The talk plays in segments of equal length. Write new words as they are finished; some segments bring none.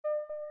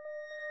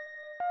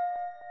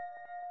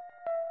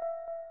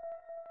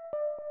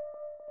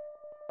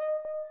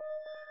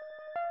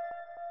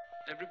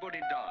Everybody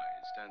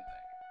dies, don't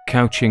they?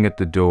 Couching at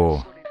the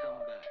Door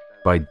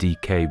by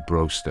D.K.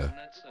 Broster.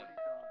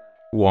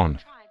 1.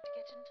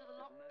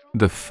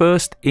 The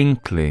first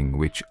inkling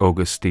which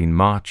Augustine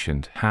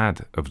Marchant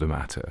had of the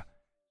matter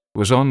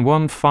was on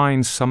one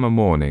fine summer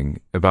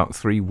morning about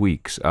 3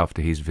 weeks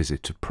after his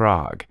visit to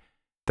Prague,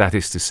 that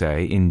is to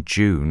say, in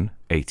June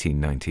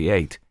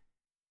 1898.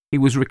 He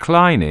was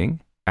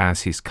reclining,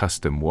 as his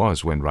custom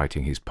was when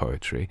writing his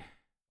poetry,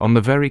 on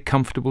the very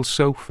comfortable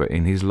sofa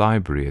in his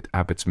library at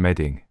Abbots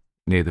Medding,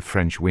 near the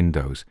French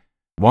windows,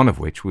 one of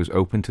which was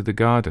open to the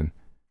garden.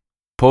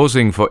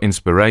 Pausing for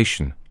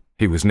inspiration,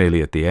 he was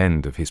nearly at the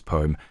end of his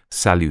poem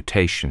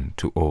Salutation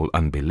to All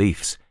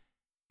Unbeliefs.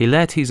 He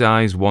let his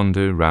eyes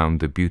wander round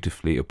the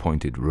beautifully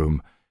appointed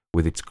room,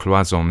 with its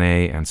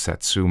cloisonné and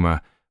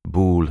satsuma,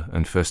 Boule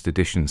and first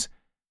editions,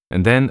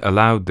 and then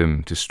allowed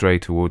them to stray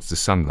towards the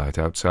sunlight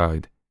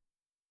outside.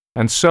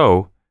 And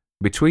so,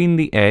 between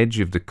the edge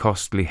of the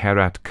costly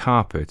Herat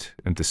carpet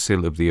and the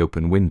sill of the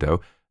open window,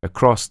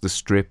 across the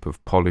strip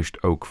of polished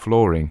oak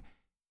flooring,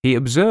 he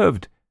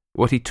observed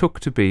what he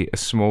took to be a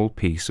small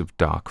piece of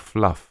dark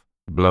fluff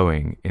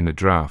blowing in a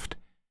draught,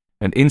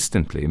 and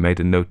instantly made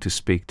a note to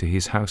speak to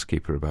his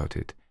housekeeper about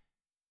it.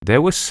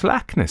 There was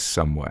slackness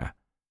somewhere,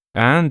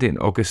 and in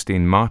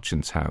Augustine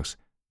Marchant's house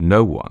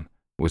no one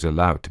was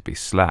allowed to be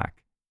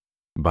slack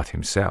but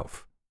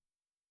himself.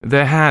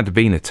 There had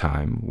been a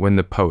time when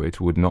the poet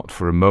would not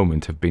for a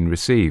moment have been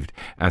received,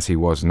 as he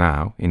was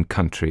now, in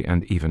country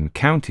and even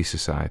county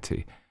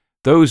society.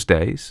 Those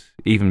days,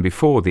 even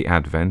before the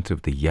advent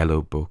of the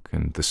Yellow Book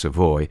and the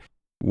Savoy,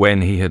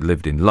 when he had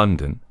lived in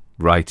London,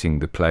 writing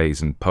the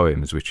plays and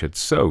poems which had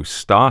so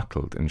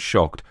startled and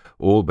shocked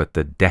all but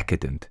the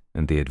decadent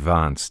and the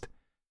advanced.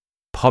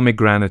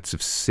 Pomegranates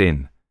of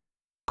Sin,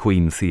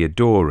 Queen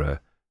Theodora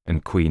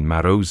and Queen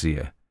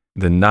Marozia,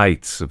 the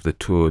Knights of the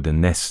Tour de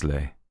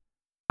Nesle,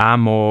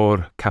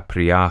 Amor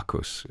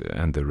Capriacus,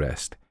 and the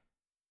rest.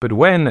 But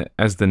when,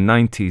 as the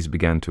 90s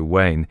began to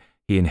wane,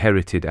 he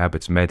inherited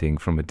Abbots Medding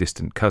from a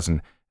distant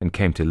cousin and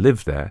came to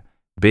live there,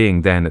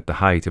 being then at the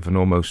height of an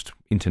almost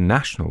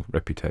international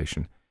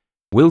reputation,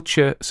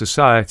 Wiltshire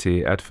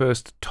society at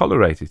first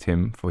tolerated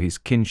him for his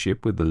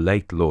kinship with the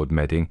late Lord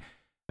Medding,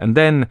 and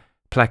then,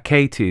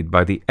 placated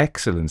by the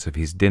excellence of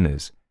his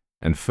dinners,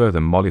 and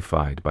further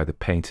mollified by the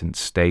patent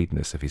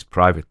staidness of his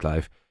private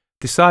life,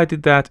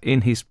 decided that,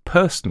 in his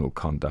personal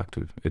conduct,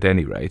 at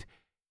any rate,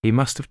 he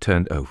must have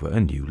turned over a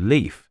new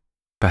leaf.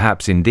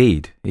 Perhaps,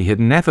 indeed, he had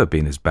never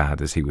been as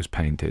bad as he was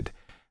painted,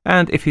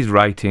 and if his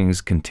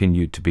writings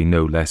continued to be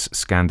no less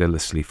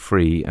scandalously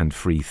free and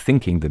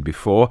free-thinking than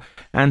before,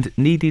 and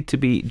needed to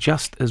be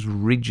just as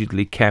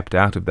rigidly kept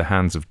out of the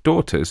hands of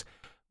daughters,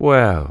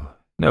 well,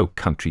 no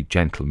country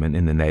gentleman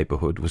in the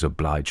neighbourhood was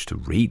obliged to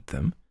read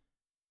them.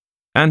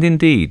 And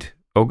indeed,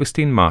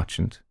 Augustine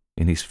Marchant,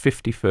 in his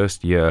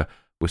 51st year,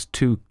 was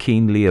too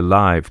keenly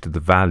alive to the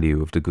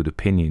value of the good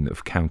opinion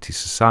of county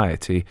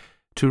society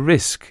to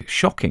risk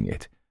shocking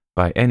it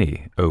by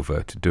any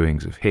overt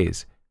doings of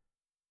his.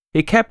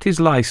 He kept his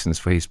licence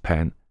for his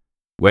pen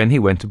when he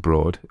went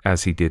abroad,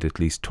 as he did at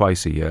least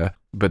twice a year,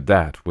 but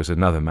that was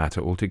another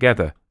matter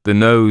altogether. The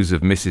nose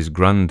of Mrs.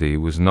 Grundy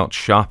was not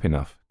sharp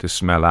enough to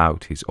smell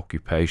out his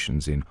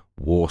occupations in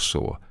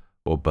Warsaw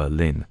or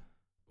Berlin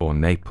or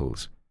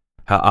Naples.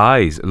 Her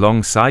eyes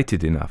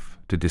long-sighted enough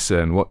to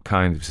discern what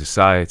kind of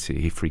society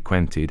he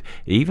frequented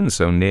even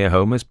so near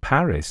home as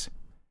Paris.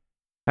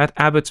 At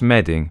Abbots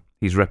Medding,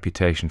 his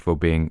reputation for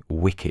being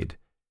wicked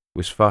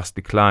was fast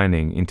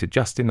declining into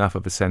just enough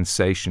of a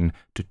sensation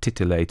to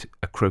titillate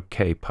a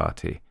croquet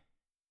party.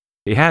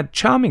 He had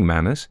charming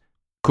manners,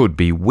 could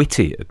be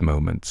witty at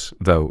moments,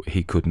 though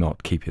he could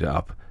not keep it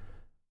up,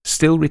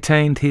 still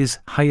retained his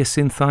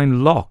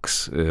hyacinthine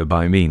locks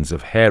by means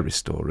of hair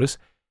restorers,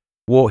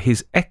 wore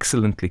his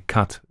excellently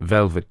cut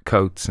velvet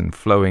coats and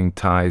flowing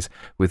ties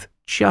with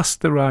just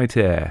the right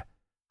air,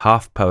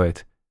 half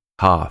poet,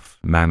 half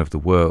man of the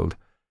world,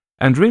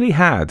 and really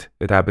had,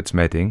 at Abbots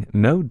Medding,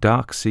 no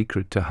dark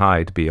secret to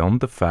hide beyond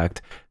the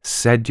fact,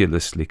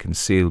 sedulously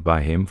concealed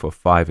by him for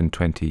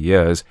 25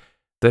 years,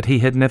 that he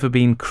had never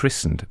been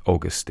christened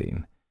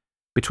Augustine.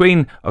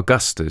 Between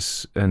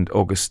Augustus and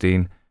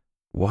Augustine,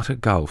 what a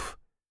gulf!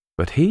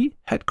 But he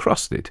had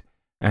crossed it,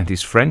 and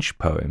his French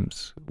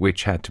poems,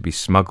 which had to be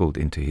smuggled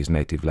into his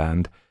native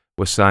land,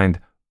 were signed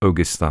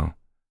Augustin,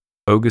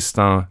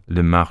 Augustin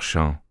le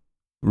Marchand.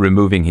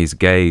 Removing his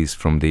gaze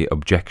from the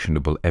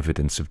objectionable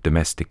evidence of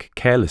domestic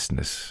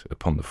carelessness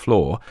upon the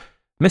floor,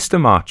 Mr.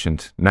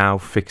 Marchant now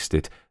fixed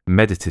it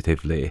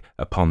meditatively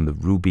upon the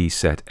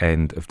ruby-set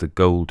end of the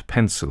gold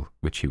pencil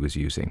which he was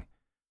using.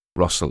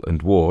 Russell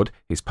and Ward,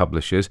 his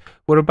publishers,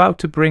 were about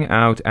to bring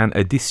out an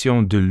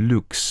édition de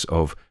luxe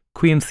of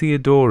Queen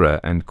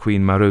Theodora and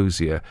Queen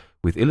Marozia,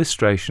 with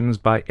illustrations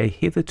by a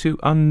hitherto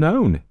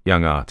unknown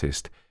young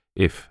artist.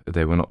 If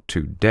they were not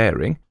too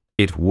daring,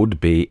 it would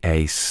be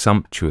a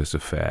sumptuous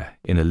affair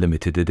in a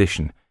limited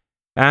edition.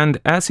 And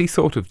as he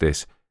thought of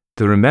this,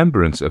 the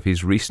remembrance of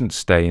his recent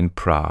stay in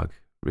Prague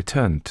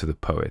returned to the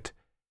poet.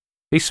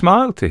 He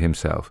smiled to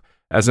himself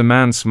as a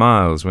man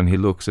smiles when he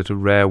looks at a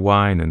rare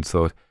wine, and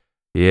thought,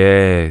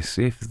 yes,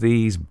 if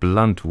these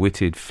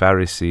blunt-witted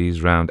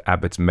Pharisees round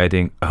Abbott's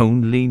Medding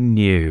only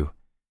knew.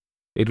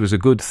 It was a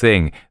good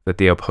thing that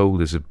the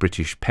upholders of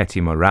British petty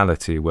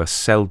morality were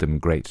seldom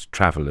great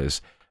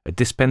travellers, a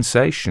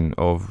dispensation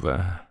of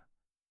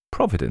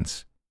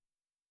Providence.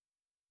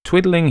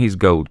 Twiddling his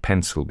gold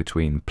pencil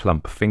between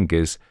plump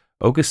fingers,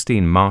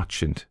 Augustine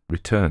Marchant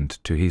returned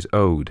to his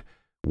ode,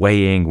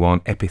 weighing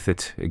one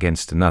epithet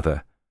against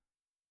another.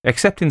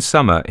 Except in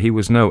summer, he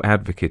was no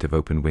advocate of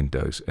open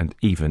windows, and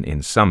even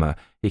in summer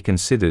he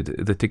considered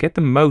that to get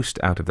the most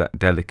out of that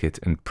delicate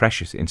and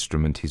precious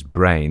instrument, his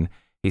brain,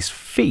 his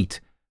feet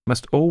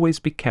must always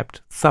be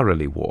kept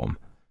thoroughly warm.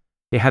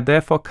 He had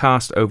therefore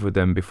cast over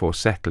them, before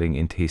settling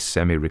into his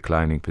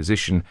semi-reclining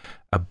position,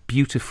 a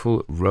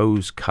beautiful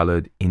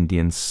rose-coloured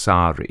Indian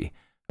sari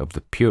of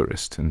the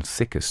purest and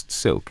thickest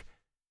silk,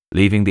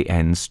 leaving the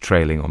ends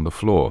trailing on the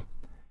floor.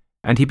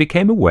 And he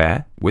became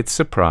aware, with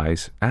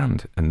surprise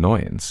and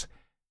annoyance,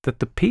 that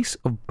the piece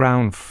of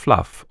brown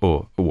fluff,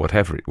 or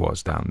whatever it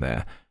was down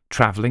there,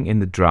 travelling in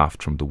the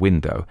draught from the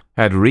window,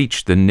 had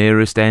reached the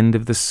nearest end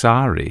of the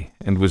sari,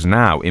 and was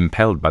now,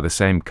 impelled by the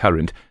same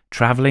current,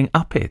 travelling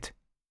up it.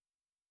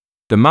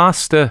 The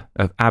master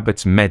of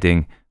Abbott's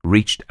Medding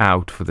reached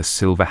out for the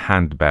silver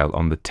handbell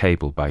on the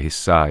table by his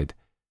side.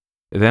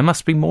 There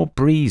must be more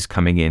breeze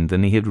coming in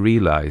than he had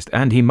realised,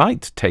 and he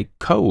might take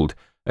cold,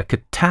 a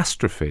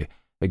catastrophe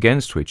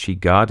against which he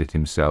guarded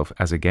himself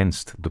as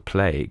against the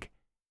plague.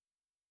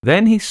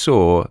 Then he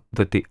saw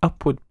that the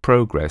upward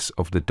progress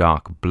of the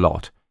dark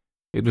blot,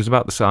 it was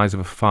about the size of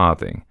a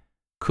farthing,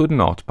 could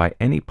not by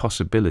any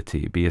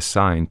possibility be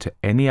assigned to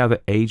any other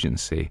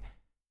agency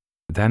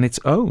than its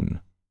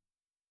own.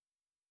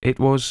 It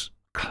was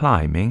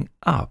climbing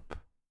up.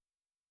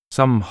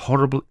 Some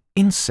horrible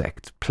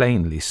insect,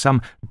 plainly,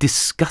 some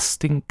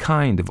disgusting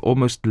kind of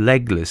almost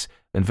legless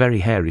and very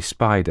hairy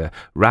spider,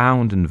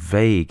 round and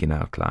vague in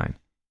outline.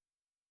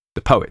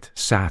 The poet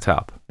sat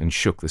up and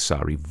shook the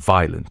sari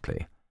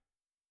violently.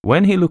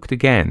 When he looked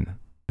again,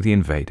 the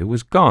invader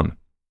was gone.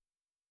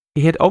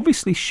 He had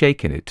obviously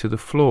shaken it to the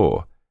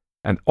floor,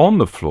 and on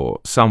the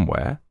floor,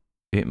 somewhere,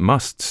 it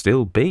must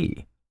still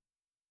be.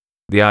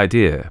 The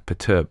idea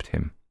perturbed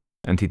him,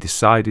 and he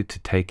decided to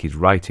take his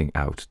writing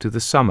out to the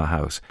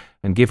summer-house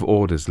and give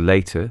orders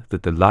later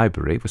that the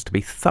library was to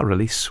be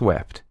thoroughly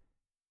swept.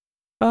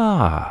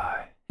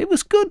 Ah, it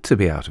was good to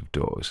be out of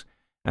doors,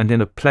 and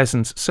in a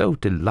pleasance so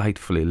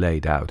delightfully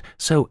laid out,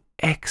 so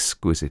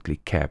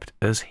exquisitely kept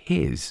as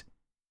his.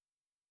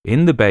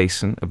 In the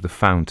basin of the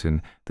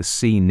fountain, the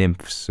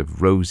sea-nymphs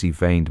of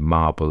rosy-veined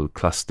marble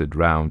clustered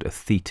round a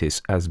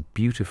Thetis as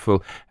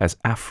beautiful as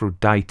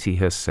Aphrodite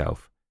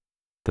herself.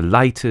 The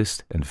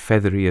lightest and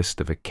featheriest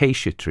of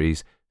acacia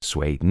trees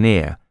swayed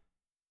near,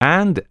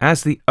 and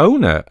as the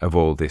owner of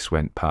all this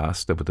went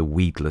past over the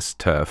weedless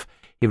turf,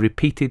 he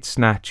repeated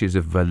snatches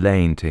of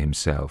Verlaine to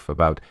himself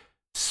about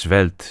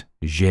svelte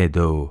jet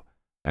d'eau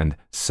and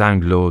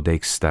sanglot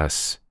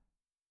d'extase.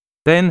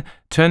 Then,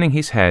 turning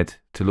his head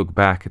to look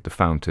back at the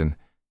fountain,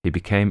 he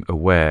became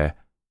aware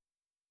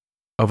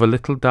of a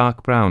little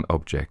dark brown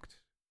object,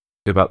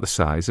 about the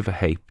size of a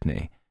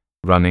halfpenny,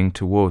 running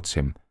towards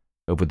him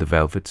over the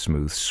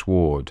velvet-smooth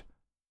sward.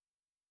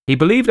 He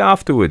believed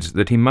afterwards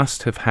that he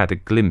must have had a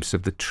glimpse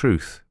of the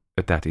truth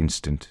at that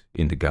instant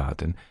in the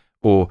garden,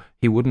 or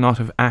he would not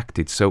have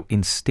acted so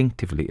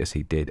instinctively as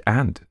he did,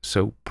 and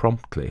so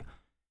promptly.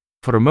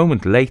 For a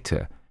moment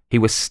later, he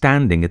was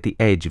standing at the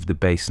edge of the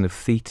basin of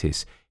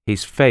Thetis,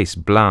 his face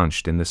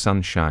blanched in the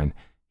sunshine,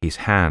 his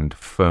hand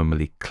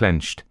firmly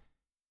clenched.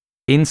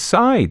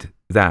 Inside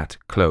that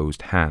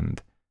closed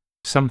hand,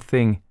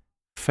 something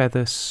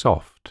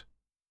feather-soft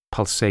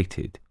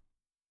pulsated,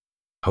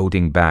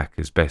 holding back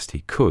as best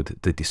he could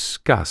the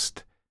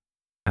disgust,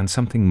 and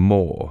something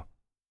more,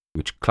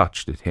 which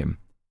clutched at him.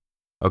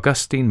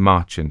 Augustine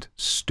Marchant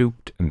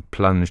stooped and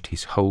plunged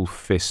his whole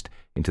fist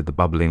into the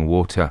bubbling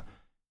water,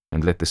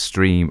 and let the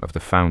stream of the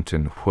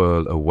fountain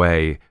whirl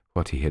away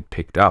what he had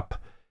picked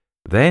up.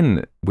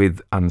 Then,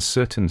 with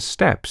uncertain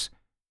steps,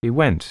 he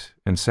went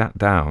and sat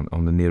down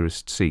on the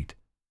nearest seat,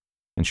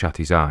 and shut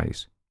his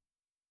eyes.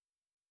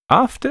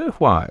 After a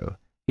while,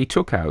 he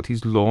took out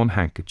his lawn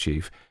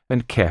handkerchief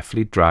and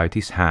carefully dried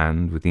his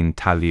hand with the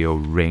intaglio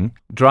ring,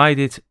 dried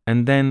it,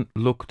 and then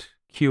looked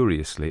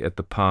curiously at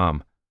the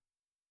palm.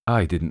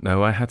 I didn't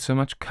know I had so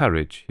much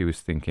courage, he was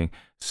thinking,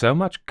 so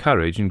much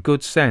courage and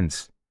good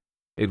sense.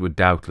 It would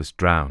doubtless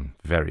drown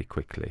very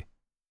quickly.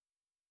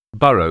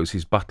 Burrows,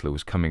 his butler,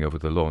 was coming over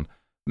the lawn.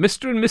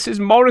 Mr. and Mrs.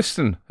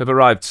 Morrison have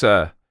arrived,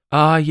 sir.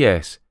 Ah,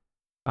 yes.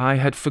 I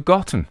had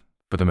forgotten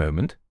for the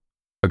moment.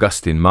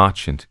 Augustine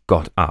Marchant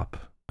got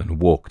up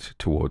and walked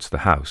towards the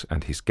house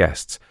and his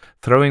guests,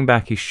 throwing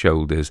back his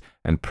shoulders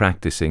and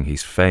practising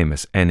his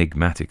famous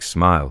enigmatic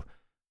smile,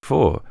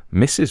 for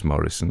Mrs.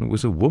 Morrison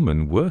was a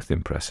woman worth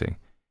impressing.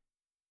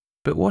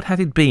 But what had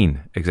it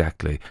been,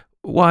 exactly?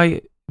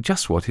 Why,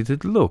 just what it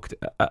had looked.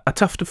 A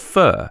tuft of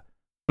fur,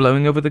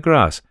 blowing over the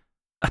grass.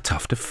 A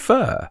tuft of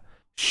fur!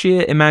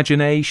 sheer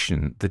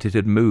imagination that it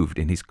had moved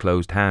in his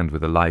closed hand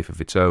with a life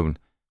of its own.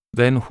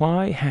 Then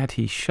why had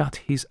he shut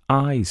his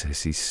eyes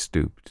as he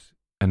stooped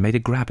and made a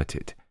grab at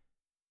it?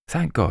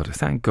 Thank God,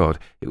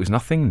 it was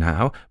nothing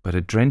now but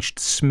a drenched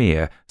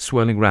smear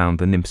swirling round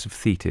the nymphs of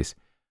Thetis.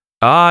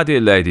 Ah, dear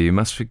lady, you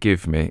must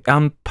forgive me.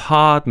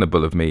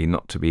 Unpardonable of me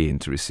not to be in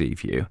to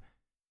receive you.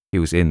 He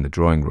was in the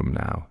drawing-room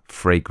now,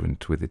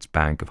 fragrant with its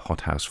bank of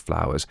hothouse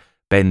flowers,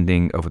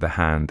 bending over the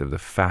hand of the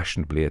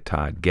fashionably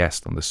attired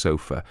guest on the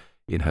sofa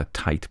in her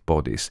tight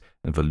bodice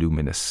and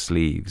voluminous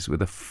sleeves,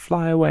 with a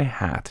flyaway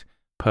hat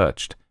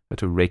perched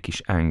at a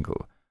rakish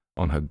angle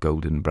on her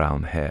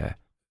golden-brown hair.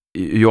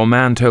 "Your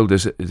man told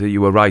us that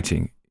you were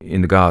writing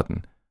in the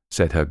garden,"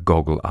 said her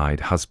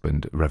goggle-eyed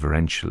husband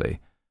reverentially.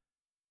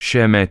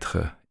 "Cher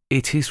maître,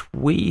 it is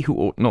we who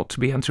ought not to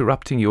be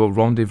interrupting your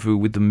rendezvous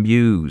with the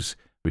muse,"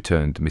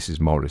 returned Mrs.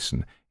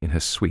 Morrison in her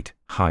sweet,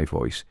 high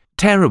voice.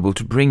 "Terrible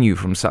to bring you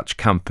from such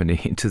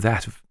company into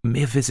that of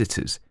mere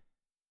visitors."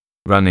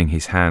 Running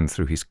his hand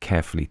through his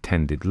carefully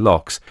tended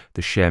locks,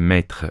 the cher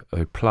maître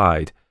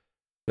replied,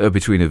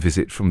 "Between a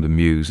visit from the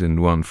muse and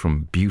one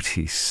from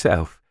beauty's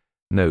self,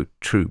 no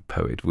true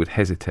poet would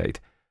hesitate.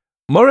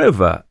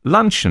 Moreover,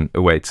 luncheon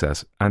awaits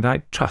us, and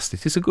I trust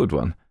it is a good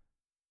one."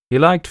 He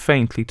liked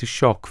faintly to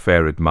shock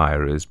fair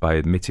admirers by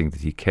admitting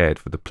that he cared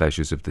for the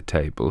pleasures of the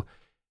table.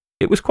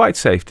 It was quite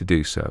safe to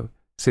do so,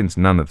 since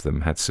none of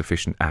them had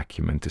sufficient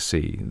acumen to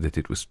see that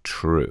it was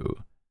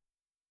true.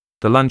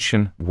 The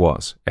luncheon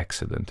was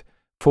excellent,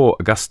 for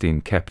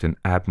Augustine kept an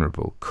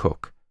admirable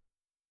cook.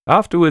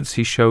 Afterwards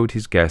he showed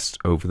his guests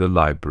over the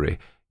library,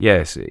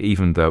 yes,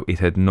 even though it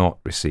had not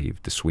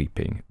received the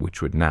sweeping,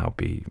 which would now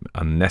be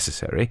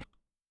unnecessary,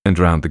 and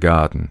round the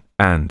garden,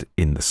 and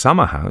in the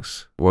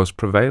summer-house was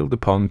prevailed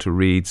upon to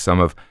read some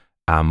of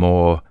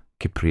Amor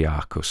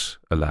Cypriacus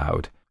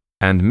aloud,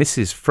 and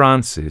Mrs.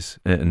 Frances,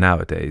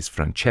 nowadays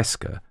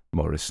Francesca,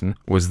 Morrison,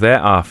 was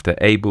thereafter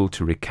able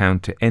to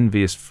recount to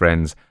envious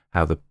friends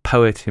how the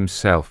poet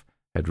himself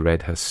had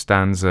read her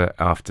stanza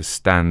after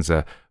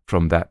stanza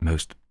from that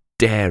most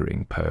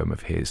daring poem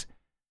of his,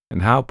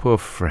 and how poor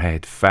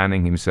Fred,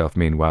 fanning himself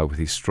meanwhile with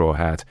his straw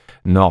hat,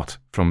 not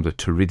from the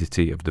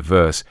turidity of the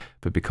verse,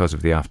 but because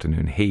of the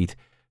afternoon heat,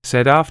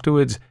 said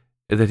afterwards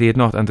that he had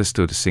not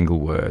understood a single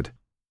word.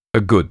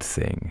 A good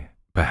thing,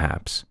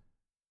 perhaps.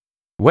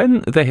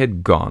 When they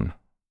had gone,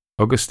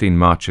 Augustine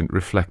Marchant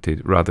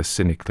reflected rather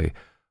cynically,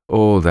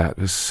 "All that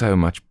was so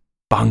much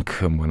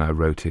bunkum when I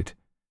wrote it."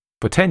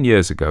 For 10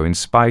 years ago, in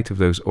spite of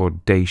those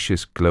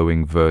audacious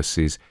glowing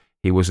verses,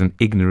 he was an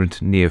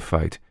ignorant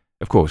neophyte.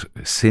 Of course,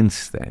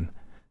 since then,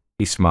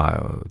 he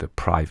smiled a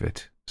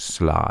private,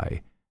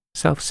 sly,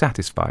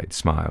 self-satisfied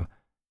smile.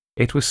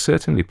 It was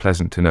certainly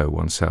pleasant to know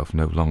oneself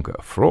no longer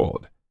a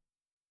fraud.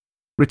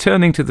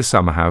 Returning to the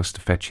summer-house to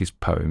fetch his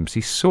poems,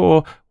 he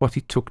saw what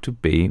he took to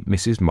be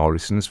Mrs.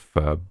 Morrison's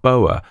fur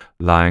boa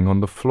lying on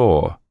the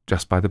floor,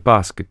 just by the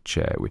basket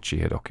chair which she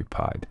had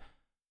occupied.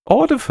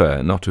 Odd of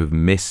her not to have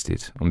missed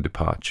it on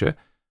departure.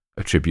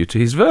 A tribute to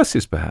his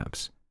verses,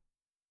 perhaps.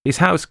 His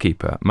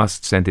housekeeper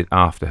must send it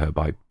after her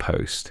by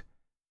post.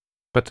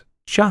 But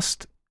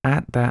just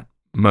at that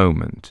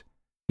moment,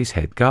 his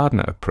head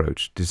gardener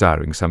approached,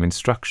 desiring some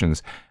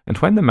instructions, and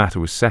when the matter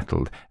was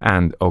settled,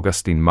 and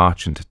Augustine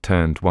Marchant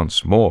turned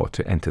once more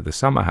to enter the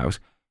summer-house,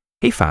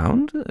 he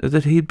found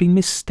that he had been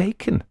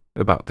mistaken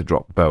about the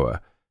dropped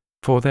boa,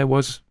 for there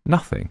was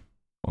nothing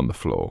on the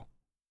floor.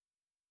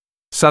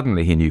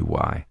 Suddenly he knew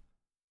why.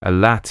 A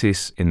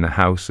lattice in the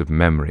house of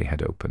memory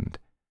had opened,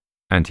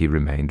 and he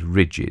remained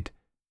rigid,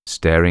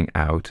 staring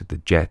out at the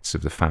jets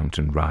of the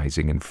fountain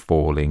rising and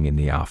falling in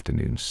the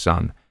afternoon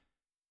sun.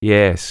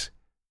 Yes,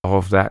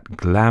 of that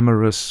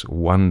glamorous,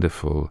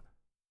 wonderful,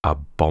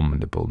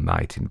 abominable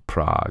night in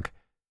Prague,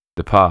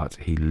 the part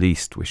he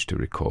least wished to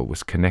recall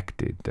was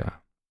connected,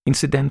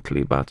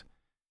 incidentally but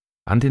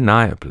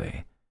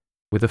undeniably,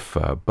 with a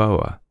fur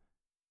boa,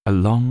 a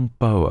long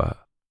boa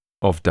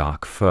of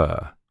dark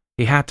fur.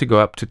 He had to go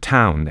up to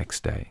town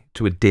next day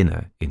to a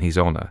dinner in his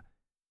honour.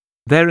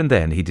 There and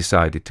then he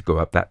decided to go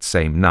up that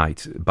same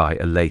night by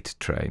a late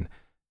train,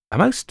 a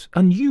most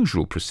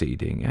unusual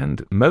proceeding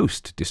and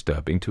most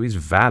disturbing to his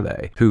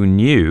valet, who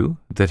knew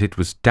that it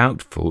was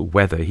doubtful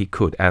whether he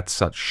could at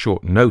such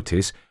short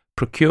notice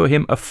procure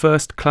him a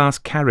first-class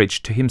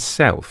carriage to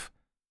himself.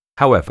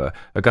 However,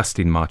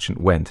 Augustine Marchant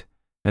went,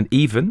 and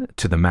even,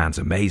 to the man's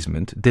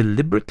amazement,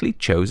 deliberately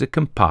chose a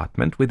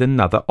compartment with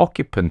another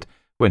occupant,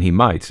 when he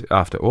might,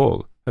 after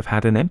all, have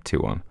had an empty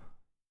one.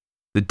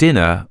 The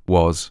dinner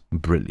was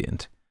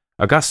brilliant.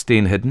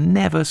 Augustine had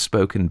never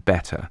spoken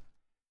better.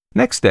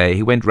 Next day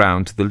he went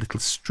round to the little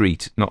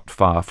street not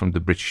far from the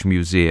British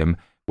Museum,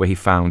 where he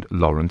found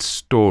Lawrence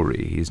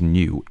Story, his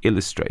new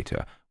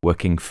illustrator,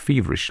 working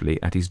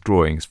feverishly at his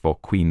drawings for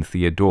Queen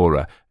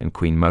Theodora and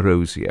Queen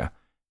Marozia,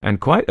 and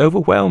quite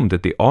overwhelmed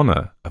at the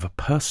honour of a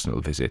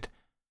personal visit.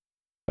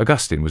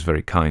 Augustine was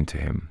very kind to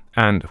him,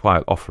 and,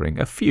 while offering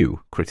a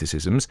few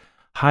criticisms,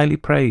 highly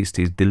praised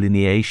his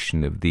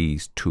delineation of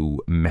these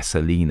two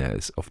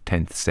Messalinas of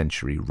 10th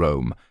century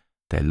Rome,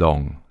 their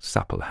long,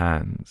 supple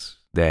hands,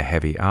 their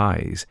heavy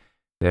eyes,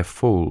 their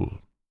full,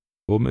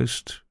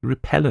 almost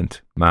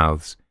repellent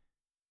mouths.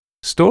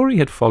 Story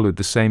had followed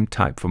the same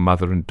type for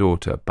mother and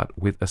daughter, but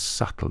with a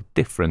subtle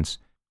difference.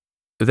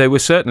 They were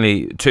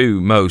certainly two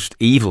most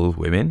evil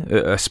women,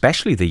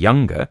 especially the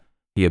younger,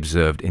 he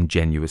observed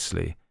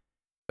ingenuously.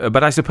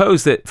 But I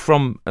suppose that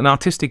from an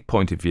artistic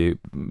point of view,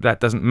 that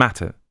doesn't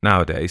matter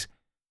nowadays.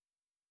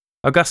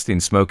 Augustine,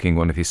 smoking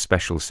one of his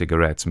special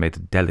cigarettes, made a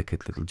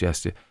delicate little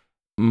gesture.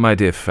 My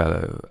dear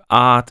fellow,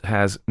 art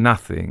has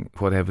nothing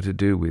whatever to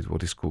do with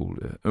what is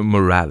called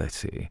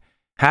morality.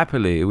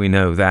 Happily, we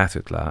know that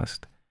at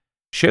last.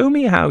 Show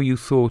me how you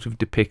thought of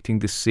depicting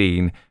the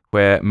scene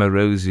where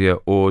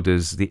Marozia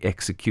orders the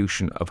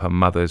execution of her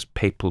mother's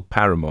papal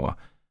paramour.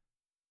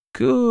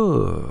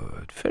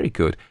 Good, very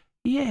good.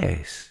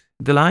 Yes,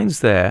 the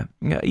lines there,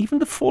 even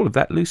the fall of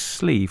that loose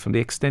sleeve from the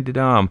extended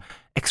arm,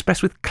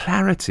 express with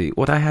clarity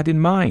what I had in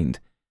mind.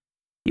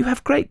 You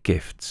have great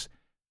gifts.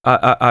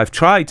 I've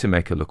tried to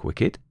make her look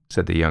wicked,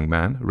 said the young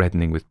man,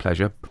 reddening with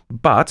pleasure,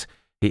 but,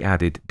 he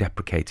added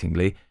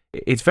deprecatingly,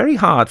 it's very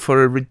hard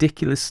for a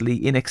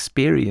ridiculously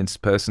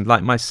inexperienced person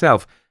like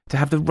myself to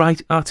have the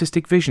right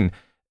artistic vision.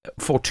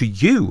 For to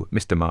you,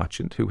 Mr.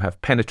 Marchant, who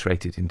have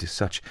penetrated into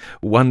such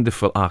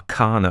wonderful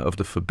arcana of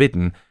the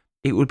forbidden,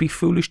 it would be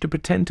foolish to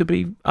pretend to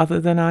be other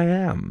than I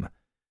am.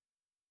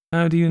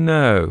 How do you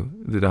know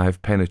that I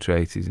have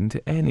penetrated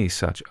into any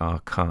such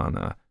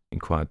arcana?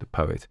 Inquired the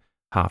poet,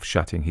 half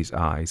shutting his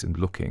eyes and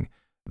looking,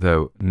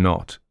 though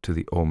not to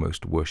the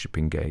almost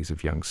worshipping gaze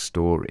of young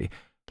Story,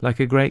 like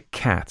a great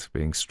cat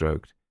being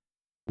stroked.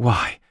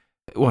 Why,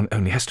 one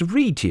only has to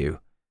read you.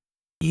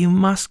 You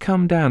must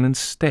come down and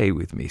stay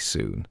with me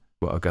soon,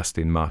 were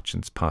Augustine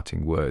Marchant's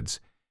parting words.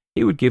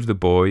 He would give the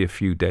boy a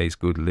few days'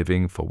 good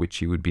living, for which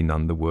he would be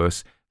none the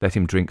worse, let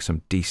him drink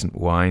some decent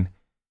wine.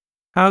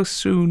 How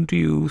soon do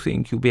you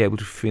think you'll be able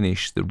to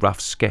finish the rough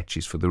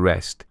sketches for the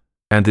rest,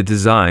 and the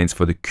designs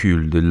for the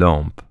cul de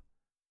lampe?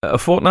 A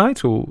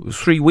fortnight or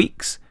 3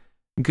 weeks?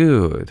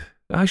 Good.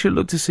 I shall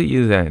look to see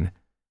you then.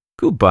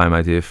 Goodbye,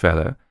 my dear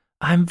fellow.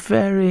 I'm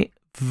very,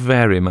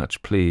 very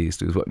much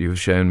pleased with what you have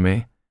shown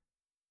me.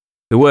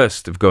 The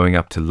worst of going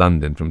up to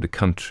London from the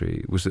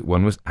country was that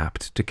one was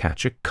apt to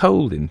catch a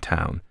cold in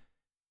town.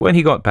 When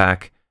he got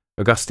back,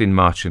 Augustine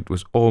Marchant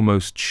was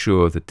almost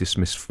sure that this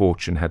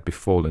misfortune had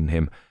befallen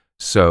him,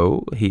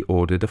 so he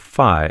ordered a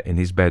fire in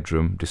his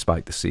bedroom,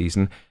 despite the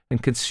season,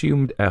 and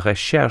consumed a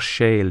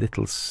recherché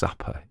little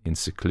supper in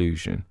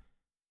seclusion.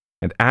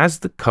 And as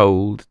the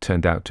cold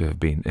turned out to have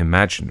been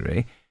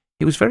imaginary,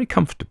 he was very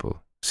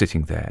comfortable,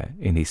 sitting there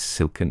in his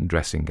silken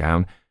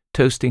dressing-gown,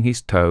 toasting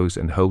his toes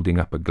and holding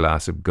up a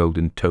glass of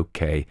golden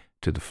Tokay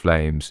to the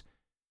flames.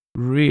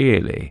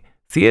 Really,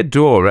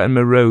 Theodora and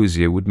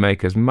Marozia would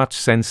make as much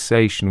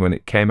sensation when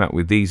it came out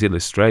with these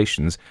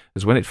illustrations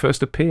as when it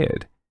first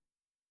appeared.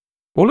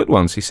 All at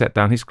once he set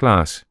down his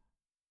glass.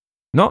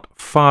 Not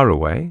far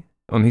away,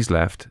 on his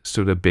left,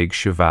 stood a big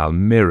cheval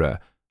mirror,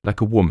 like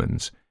a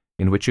woman's,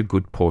 in which a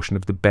good portion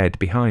of the bed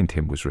behind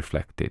him was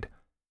reflected.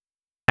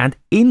 And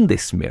in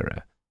this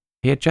mirror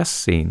he had just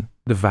seen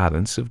the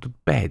valance of the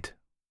bed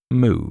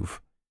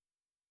move.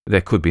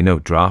 There could be no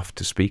draught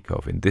to speak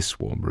of in this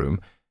warm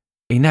room.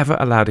 He never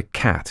allowed a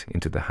cat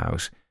into the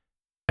house,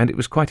 and it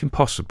was quite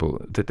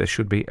impossible that there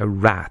should be a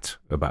rat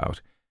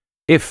about.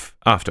 If,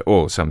 after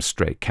all, some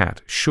stray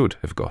cat should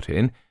have got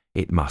in,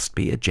 it must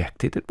be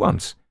ejected at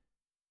once.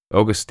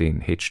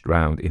 Augustine hitched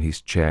round in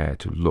his chair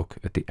to look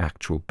at the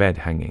actual bed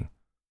hanging.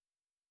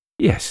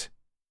 Yes,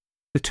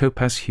 the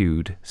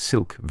topaz-hued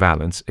silk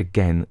valance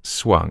again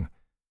swung,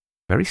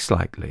 very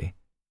slightly,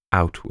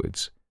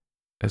 outwards,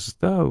 as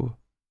though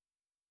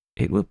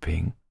it were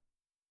being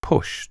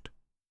pushed.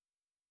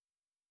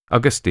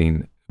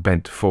 Augustine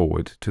bent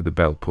forward to the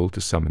bell-pull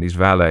to summon his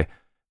valet.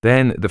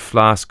 Then the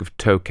flask of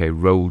Tokay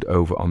rolled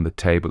over on the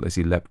table as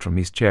he leapt from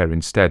his chair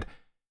instead.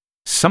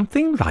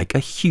 Something like a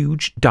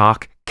huge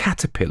dark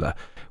caterpillar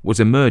was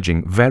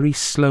emerging very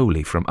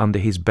slowly from under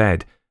his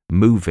bed,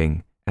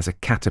 moving as a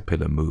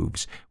caterpillar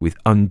moves, with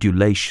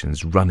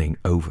undulations running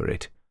over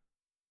it.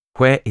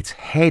 Where its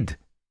head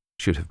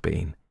should have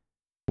been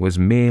was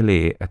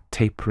merely a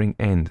tapering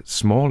end,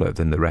 smaller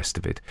than the rest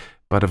of it,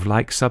 but of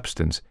like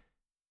substance.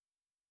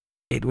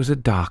 It was a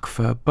dark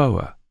fur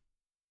boa.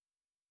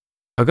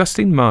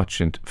 Augustine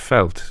Marchant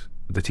felt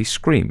that he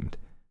screamed,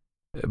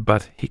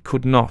 but he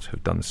could not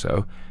have done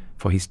so,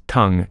 for his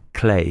tongue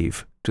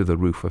clave to the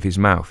roof of his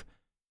mouth.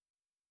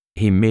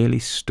 He merely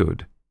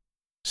stood,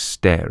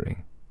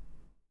 staring,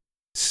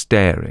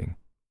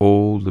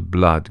 all the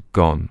blood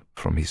gone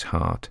from his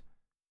heart.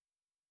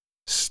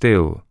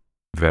 Still,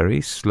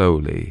 very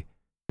slowly,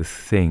 the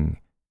thing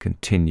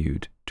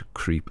continued to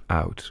creep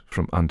out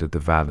from under the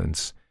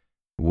valance,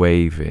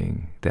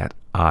 waving that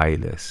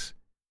eyeless,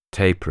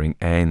 tapering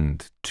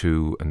end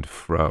to and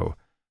fro,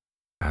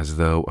 as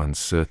though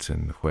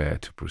uncertain where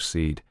to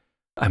proceed.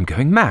 I'm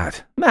going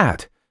mad,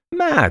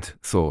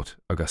 thought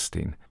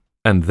Augustine.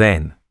 And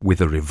then,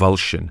 with a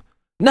revulsion,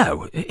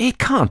 no, it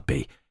can't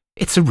be.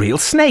 It's a real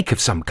snake of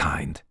some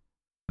kind.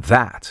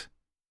 That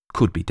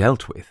could be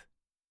dealt with.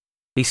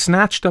 He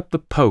snatched up the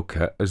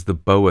poker as the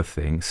boa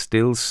thing,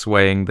 still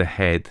swaying the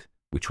head,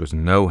 which was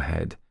no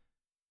head,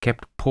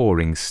 kept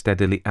pouring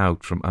steadily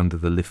out from under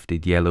the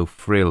lifted yellow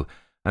frill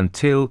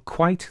until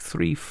quite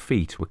 3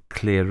 feet were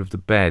clear of the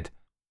bed.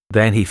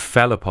 Then he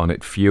fell upon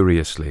it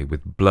furiously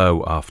with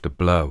blow after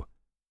blow.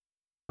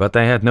 But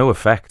they had no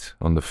effect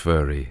on the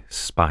furry,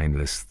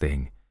 spineless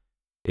thing.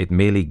 It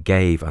merely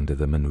gave under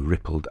them and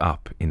rippled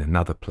up in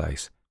another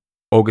place.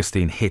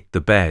 Augustine hit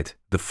the bed,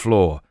 the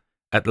floor.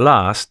 At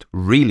last,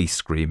 really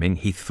screaming,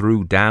 he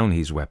threw down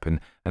his weapon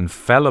and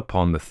fell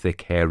upon the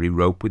thick, hairy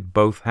rope with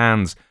both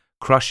hands,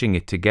 crushing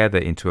it together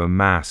into a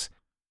mass.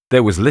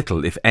 There was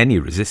little, if any,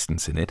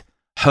 resistance in it,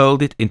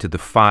 hurled it into the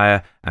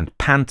fire, and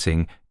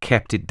panting,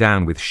 kept it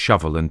down with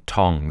shovel and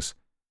tongs.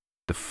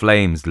 The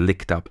flames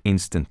licked up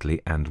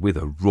instantly, and with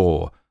a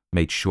roar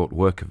made short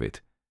work of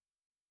it,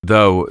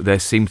 though there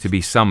seemed to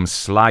be some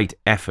slight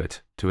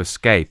effort to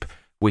escape,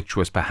 which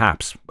was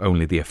perhaps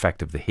only the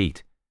effect of the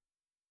heat.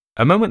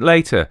 A moment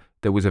later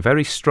there was a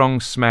very strong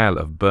smell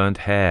of burnt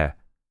hair,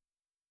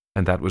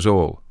 and that was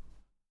all.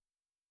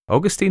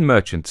 Augustine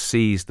Merchant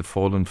seized the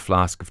fallen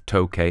flask of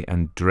Tokay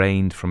and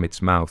drained from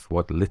its mouth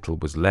what little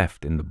was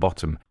left in the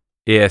bottom.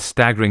 Ere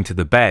staggering to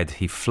the bed,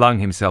 he flung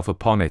himself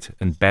upon it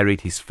and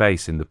buried his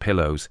face in the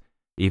pillows,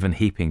 even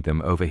heaping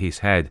them over his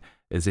head,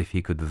 as if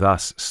he could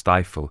thus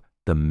stifle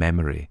the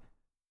memory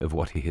of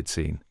what he had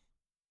seen.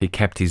 He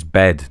kept his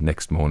bed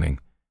next morning.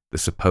 The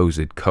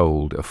supposed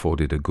cold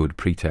afforded a good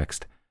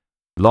pretext.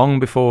 Long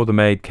before the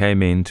maid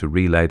came in to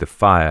relay the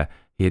fire,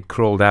 he had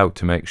crawled out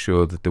to make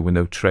sure that there were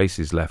no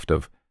traces left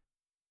of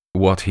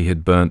what he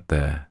had burnt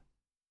there.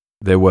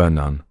 There were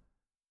none.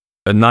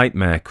 A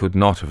nightmare could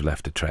not have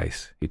left a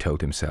trace, he told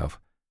himself,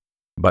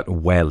 but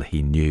well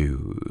he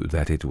knew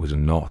that it was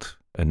not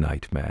a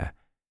nightmare.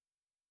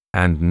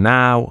 And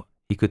now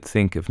he could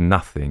think of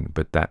nothing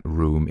but that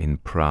room in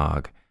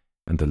Prague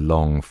and the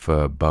long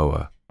fur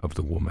boa of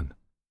the woman.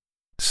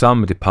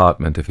 Some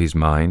department of his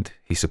mind,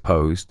 he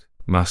supposed,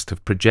 must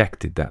have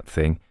projected that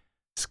thing,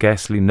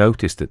 scarcely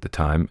noticed at the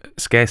time,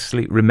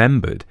 scarcely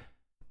remembered,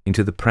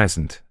 into the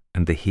present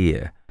and the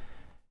here.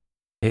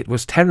 It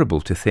was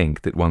terrible to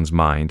think that one's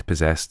mind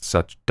possessed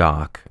such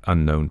dark,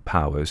 unknown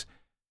powers,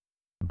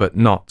 but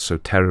not so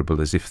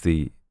terrible as if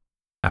the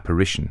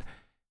apparition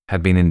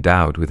had been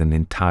endowed with an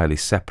entirely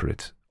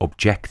separate,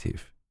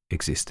 objective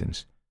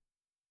existence.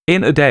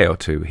 In a day or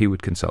two he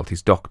would consult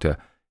his doctor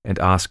and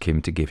ask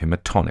him to give him a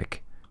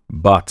tonic,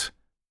 but,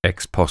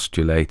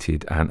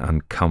 expostulated an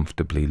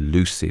uncomfortably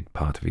lucid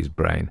part of his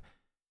brain,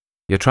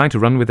 "You're trying to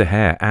run with the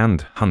hare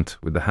and hunt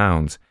with the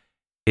hounds.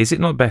 Is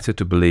it not better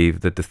to believe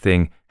that the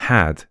thing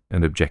had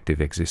an objective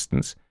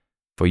existence?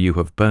 For you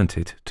have burnt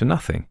it to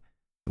nothing.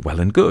 Well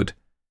and good.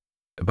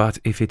 But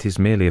if it is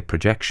merely a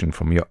projection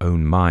from your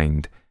own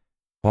mind,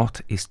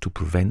 what is to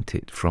prevent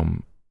it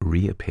from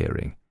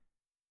reappearing,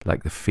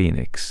 like the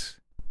phoenix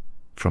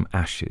from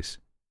ashes?"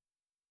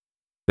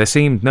 There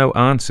seemed no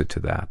answer to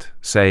that,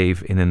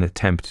 save in an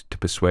attempt to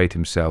persuade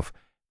himself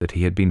that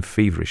he had been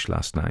feverish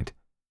last night.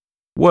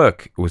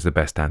 Work was the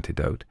best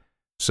antidote,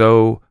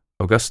 so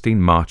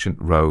Augustine Marchant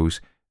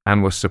rose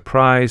and was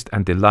surprised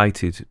and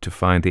delighted to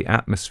find the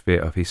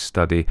atmosphere of his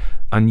study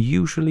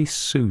unusually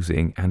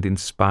soothing and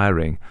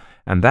inspiring,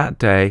 and that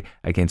day,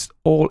 against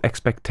all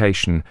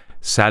expectation,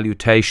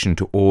 salutation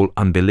to all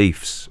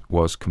unbeliefs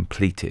was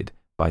completed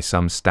by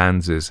some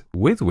stanzas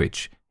with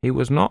which he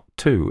was not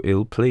too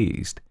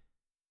ill-pleased.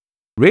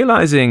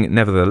 Realizing,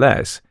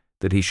 nevertheless,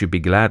 that he should be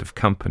glad of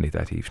company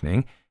that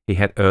evening, he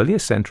had earlier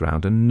sent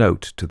round a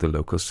note to the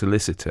local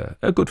solicitor,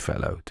 a good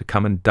fellow, to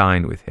come and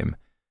dine with him,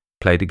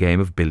 played a game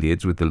of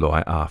billiards with the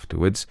lawyer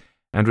afterwards,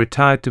 and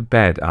retired to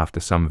bed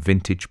after some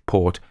vintage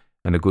port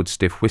and a good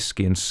stiff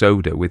whisky and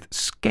soda, with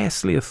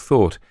scarcely a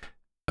thought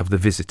of the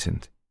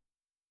visitant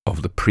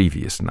of the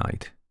previous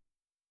night.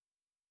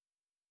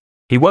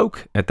 He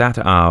woke at that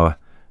hour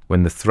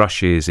when the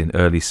thrushes in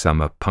early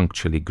summer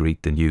punctually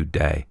greet the new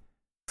day,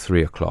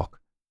 3 o'clock.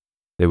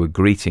 They were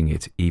greeting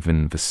it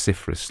even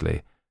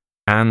vociferously,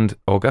 and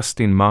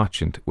Augustine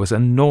Marchant was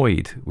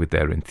annoyed with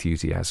their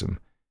enthusiasm.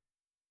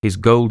 His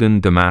golden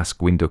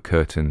damask window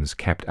curtains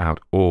kept out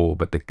all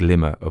but the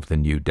glimmer of the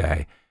new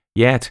day,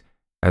 yet,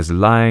 as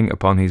lying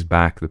upon his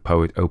back the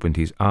poet opened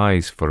his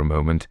eyes for a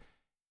moment,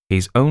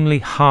 his only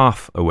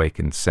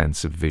half-awakened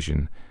sense of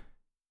vision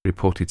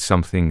reported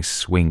something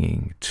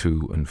swinging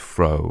to and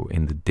fro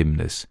in the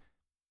dimness,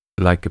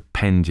 like a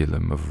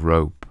pendulum of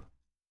rope.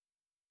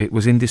 It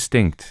was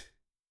indistinct,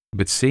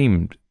 but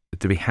seemed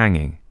to be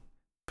hanging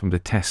from the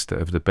tester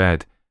of the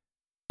bed,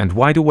 and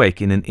wide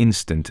awake in an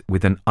instant,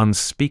 with an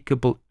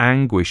unspeakable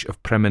anguish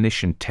of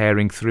premonition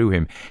tearing through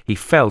him, he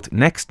felt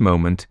next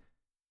moment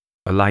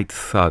a light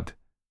thud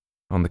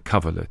on the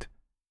coverlet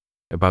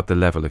about the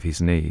level of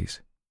his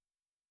knees.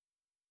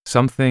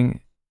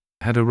 Something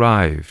had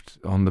arrived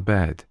on the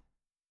bed,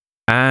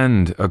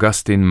 and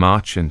Augustine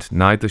Marchant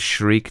neither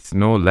shrieked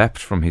nor leapt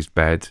from his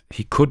bed.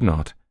 He could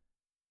not.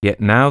 Yet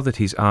now that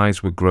his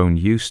eyes were grown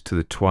used to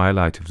the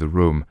twilight of the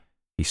room,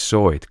 he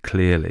saw it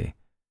clearly.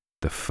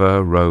 The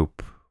fur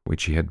rope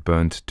which he had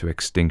burnt to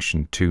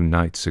extinction 2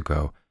 nights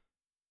ago,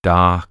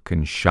 dark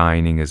and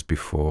shining as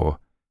before,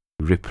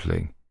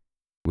 rippling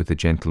with a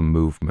gentle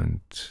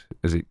movement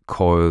as it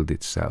coiled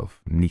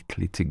itself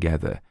neatly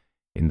together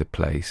in the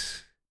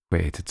place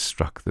where it had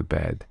struck the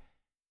bed,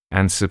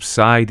 and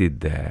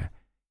subsided there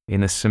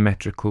in a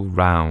symmetrical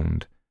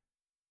round,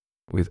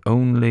 with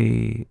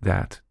only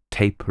that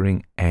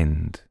tapering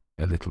end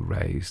a little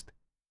raised,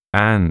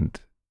 and,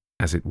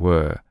 as it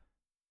were,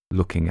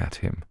 looking at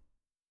him,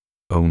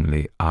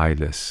 only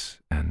eyeless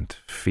and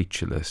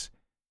featureless.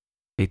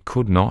 It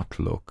could not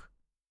look.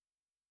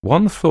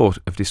 One thought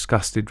of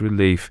disgusted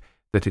relief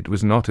that it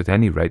was not at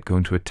any rate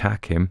going to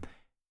attack him,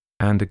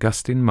 and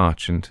Augustine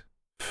Marchant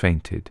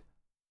fainted.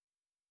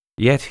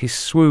 Yet his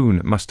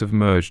swoon must have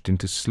merged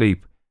into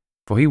sleep,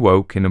 for he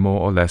woke in a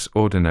more or less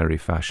ordinary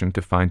fashion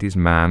to find his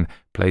man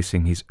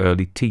placing his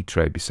early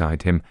tea-tray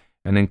beside him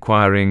and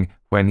inquiring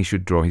when he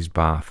should draw his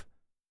bath.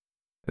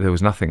 There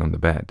was nothing on the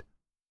bed.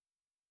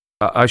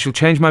 I shall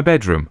change my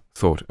bedroom,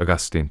 thought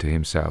Augustine to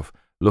himself,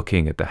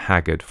 looking at the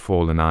haggard,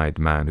 fallen-eyed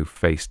man who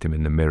faced him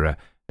in the mirror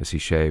as he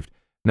shaved.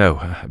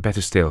 No,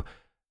 better still,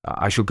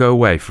 I shall go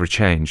away for a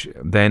change.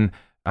 Then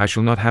I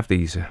shall not have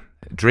these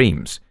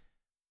dreams.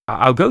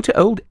 I'll go to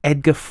old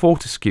Edgar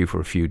Fortescue for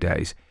a few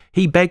days.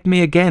 He begged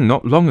me again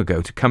not long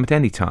ago to come at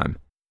any time.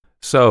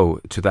 So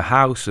to the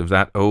house of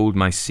that old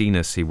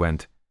Maecenas he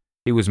went.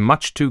 He was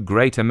much too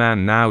great a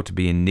man now to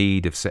be in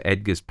need of Sir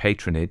Edgar's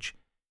patronage.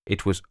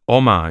 It was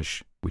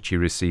homage which he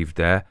received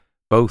there,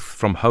 both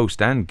from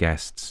host and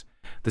guests.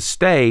 The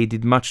stay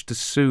did much to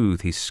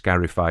soothe his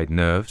scarified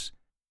nerves.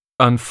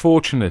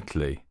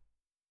 Unfortunately,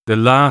 the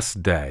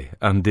last day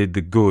undid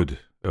the good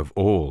of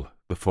all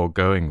the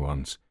foregoing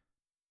ones.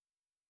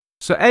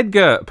 Sir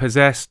Edgar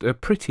possessed a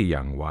pretty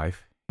young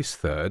wife, his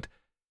third,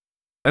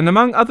 and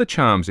among other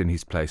charms in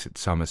his place at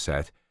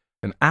Somerset,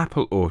 an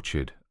apple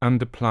orchard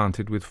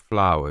underplanted with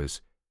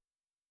flowers.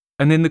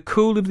 And in the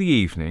cool of the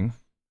evening,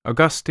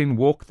 Augustine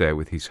walked there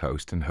with his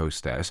host and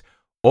hostess,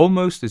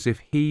 almost as if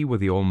he were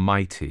the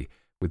Almighty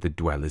with the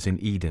dwellers in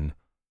Eden.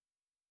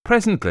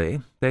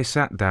 Presently they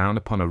sat down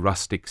upon a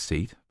rustic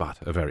seat,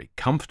 but a very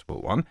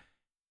comfortable one,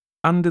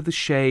 under the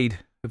shade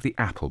of the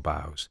apple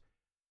boughs,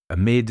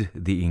 amid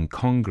the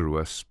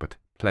incongruous but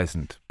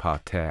pleasant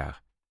parterre.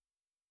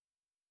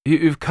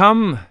 "You've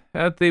come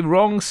at the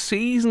wrong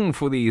season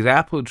for these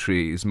apple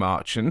trees,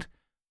 Marchant,"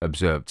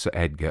 observed Sir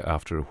Edgar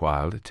after a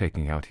while,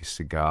 taking out his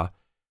cigar.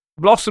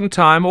 "Blossom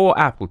time or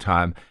apple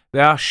time, they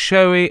are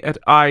showy at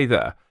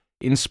either,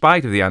 in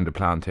spite of the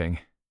underplanting.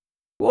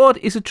 What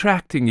is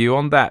attracting you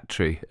on that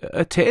tree?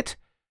 A tit?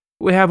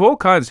 We have all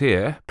kinds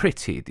here,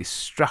 pretty,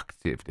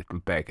 destructive little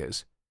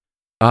beggars."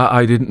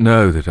 I didn't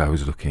know that I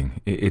was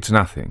looking. It's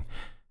nothing.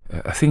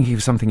 Thinking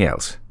of something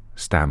else,"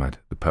 stammered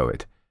the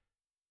poet.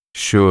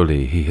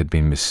 Surely he had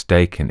been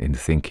mistaken in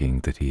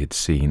thinking that he had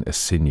seen a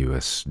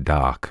sinuous,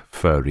 dark,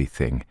 furry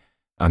thing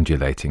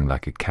undulating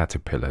like a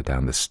caterpillar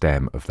down the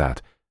stem of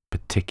that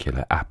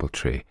particular apple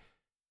tree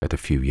at a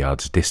few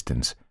yards'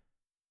 distance.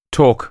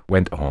 Talk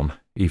went on,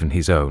 even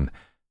his own.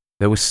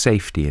 There was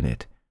safety in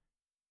it.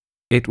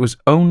 It was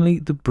only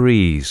the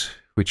breeze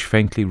which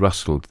faintly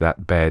rustled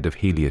that bed of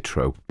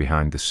heliotrope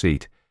behind the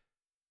seat.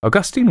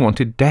 Augustine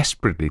wanted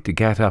desperately to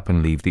get up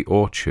and leave the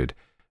orchard,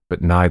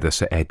 but neither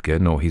Sir Edgar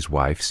nor his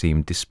wife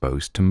seemed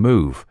disposed to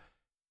move,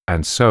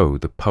 and so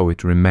the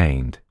poet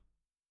remained,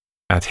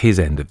 at his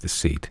end of the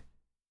seat,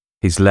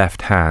 his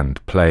left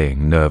hand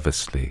playing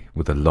nervously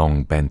with a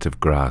long bent of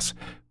grass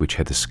which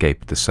had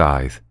escaped the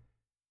scythe.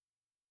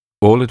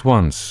 All at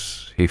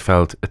once he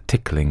felt a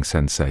tickling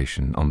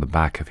sensation on the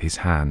back of his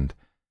hand,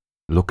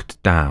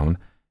 looked down,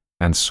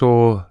 and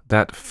saw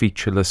that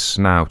featureless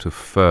snout of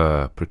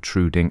fur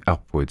protruding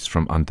upwards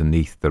from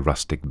underneath the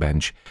rustic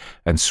bench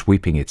and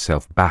sweeping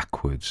itself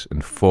backwards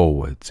and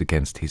forwards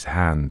against his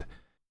hand,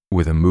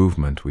 with a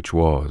movement which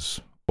was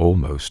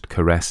almost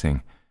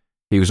caressing.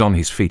 He was on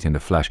his feet in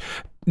a flash.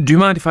 "Do you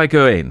mind if I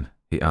go in?"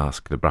 he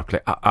asked abruptly.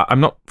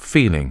 I'm not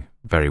feeling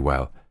very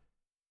well."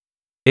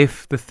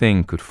 If the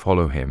thing could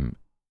follow him,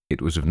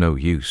 it was of no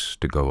use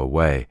to go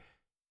away.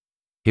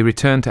 He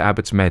returned to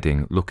Abbott's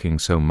Medding, looking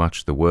so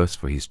much the worse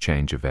for his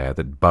change of air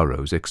that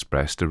Burrows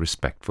expressed a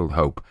respectful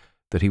hope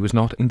that he was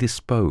not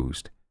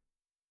indisposed.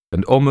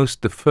 And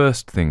almost the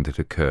first thing that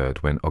occurred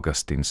when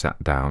Augustine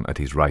sat down at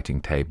his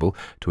writing table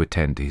to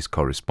attend to his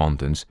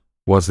correspondence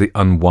was the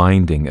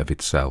unwinding of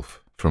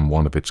itself from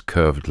one of its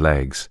curved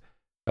legs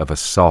of a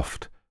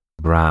soft,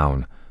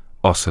 brown,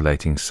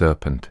 oscillating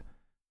serpent,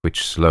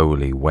 which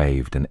slowly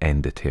waved an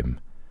end at him,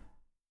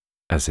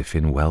 as if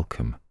in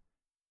welcome.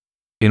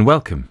 In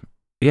welcome,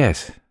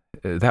 yes,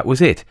 that was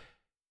it.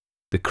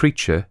 The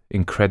creature,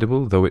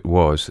 incredible though it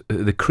was,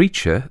 the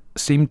creature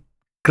seemed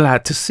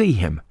glad to see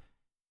him.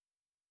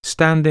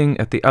 Standing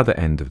at the other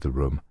end of the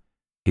room,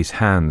 his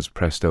hands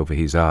pressed over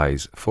his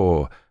eyes,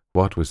 for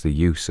what was the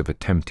use of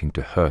attempting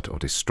to hurt or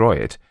destroy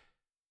it?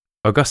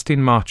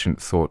 Augustine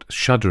Marchant thought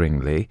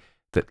shudderingly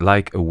that,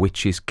 like a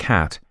witch's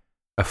cat,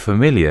 a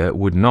familiar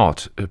would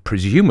not,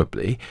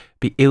 presumably,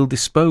 be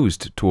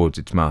ill-disposed towards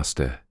its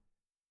master.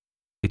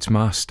 Its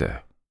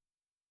master.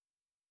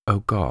 Oh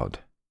God.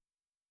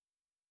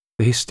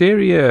 The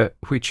hysteria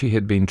which he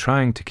had been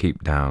trying to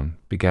keep down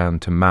began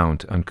to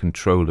mount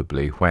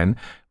uncontrollably when,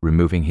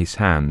 removing his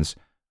hands,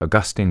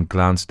 Augustine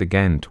glanced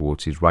again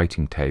towards his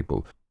writing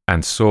table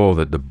and saw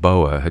that the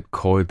boa had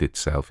coiled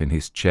itself in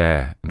his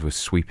chair and was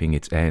sweeping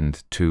its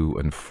end to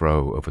and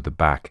fro over the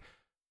back,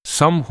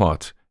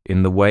 somewhat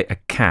in the way a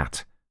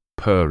cat,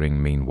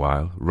 purring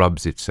meanwhile,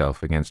 rubs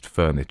itself against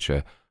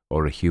furniture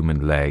or a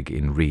human leg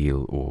in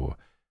real or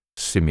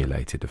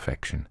simulated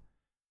affection.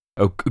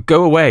 "Oh,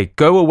 go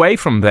away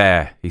from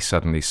there!" he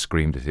suddenly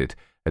screamed at it,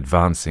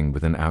 advancing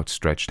with an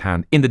outstretched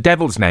hand. "In the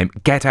devil's name,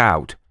 get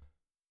out!"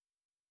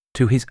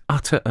 To his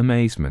utter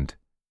amazement,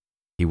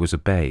 he was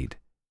obeyed.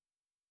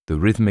 The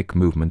rhythmic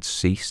movement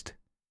ceased,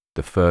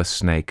 the first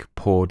snake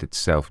poured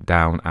itself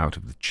down out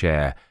of the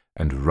chair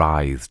and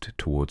writhed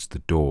towards the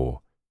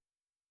door.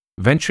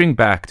 Venturing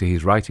back to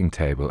his writing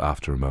table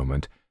after a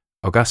moment,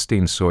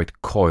 Augustine saw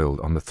it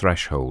coiled on the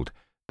threshold,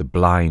 the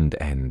blind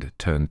end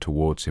turned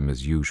towards him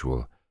as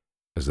usual,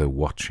 as though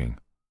watching,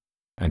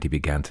 and he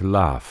began to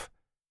laugh.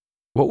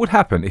 What would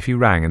happen if he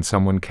rang and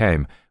someone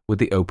came? Would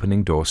the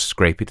opening door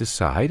scrape it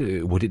aside?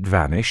 Would it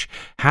vanish?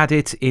 Had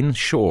it, in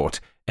short,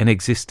 an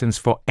existence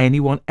for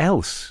anyone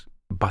else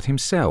but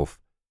himself?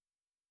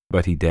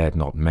 But he dared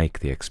not make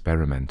the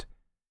experiment.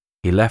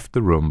 He left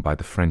the room by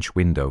the French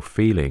window,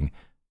 feeling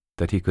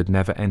that he could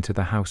never enter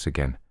the house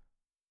again.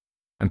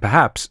 And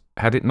perhaps,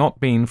 had it not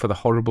been for the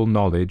horrible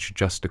knowledge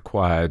just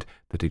acquired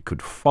that it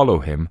could follow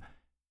him,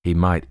 he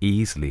might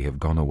easily have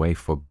gone away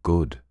for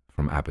good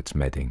from Abbott's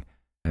Medding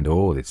and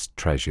all its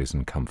treasures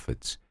and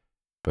comforts.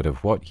 But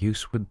of what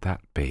use would that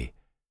be?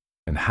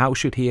 And how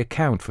should he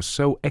account for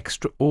so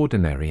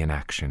extraordinary an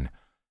action?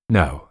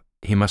 No,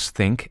 he must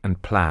think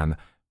and plan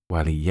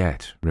while he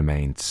yet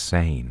remained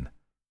sane.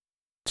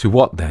 To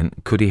what, then,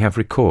 could he have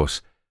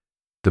recourse?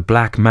 The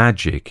black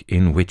magic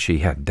in which he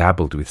had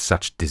dabbled with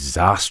such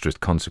disastrous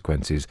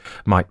consequences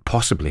might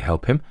possibly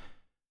help him.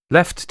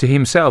 Left to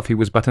himself, he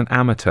was but an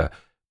amateur,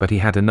 but he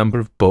had a number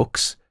of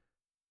books.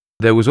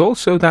 There was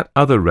also that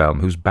other realm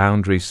whose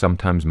boundaries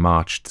sometimes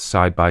marched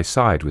side by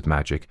side with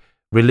magic,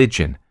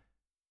 religion.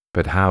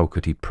 But how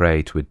could he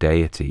pray to a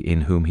deity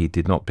in whom he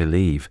did not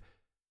believe?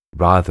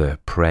 Rather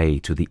pray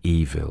to the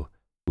evil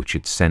which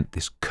had sent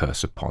this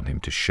curse upon him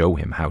to show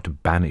him how to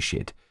banish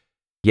it.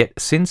 Yet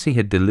since he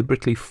had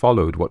deliberately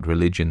followed what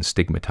religion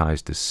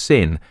stigmatized as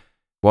sin,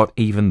 what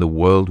even the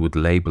world would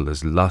label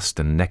as lust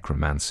and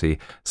necromancy,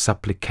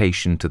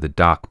 supplication to the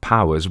dark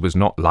powers was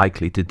not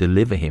likely to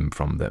deliver him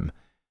from them.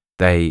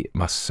 They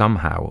must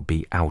somehow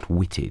be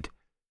outwitted,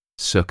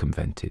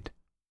 circumvented.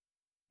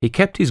 He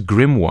kept his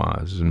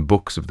grimoires and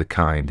books of the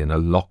kind in a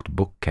locked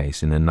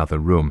bookcase in another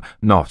room,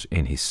 not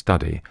in his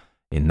study.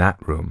 In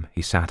that room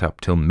he sat up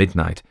till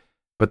midnight,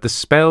 but the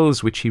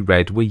spells which he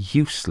read were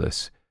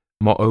useless.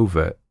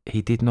 Moreover,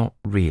 he did not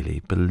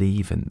really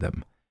believe in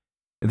them.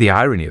 The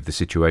irony of the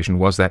situation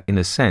was that, in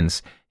a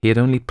sense, he had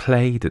only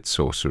played at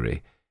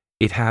sorcery.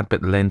 It had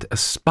but lent a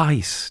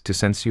spice to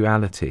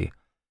sensuality.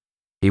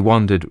 He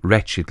wandered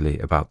wretchedly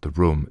about the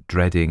room,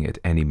 dreading at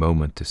any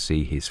moment to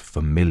see his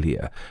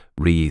familiar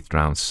wreathed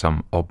round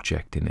some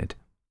object in it.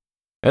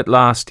 At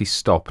last he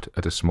stopped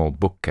at a small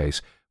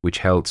bookcase which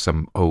held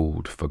some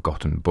old,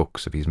 forgotten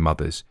books of his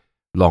mother's,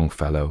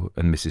 Longfellow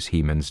and Mrs.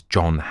 Heman's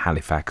John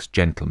Halifax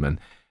Gentleman,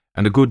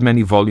 and a good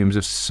many volumes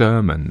of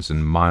sermons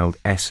and mild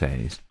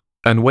essays.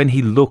 And when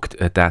he looked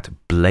at that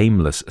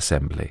blameless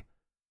assembly,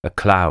 a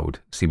cloud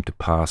seemed to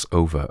pass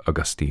over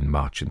Augustine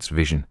Marchant's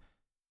vision,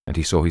 and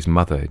he saw his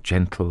mother,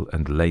 gentle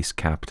and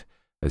lace-capped,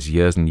 as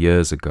years and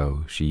years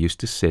ago she used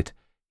to sit,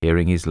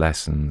 hearing his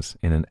lessons,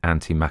 in an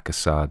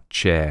antimacassard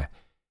chair.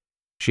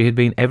 She had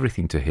been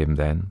everything to him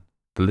then,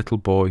 the little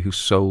boy whose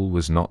soul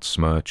was not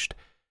smirched.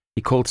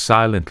 He called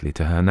silently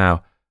to her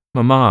now,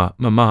 "Mamma,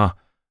 Mamma,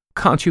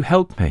 can't you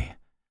help me?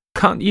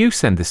 Can't you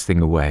send this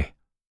thing away?"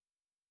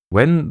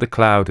 When the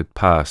cloud had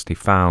passed, he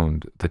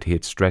found that he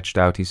had stretched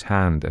out his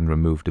hand and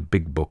removed a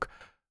big book.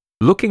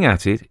 Looking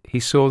at it, he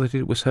saw that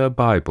it was her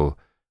Bible,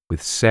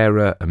 with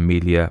Sarah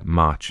Amelia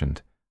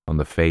Marchant on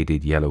the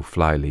faded yellow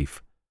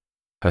flyleaf.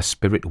 Her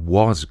spirit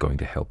was going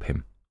to help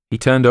him. He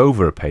turned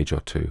over a page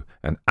or two,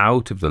 and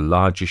out of the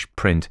largish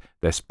print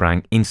there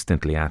sprang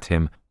instantly at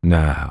him,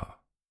 "Now,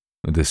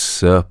 the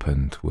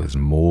serpent was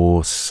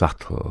more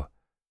subtle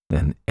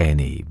than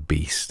any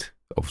beast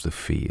of the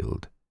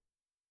field."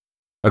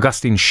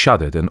 Augustine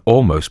shuddered and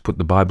almost put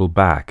the Bible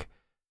back,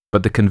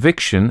 but the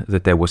conviction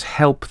that there was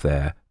help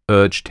there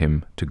urged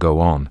him to go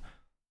on.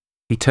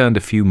 He turned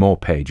a few more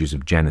pages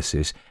of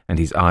Genesis, and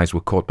his eyes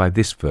were caught by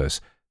this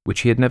verse,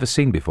 which he had never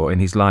seen before in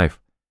his life.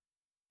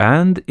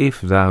 "And if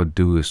thou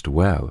doest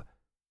well,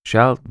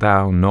 shalt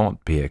thou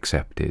not be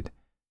accepted,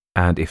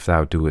 and if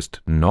thou doest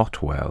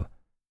not well,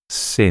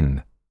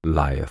 sin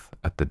lieth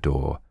at the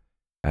door,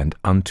 and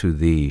unto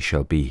thee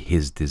shall be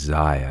his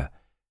desire,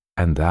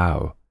 and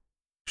thou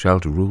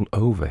shalt rule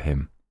over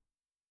him."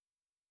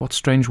 What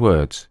strange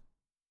words!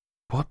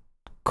 What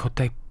could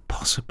they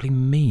possibly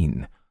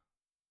mean?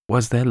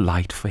 Was there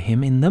light for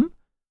him in them?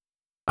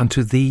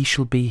 Unto thee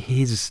shall be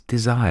his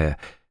desire,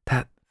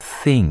 that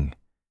thing,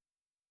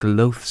 the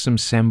loathsome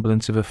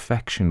semblance of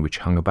affection which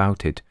hung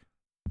about it.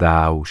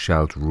 Thou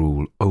shalt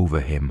rule over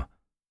him.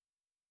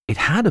 It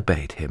had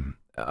obeyed him,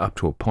 up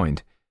to a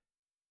point.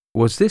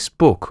 Was this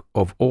book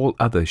of all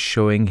others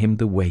showing him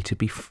the way to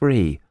be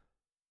free?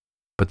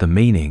 But the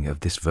meaning of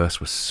this verse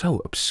was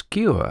so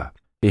obscure.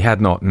 He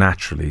had not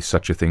naturally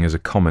such a thing as a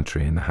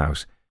commentary in the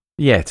house.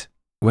 Yet,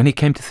 when he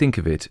came to think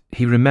of it,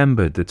 he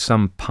remembered that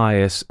some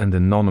pious and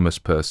anonymous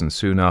person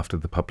soon after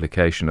the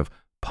publication of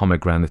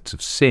Pomegranates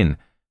of Sin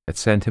had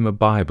sent him a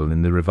Bible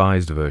in the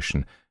Revised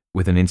Version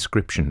with an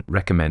inscription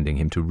recommending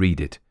him to read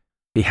it.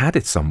 He had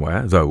it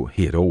somewhere, though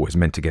he had always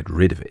meant to get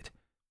rid of it.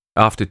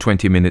 After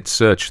 20 minutes'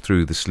 search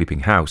through the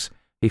sleeping house,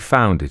 he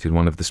found it in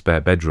one of the spare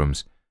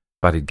bedrooms,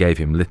 but it gave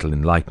him little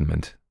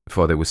enlightenment,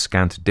 for there was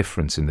scant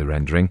difference in the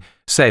rendering,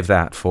 save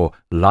that for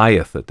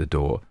lieth at the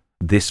door,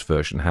 this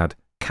version had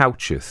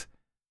coucheth,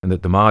 and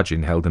that the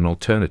margin held an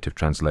alternative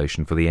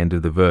translation for the end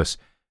of the verse,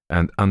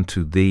 and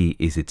unto thee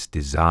is its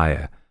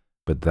desire,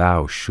 but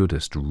thou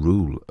shouldest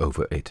rule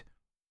over it.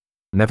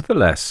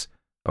 Nevertheless,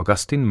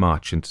 Augustine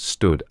Marchant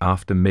stood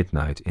after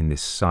midnight in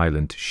this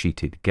silent,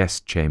 sheeted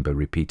guest chamber,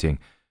 repeating,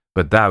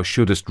 "But thou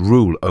shouldest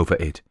rule over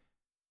it."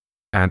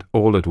 And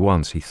all at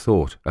once he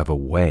thought of a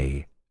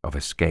way of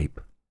escape.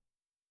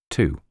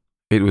 2.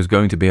 It was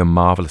going to be a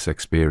marvellous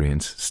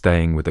experience,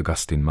 staying with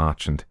Augustine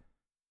Marchant.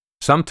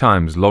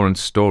 Sometimes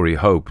Lawrence Story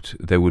hoped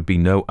there would be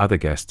no other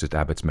guests at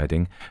Abbott's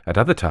Medding. At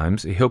other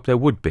times he hoped there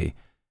would be.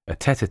 A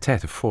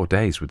tete-a-tete of 4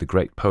 days with the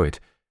great poet.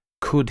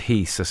 Could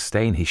he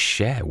sustain his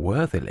share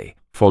worthily?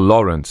 For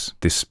Lawrence,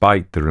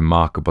 despite the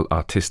remarkable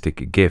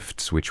artistic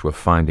gifts which were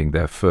finding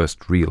their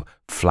first real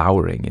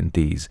flowering in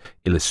these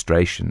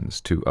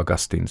illustrations to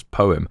Augustine's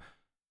poem,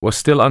 was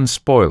still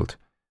unspoilt,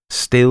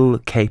 still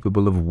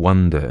capable of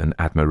wonder and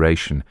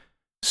admiration,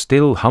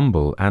 still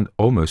humble and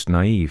almost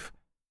naive.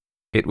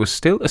 It was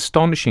still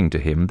astonishing to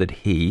him that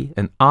he,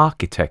 an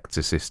architect's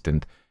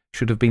assistant,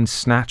 should have been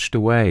snatched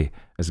away,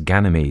 as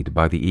Ganymede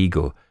by the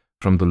eagle,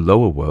 from the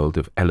lower world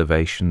of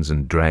elevations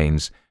and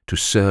drains to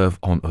serve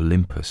on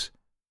Olympus.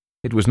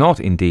 It was not,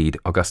 indeed,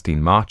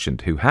 Augustine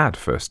Marchant who had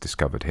first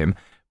discovered him,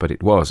 but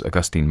it was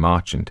Augustine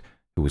Marchant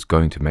who was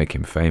going to make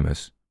him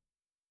famous.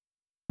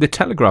 The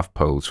telegraph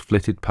poles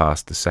flitted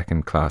past the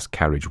second-class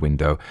carriage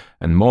window,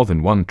 and more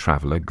than one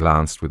traveller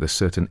glanced with a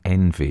certain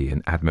envy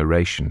and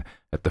admiration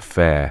at the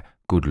fair,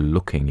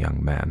 good-looking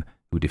young man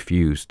who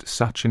diffused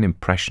such an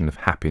impression of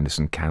happiness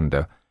and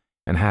candour,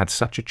 and had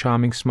such a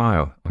charming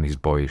smile on his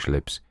boyish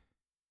lips.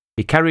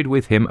 He carried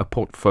with him a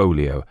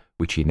portfolio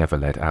which he never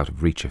let out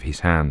of reach of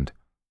his hand.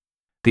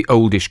 The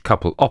oldish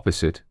couple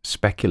opposite,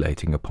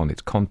 speculating upon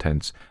its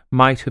contents,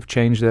 might have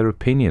changed their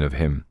opinion of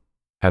him,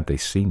 had they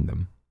seen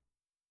them.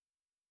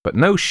 But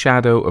no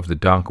shadow of the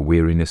dark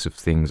weariness of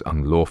things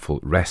unlawful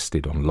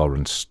rested on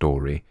Lawrence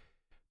Story.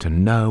 To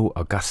know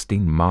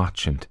Augustine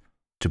Marchant,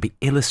 to be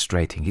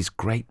illustrating his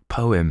great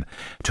poem,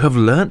 to have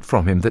learnt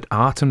from him that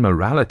art and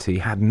morality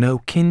had no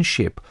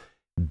kinship,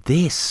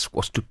 this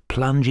was to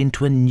plunge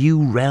into a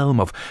new realm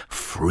of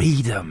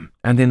freedom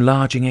and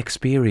enlarging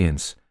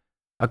experience.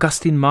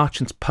 Augustine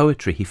Marchant's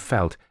poetry, he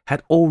felt,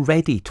 had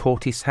already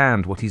taught his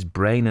hand what his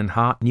brain and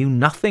heart knew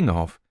nothing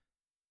of.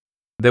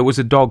 There was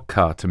a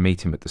dog-cart to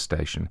meet him at the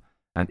station,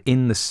 and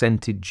in the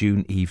scented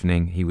June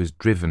evening he was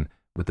driven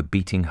with a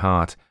beating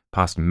heart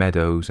past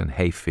meadows and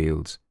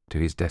hayfields to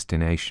his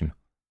destination.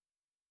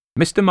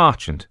 Mr.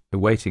 Marchant,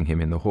 awaiting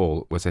him in the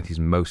hall, was at his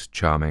most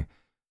charming.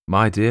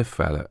 "My dear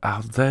fellow,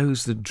 are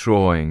those the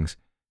drawings?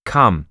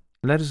 Come,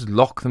 let us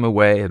lock them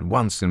away at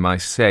once in my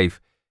safe.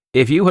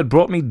 If you had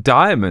brought me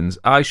diamonds,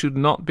 I should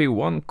not be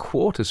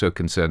 1/4 so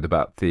concerned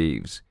about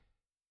thieves.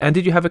 And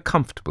did you have a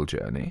comfortable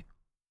journey?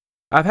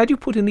 I've had you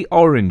put in the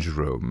orange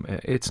room.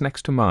 It's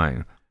next to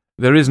mine.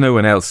 There is no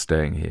one else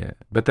staying here,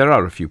 but there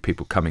are a few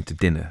people coming to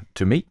dinner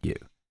to meet you."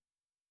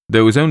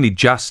 There was only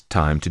just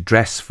time to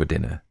dress for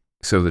dinner,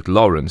 so that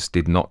Lawrence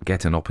did not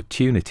get an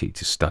opportunity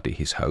to study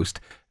his host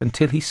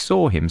until he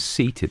saw him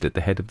seated at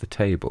the head of the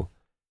table.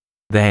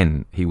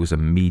 Then he was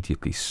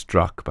immediately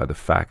struck by the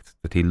fact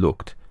that he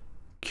looked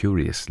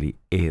curiously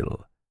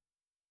ill.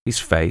 His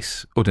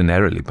face,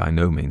 ordinarily by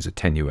no means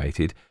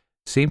attenuated,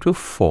 seemed to have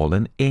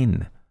fallen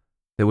in.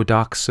 There were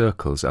dark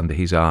circles under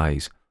his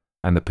eyes,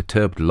 and the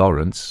perturbed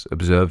Lawrence,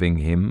 observing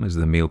him as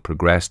the meal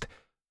progressed,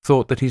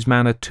 thought that his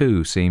manner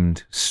too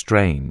seemed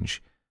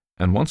strange,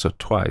 and once or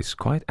twice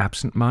quite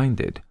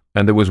absent-minded.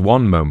 And there was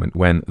one moment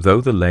when,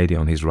 though the lady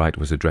on his right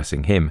was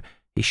addressing him,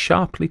 he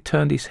sharply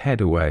turned his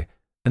head away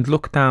and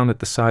looked down at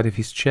the side of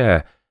his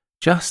chair,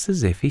 just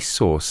as if he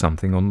saw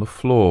something on the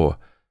floor.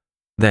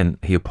 Then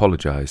he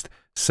apologized,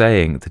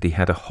 saying that he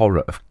had a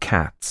horror of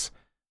cats,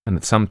 and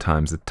that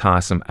sometimes the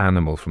tiresome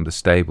animal from the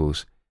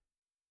stables.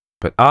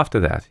 But after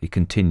that he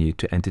continued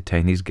to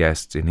entertain his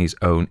guests in his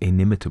own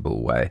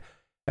inimitable way,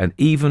 and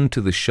even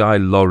to the shy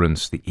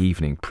Lawrence the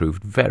evening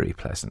proved very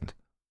pleasant.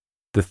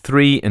 The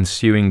 3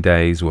 ensuing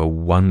days were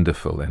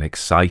wonderful and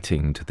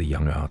exciting to the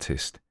young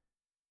artist.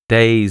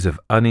 days of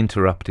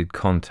uninterrupted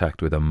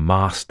contact with a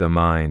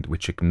mastermind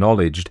which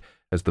acknowledged,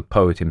 as the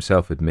poet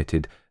himself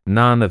admitted,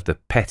 none of the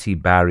petty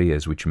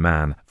barriers which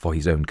man, for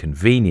his own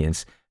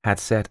convenience, had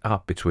set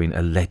up between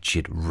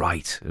alleged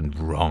right and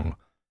wrong.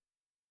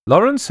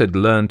 Lawrence had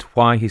learnt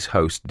why his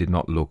host did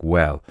not look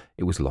well.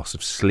 It was loss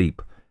of sleep,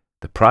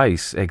 the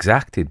price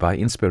exacted by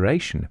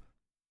inspiration.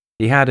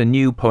 He had a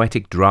new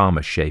poetic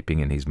drama shaping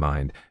in his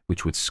mind,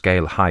 which would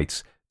scale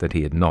heights that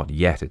he had not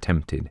yet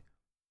attempted.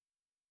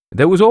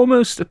 There was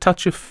almost a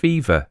touch of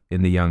fever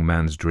in the young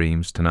man's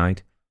dreams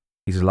tonight,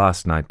 his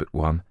last night but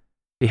one.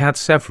 He had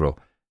several.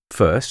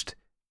 First,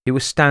 he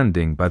was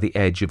standing by the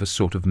edge of a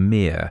sort of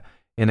mere,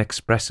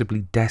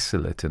 inexpressibly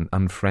desolate and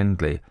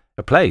unfriendly,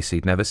 a place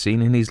he'd never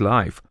seen in his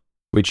life,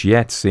 which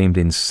yet seemed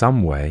in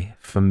some way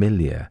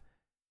familiar.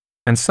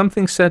 And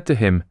something said to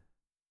him,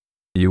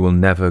 "You will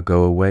never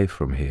go away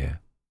from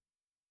here."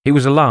 He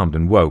was alarmed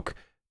and woke,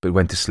 but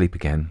went to sleep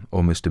again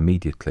almost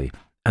immediately,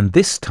 and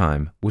this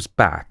time was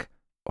back,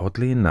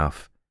 oddly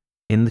enough,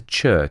 in the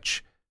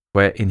church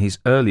where in his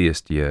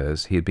earliest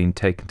years he had been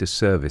taken to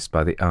service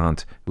by the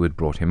aunt who had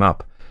brought him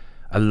up,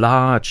 a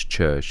large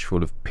church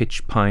full of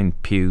pitch-pine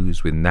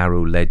pews with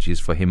narrow ledges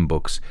for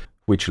hymn-books,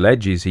 which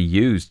ledges he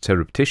used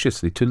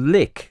surreptitiously to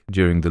lick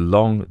during the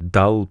long,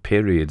 dull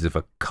periods of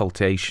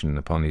occultation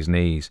upon his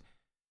knees.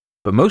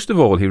 But most of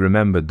all he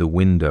remembered the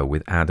window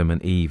with Adam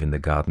and Eve in the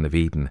Garden of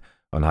Eden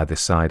on either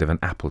side of an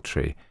apple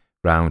tree,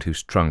 round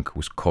whose trunk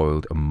was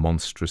coiled a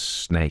monstrous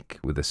snake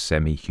with a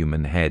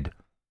semi-human head.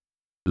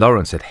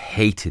 Lawrence had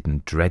hated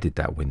and dreaded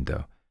that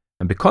window,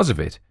 and because of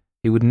it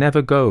he would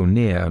never go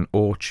near an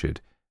orchard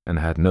and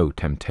had no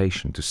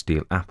temptation to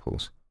steal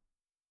apples.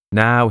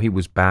 Now he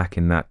was back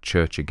in that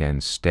church again,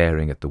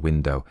 staring at the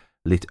window,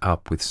 lit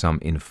up with some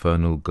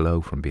infernal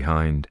glow from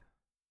behind.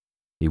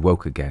 He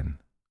woke again,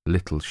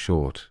 little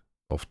short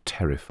of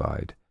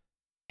terrified.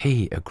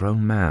 He, a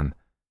grown man.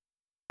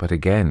 But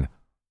again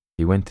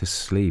he went to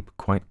sleep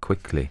quite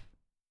quickly.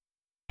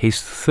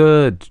 His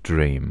third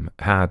dream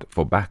had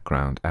for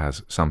background,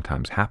 as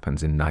sometimes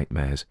happens in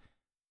nightmares,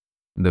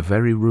 the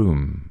very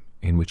room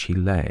in which he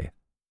lay.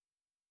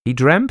 He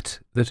dreamt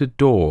that a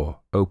door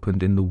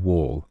opened in the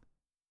wall,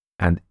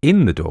 and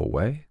in the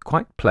doorway,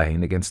 quite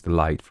plain against the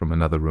light from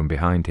another room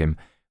behind him,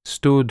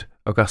 stood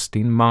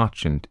Augustine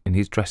Marchant in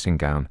his dressing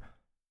gown.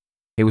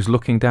 He was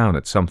looking down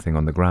at something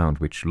on the ground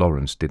which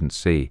Lawrence didn't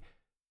see,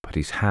 but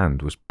his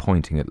hand was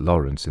pointing at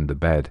Lawrence in the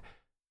bed,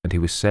 and he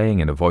was saying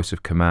in a voice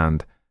of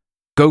command,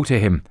 "Go to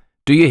him!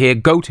 Do you hear?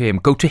 Go to him!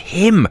 Go to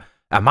him!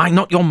 Am I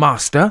not your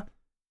master?"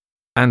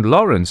 And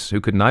Lawrence,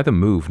 who could neither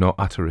move nor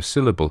utter a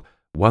syllable,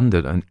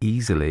 wondered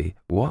uneasily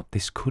what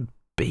this could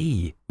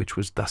be which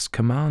was thus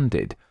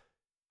commanded.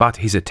 But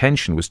his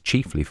attention was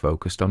chiefly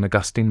focused on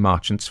Augustine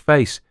Marchant's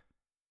face.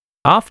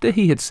 After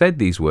he had said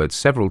these words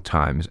several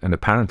times, and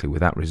apparently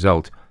without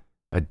result,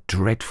 a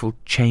dreadful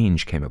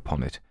change came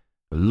upon it,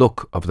 a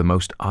look of the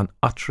most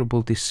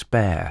unutterable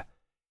despair.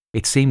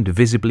 It seemed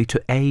visibly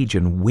to age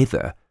and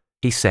wither.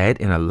 He said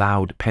in a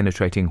loud,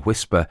 penetrating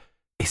whisper,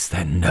 "Is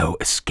there no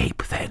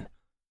escape, then?"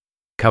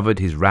 covered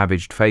his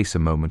ravaged face a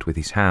moment with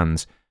his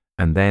hands,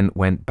 and then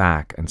went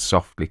back and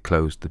softly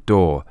closed the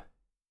door.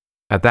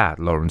 At that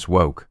Lawrence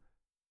woke,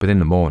 but in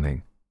the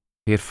morning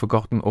he had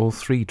forgotten all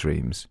three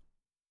dreams.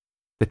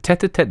 The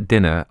tete-a-tete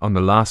dinner on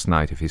the last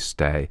night of his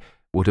stay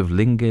would have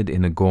lingered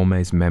in a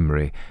gourmet's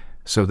memory,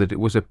 so that it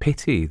was a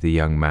pity the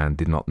young man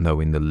did not know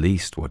in the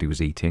least what he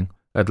was eating.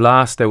 At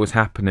last there was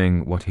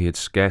happening what he had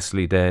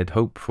scarcely dared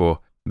hope for.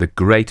 The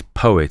great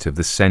poet of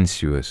the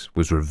sensuous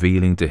was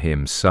revealing to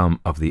him some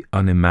of the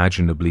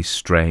unimaginably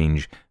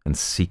strange and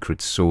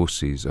secret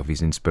sources of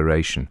his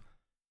inspiration.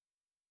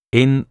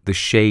 In the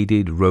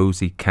shaded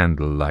rosy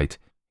candlelight,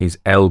 his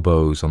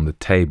elbows on the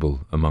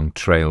table among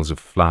trails of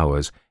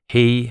flowers,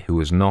 he, who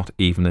was not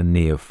even a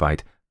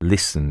neophyte,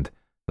 listened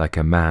like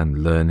a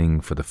man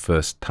learning for the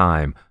first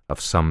time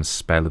of some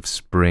spell of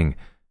spring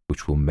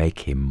which will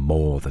make him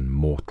more than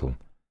mortal.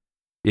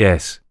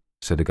 "Yes,"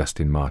 said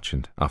Augustine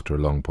Marchant, after a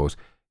long pause.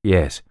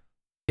 "Yes,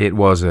 it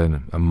was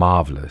a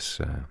marvellous,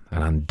 an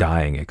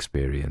undying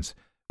experience,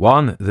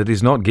 one that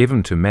is not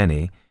given to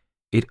many.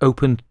 It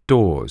opened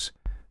doors,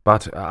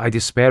 but I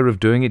despair of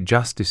doing it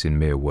justice in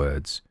mere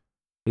words."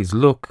 His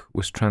look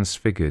was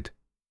transfigured,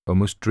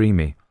 almost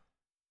dreamy.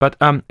 "But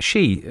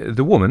she,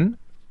 the woman,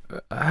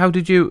 how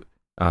did you—"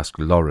 asked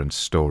Lawrence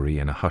Story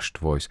in a hushed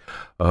voice.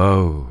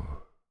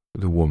 "Oh,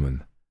 the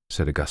woman,"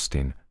 said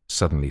Augustine,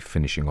 suddenly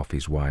finishing off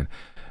his wine.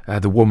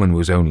 "The woman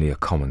was only a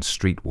common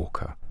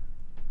street-walker."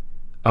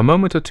 A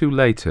moment or two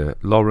later,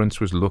 Lawrence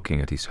was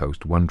looking at his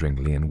host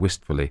wonderingly and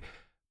wistfully.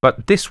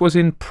 "But this was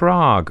in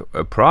Prague.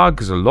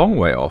 Prague's a long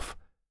way off."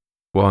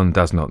 "One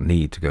does not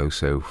need to go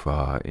so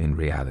far in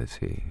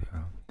reality.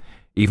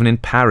 Even in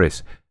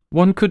Paris,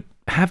 one could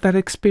have that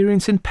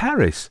experience in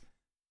Paris,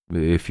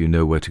 if you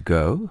know where to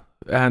go.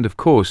 And, of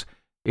course,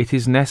 it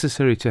is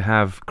necessary to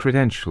have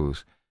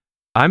credentials.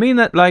 I mean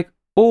that, like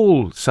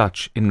all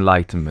such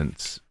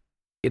enlightenments,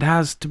 it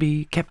has to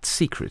be kept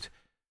secret.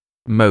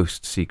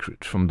 most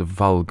secret from the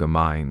vulgar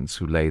minds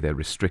who lay their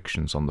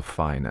restrictions on the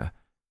finer.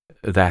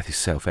 That is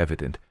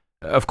self-evident.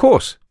 Of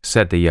course,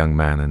 said the young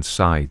man, and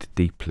sighed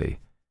deeply.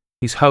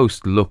 His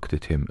host looked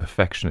at him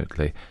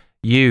affectionately.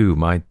 You,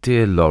 my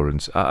dear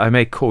Lawrence, I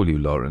may call you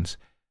Lawrence,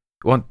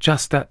 want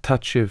just that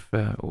touch of,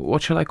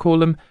 what shall I call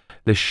them?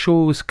 Les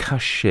choses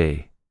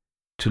cachées,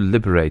 to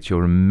liberate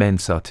your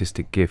immense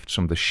artistic gifts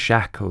from the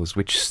shackles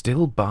which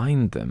still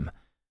bind them.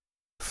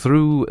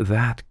 Through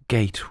that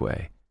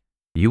gateway,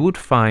 you would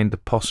find the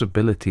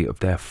possibility of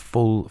their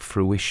full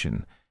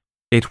fruition.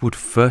 It would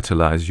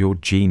fertilize your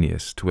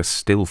genius to a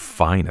still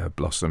finer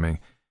blossoming.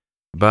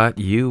 But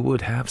you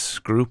would have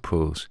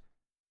scruples.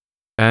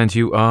 And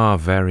you are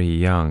very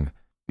young.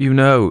 You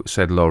know,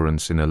 said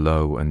Lawrence in a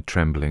low and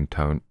trembling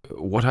tone,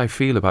 what I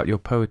feel about your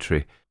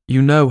poetry.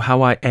 You know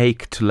how I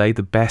ache to lay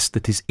the best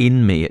that is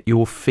in me at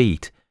your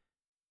feet.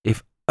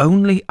 If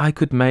only I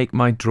could make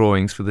my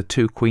drawings for the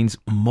two queens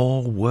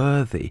more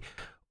worthy.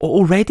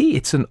 Already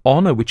it's an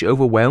honour which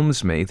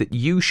overwhelms me that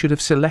you should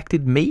have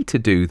selected me to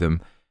do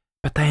them.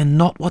 But they are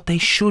not what they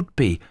should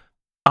be.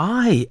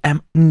 I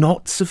am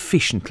not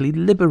sufficiently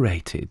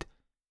liberated.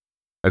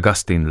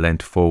 Augustine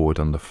leant forward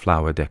on the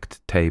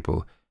flower-decked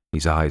table.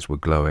 His eyes were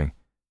glowing.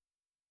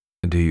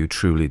 Do you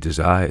truly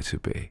desire to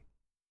be?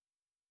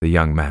 The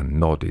young man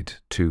nodded,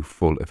 too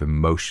full of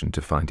emotion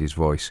to find his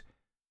voice.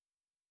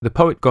 The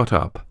poet got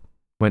up,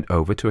 went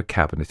over to a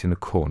cabinet in a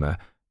corner,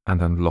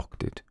 and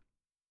unlocked it.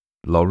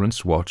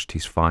 Lawrence watched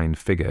his fine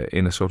figure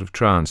in a sort of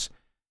trance.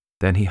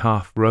 Then he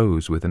half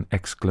rose with an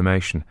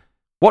exclamation.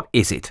 What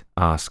is it?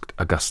 Asked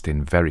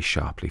Augustine very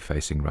sharply,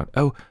 facing round.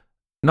 Oh,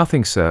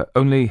 nothing, sir,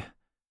 only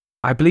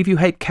I believe you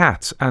hate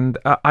cats, and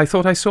I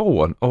thought I saw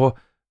one, or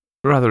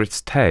rather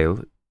its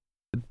tail,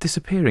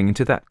 disappearing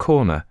into that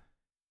corner.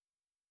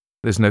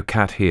 There's no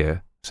cat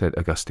here, said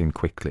Augustine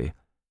quickly.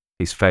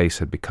 His face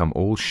had become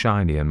all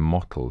shiny and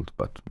mottled,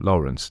 but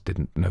Lawrence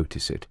didn't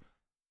notice it.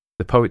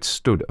 The poet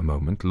stood a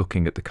moment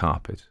looking at the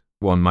carpet.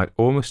 One might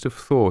almost have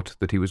thought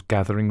that he was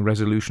gathering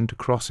resolution to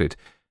cross it.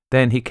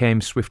 Then he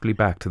came swiftly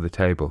back to the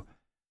table.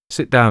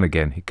 Sit down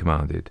again, he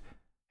commanded.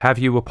 Have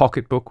you a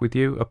pocket-book with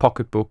you, a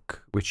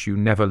pocket-book which you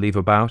never leave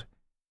about?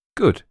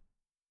 Good.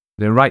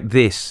 Then write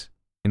this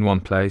in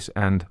one place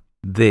and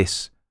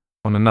this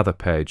on another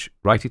page.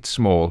 Write it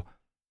small.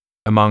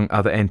 Among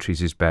other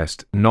entries is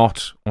best,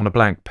 not on a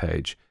blank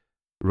page.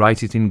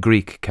 Write it in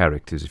Greek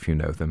characters if you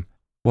know them.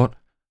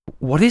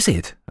 What is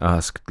it?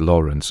 Asked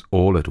Lawrence,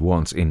 all at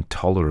once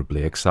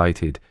intolerably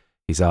excited,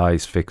 his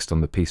eyes fixed on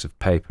the piece of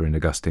paper in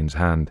Augustine's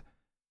hand.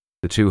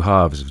 The two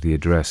halves of the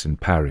address in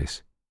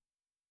Paris.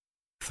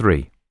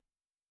 3.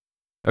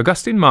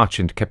 Augustine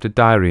Marchant kept a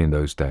diary in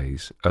those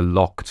days, a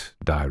locked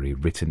diary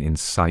written in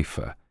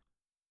cipher.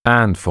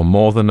 And for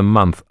more than a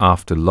month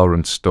after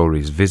Lawrence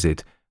Story's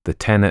visit, the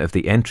tenor of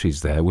the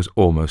entries there was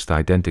almost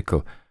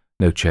identical.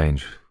 No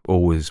change,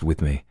 always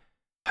with me.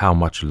 How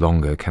much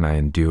longer can I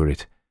endure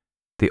it?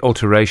 The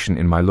alteration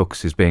in my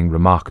looks is being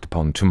remarked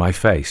upon to my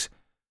face.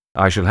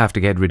 I shall have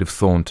to get rid of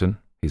Thornton,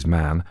 his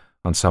man,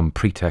 on some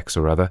pretext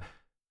or other,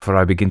 for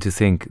I begin to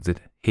think that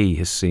he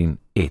has seen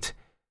it.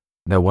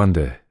 No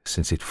wonder,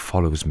 since it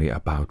follows me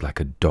about like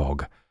a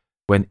dog.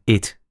 When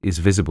it is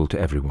visible to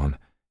everyone,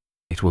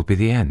 it will be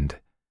the end.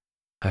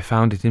 I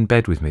found it in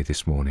bed with me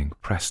this morning,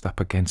 pressed up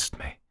against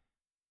me,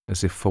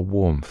 as if for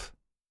warmth.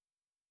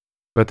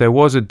 But there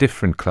was a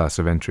different class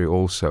of entry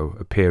also,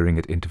 appearing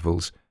at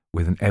intervals,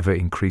 with an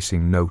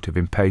ever-increasing note of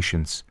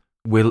impatience.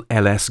 Will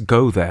L.S.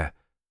 go there?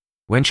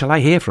 When shall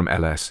I hear from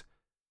L.S.?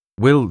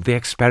 Will the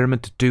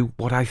experiment do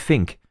what I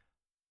think?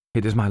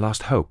 It is my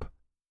last hope.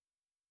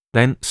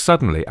 Then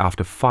suddenly,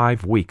 after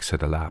 5 weeks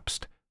had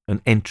elapsed,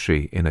 an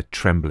entry in a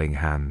trembling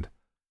hand.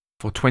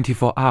 For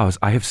 24 hours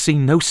I have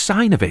seen no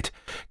sign of it.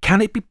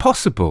 Can it be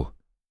possible?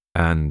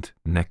 And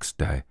next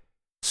day,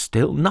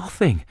 still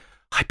nothing.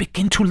 I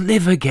begin to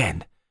live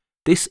again.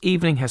 This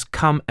evening has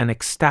come an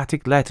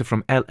ecstatic letter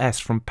from L.S.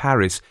 from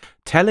Paris,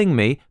 telling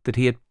me that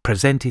he had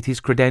presented his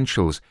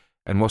credentials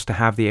and was to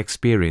have the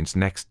experience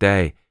next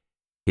day.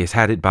 He has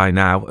had it by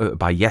now,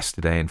 by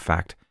yesterday in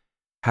fact.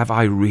 Have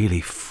I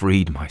really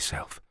freed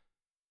myself?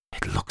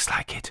 It looks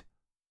like it.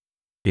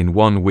 In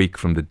 1 week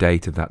from the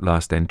date of that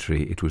last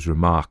entry, it was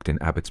remarked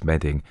in Abbott's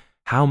Medding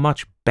how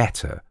much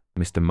better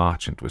Mr.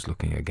 Marchant was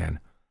looking again.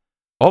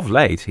 Of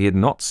late he had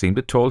not seemed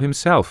at all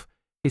himself.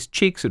 His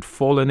cheeks had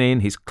fallen in,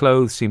 his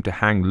clothes seemed to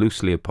hang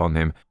loosely upon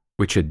him,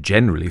 which had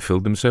generally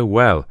filled them so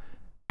well,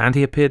 and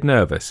he appeared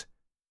nervous.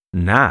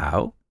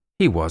 Now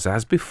he was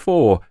as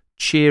before,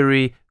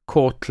 cheery,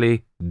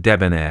 courtly,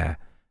 debonair.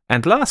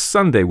 And last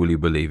Sunday, will you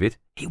believe it,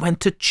 he went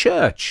to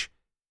church.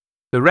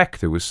 The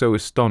rector was so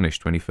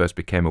astonished when he first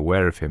became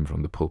aware of him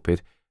from the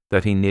pulpit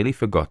that he nearly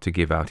forgot to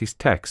give out his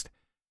text,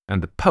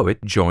 and the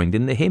poet joined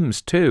in the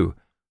hymns too.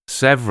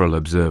 Several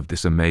observed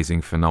this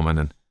amazing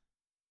phenomenon.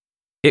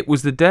 It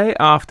was the day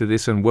after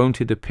this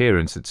unwonted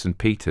appearance at St.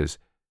 Peter's.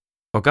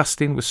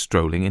 Augustine was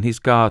strolling in his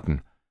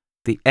garden.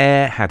 The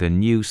air had a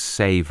new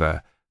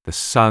savour, the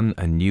sun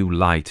a new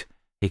light.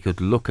 he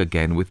could look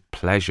again with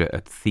pleasure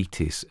at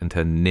Thetis and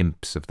her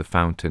nymphs of the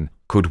fountain,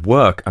 could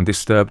work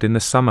undisturbed in the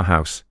summer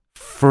house.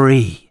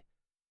 Free!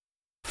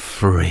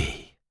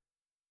 Free!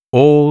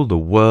 All the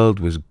world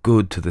was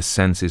good to the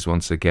senses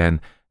once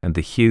again, and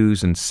the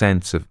hues and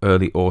scents of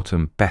early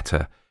autumn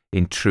better,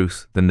 in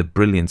truth, than the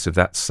brilliance of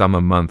that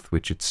summer month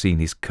which had seen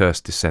his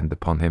curse descend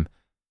upon him.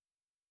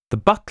 The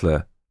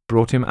butler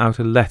brought him out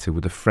a letter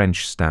with a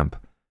French stamp,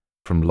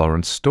 from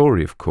Lawrence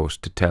Story, of course,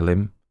 to tell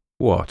him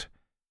what?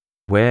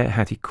 Where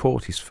had he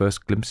caught his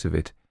first glimpse of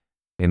it?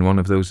 In one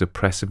of those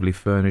oppressively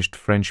furnished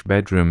French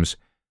bedrooms,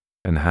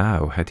 and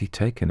how had he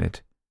taken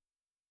it?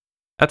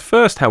 At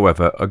first,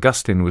 however,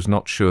 Augustine was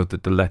not sure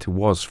that the letter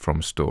was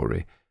from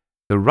Story.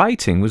 The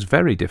writing was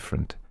very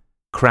different,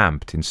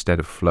 cramped instead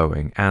of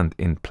flowing, and,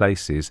 in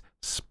places,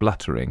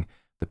 spluttering,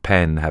 the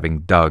pen having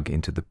dug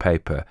into the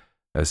paper,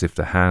 as if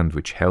the hand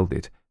which held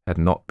it had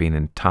not been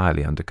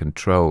entirely under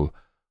control.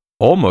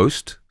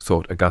 Almost,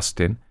 thought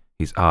Augustine,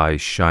 his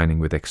eyes shining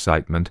with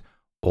excitement,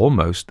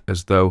 almost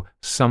as though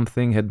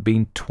something had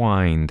been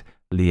twined,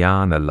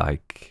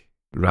 liana-like,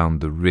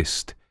 round the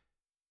wrist.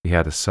 He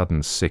had a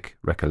sudden sick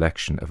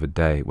recollection of a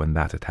day when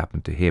that had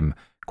happened to him,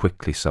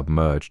 quickly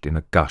submerged in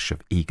a gush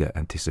of eager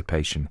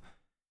anticipation.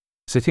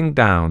 Sitting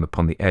down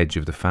upon the edge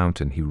of the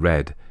fountain, he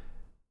read,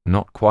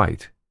 not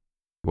quite,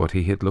 what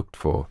he had looked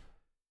for.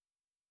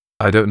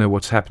 "I don't know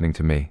what's happening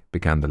to me,"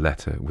 began the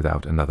letter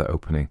without another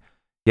opening.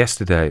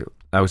 "Yesterday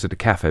I was at a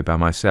cafe by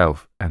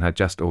myself, and had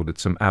just ordered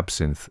some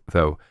absinthe,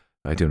 though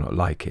I do not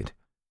like it.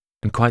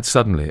 And quite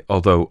suddenly,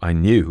 although I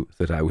knew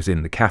that I was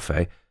in the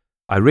cafe,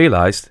 I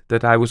realized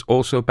that I was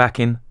also back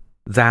in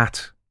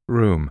that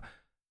room.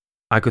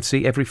 I could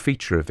see every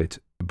feature of it,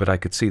 but I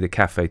could see the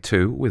cafe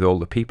too, with all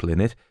the people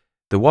in it.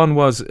 The one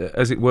was,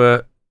 as it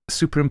were,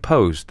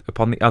 superimposed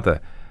upon the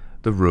other,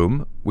 the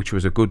room, which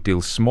was a good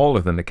deal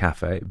smaller than the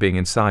cafe, being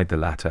inside the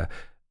latter,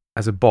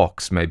 as a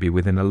box may be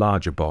within a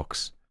larger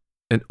box.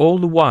 And all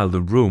the while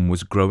the room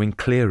was growing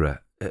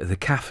clearer, the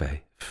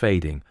cafe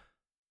fading.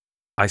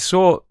 I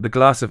saw the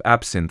glass of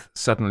absinthe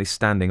suddenly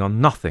standing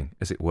on nothing,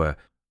 as it were.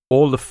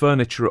 All the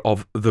furniture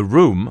of the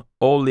room,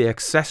 all the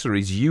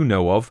accessories you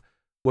know of,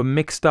 were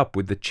mixed up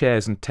with the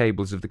chairs and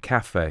tables of the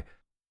cafe.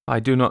 I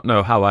do not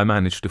know how I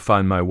managed to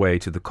find my way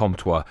to the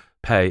comptoir,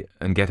 pay,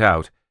 and get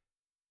out.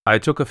 I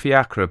took a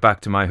fiacre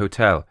back to my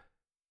hotel.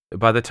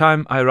 By the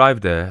time I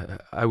arrived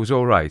there, I was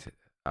all right.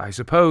 I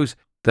suppose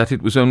that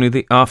it was only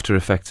the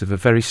after-effects of a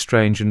very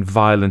strange and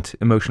violent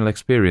emotional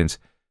experience.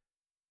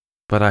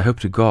 But I hope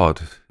to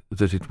God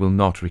that it will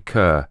not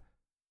recur."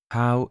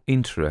 "How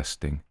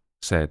interesting,"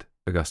 said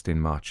Augustine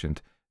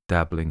Marchant,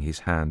 dabbling his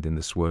hand in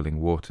the swirling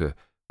water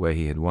where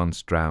he had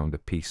once drowned a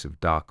piece of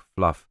dark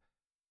fluff.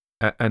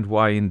 And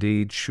why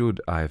indeed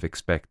should I have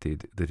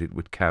expected that it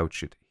would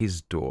couch at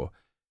his door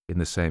in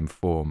the same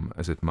form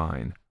as at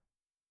mine?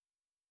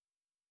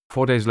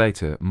 4 days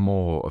later,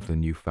 more of the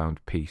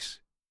new-found peace,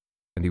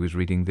 and he was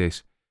reading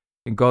this.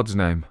 "In God's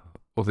name,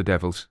 or the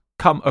devil's,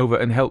 come over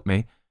and help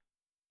me.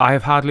 I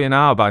have hardly an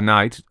hour by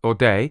night or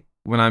day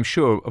when I am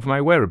sure of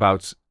my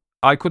whereabouts.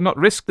 I could not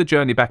risk the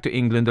journey back to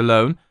England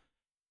alone.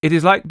 It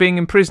is like being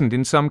imprisoned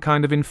in some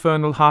kind of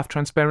infernal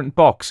half-transparent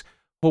box,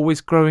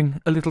 always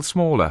growing a little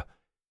smaller.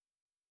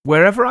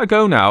 Wherever I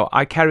go now,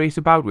 I carry it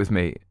about with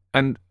me,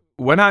 and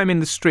when I am in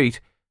the street,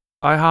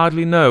 I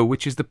hardly know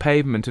which is the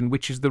pavement and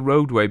which is the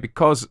roadway,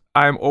 because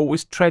I am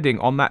always treading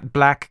on that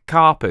black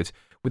carpet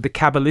with the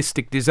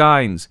cabalistic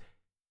designs.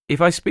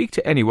 If I speak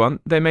to anyone,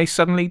 they may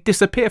suddenly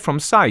disappear from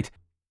sight.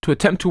 To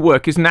attempt to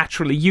work is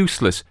naturally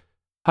useless.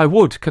 I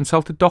would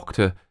consult a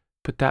doctor,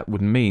 but that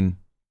would mean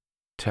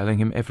telling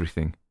him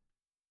everything."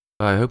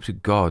 "I hope to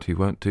God he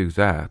won't do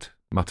that,"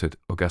 muttered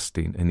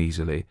Augustine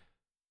uneasily.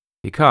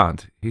 "He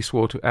can't. He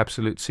swore to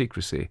absolute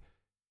secrecy.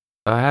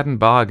 I hadn't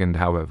bargained,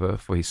 however,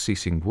 for his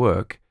ceasing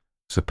work.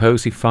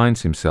 Suppose he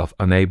finds himself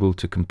unable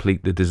to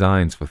complete the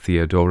designs for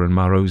Theodore and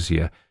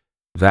Marozia.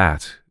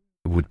 That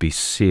would be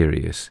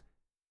serious.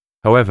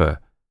 However,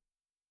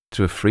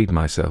 to have freed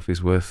myself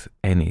is worth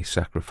any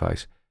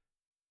sacrifice.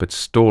 But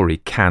Story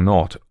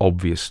cannot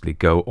obviously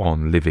go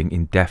on living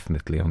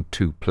indefinitely on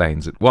two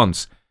planes at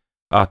once.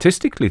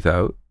 Artistically,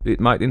 though, it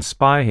might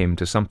inspire him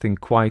to something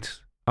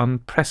quite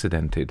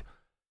unprecedented.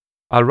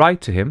 I'll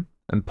write to him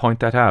and point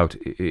that out.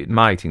 It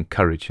might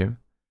encourage him.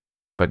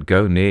 But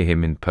go near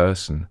him in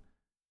person.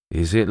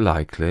 Is it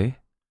likely?"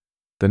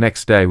 The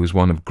next day was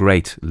one of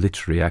great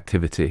literary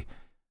activity.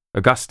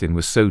 Augustine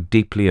was so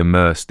deeply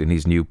immersed in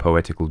his new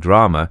poetical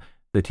drama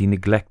that he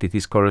neglected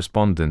his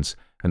correspondence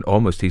and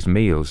almost his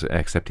meals,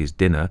 except his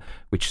dinner,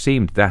 which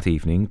seemed that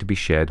evening to be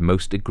shared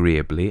most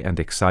agreeably and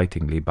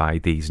excitingly by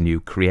these new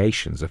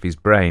creations of his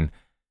brain.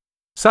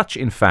 Such,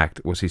 in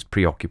fact, was his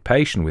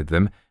preoccupation with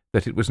them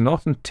that it was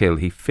not until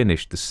he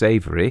finished the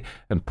savoury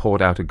and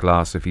poured out a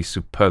glass of his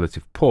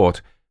superlative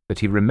port that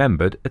he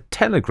remembered a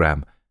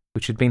telegram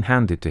which had been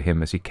handed to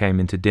him as he came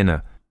into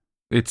dinner.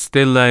 It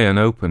still lay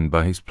unopened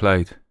by his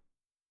plate.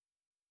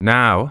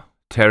 Now,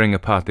 tearing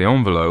apart the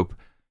envelope,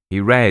 he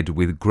read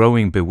with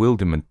growing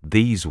bewilderment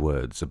these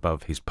words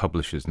above his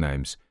publishers'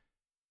 names: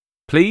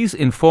 Please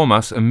inform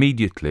us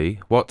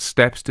immediately what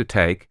steps to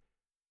take.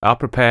 Are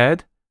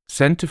prepared.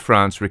 Send to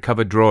France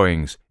recovered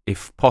drawings,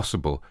 if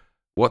possible.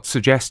 What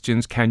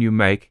suggestions can you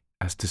make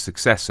as to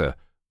successor,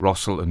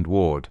 Rossell and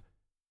Ward?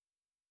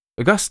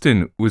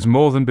 Augustine was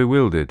more than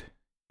bewildered.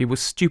 He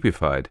was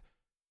stupefied.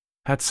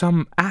 Had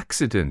some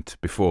accident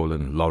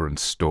befallen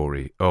Lawrence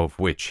Story, of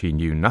which he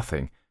knew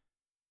nothing?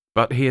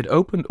 But he had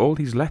opened all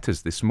his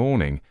letters this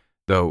morning,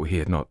 though he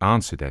had not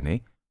answered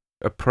any.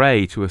 A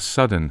prey to a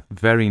sudden,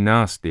 very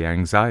nasty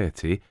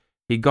anxiety,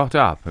 he got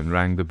up and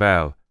rang the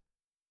bell.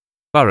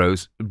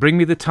 Burrows, bring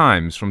me the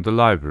Times from the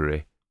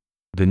library.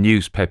 The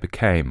newspaper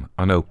came,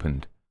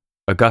 unopened.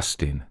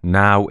 Augustine,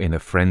 now in a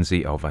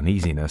frenzy of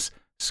uneasiness,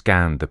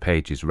 scanned the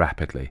pages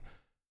rapidly.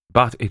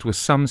 But it was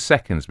some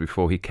seconds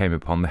before he came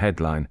upon the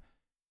headline,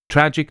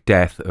 "Tragic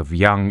Death of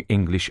Young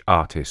English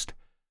Artist,"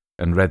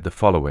 and read the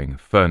following,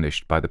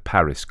 furnished by the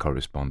Paris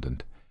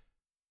correspondent.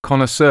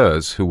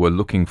 Connoisseurs who were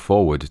looking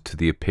forward to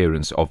the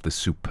appearance of the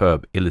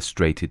superb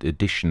illustrated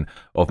edition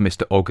of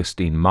Mr.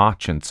 Augustine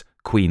Marchant's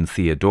Queen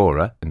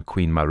Theodora and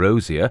Queen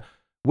Marozia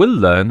will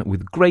learn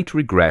with great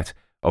regret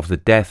of the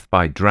death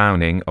by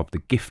drowning of the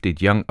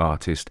gifted young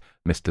artist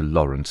Mr.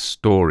 Lawrence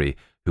Story,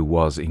 who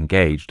was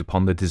engaged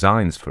upon the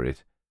designs for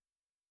it.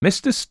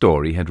 Mr.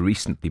 Story had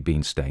recently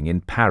been staying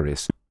in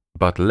Paris,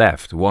 but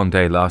left one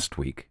day last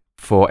week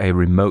for a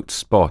remote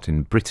spot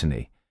in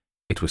Brittany.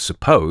 It was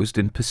supposed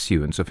in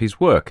pursuance of his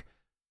work.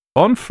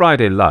 On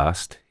Friday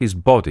last, his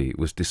body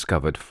was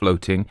discovered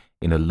floating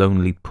in a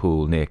lonely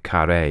pool near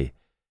Carhaix.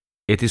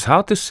 It is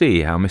hard to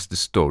see how Mr.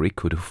 Story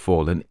could have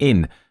fallen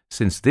in,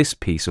 since this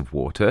piece of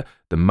water,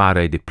 the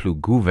Marais de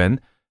Plougouven,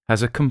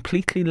 has a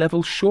completely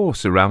level shore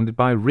surrounded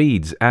by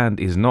reeds and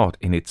is not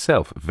in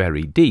itself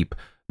very deep,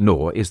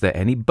 nor is there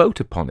any boat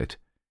upon it.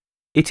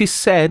 It is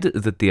said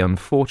that the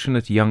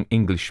unfortunate young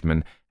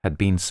Englishman had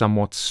been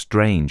somewhat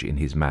strange in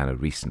his manner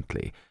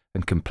recently,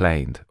 and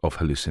complained of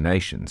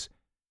hallucinations.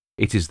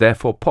 It is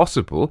therefore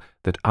possible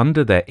that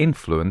under their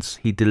influence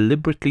he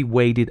deliberately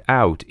waded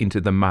out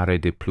into the Marais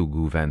de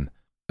Plougouven.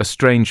 A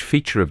strange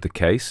feature of the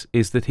case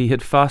is that he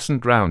had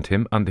fastened round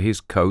him under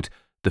his coat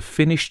the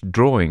finished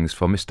drawings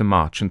for Mr.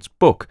 Marchant's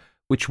book,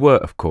 which were,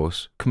 of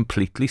course,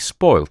 completely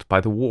spoilt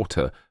by the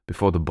water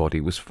before the body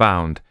was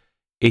found.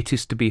 It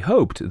is to be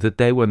hoped that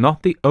they were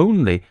not the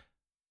only—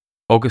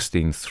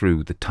 Augustine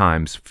threw the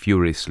Times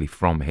furiously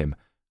from him,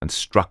 and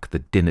struck the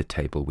dinner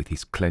table with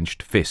his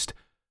clenched fist.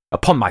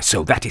 "Upon my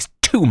soul, that is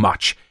too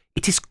much!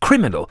 It is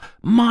criminal!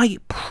 My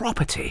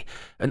property!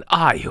 And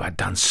I, who had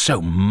done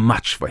so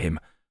much for him,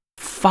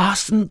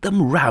 fastened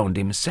them round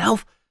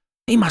himself!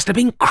 He must have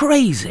been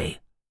crazy!"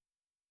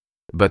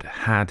 But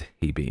had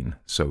he been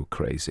so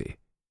crazy?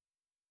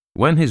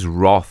 When his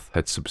wrath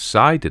had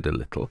subsided a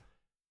little,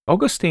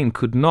 Augustine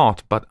could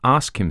not but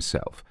ask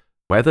himself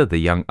whether the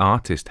young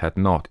artist had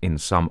not, in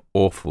some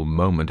awful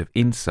moment of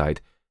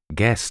insight,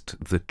 guessed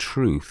the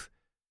truth,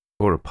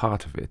 or a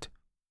part of it,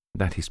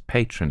 that his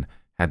patron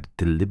had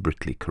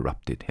deliberately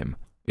corrupted him.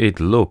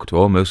 It looked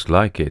almost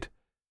like it.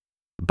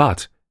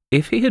 But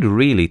if he had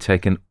really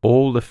taken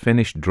all the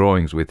finished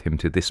drawings with him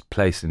to this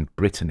place in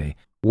Brittany,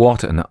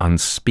 what an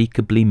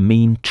unspeakably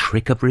mean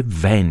trick of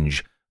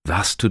revenge,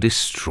 thus to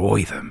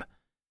destroy them!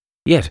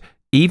 Yet,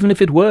 even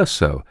if it were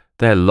so,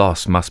 their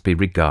loss must be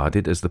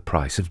regarded as the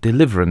price of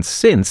deliverance,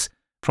 since,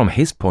 from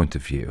his point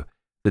of view,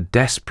 the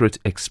desperate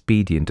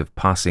expedient of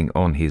passing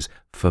on his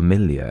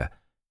familiar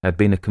had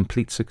been a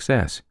complete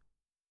success.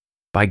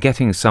 By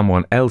getting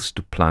someone else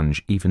to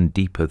plunge even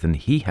deeper than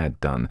he had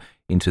done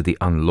into the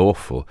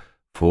unlawful,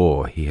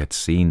 for he had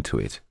seen to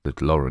it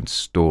that Lawrence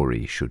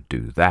Story should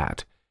do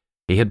that,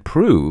 he had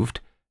proved,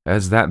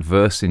 as that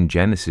verse in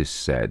Genesis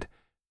said,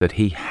 that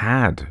he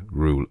had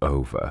rule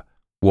over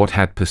what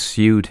had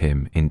pursued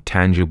him in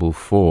tangible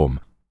form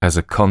as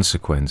a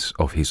consequence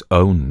of his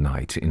own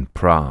night in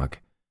Prague.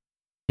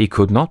 He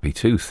could not be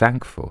too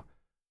thankful.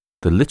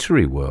 The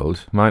literary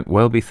world might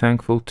well be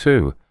thankful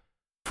too,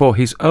 for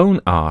his own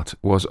art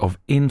was of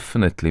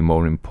infinitely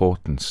more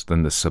importance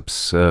than the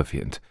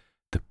subservient,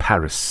 the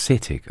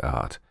parasitic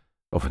art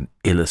of an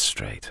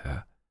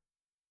illustrator.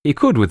 He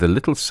could, with a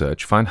little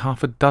search, find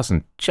half a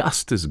dozen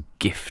just as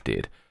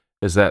gifted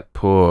as that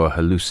poor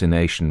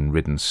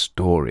hallucination-ridden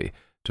Story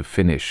to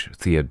finish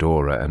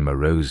Theodora and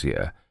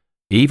Marozia,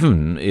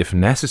 even, if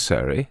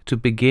necessary, to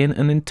begin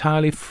an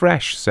entirely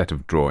fresh set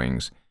of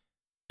drawings.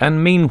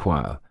 And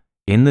meanwhile,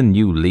 in the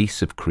new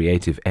lease of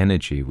creative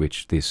energy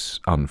which this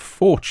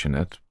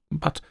unfortunate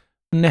but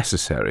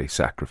necessary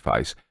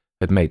sacrifice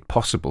had made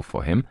possible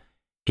for him,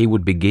 he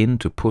would begin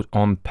to put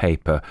on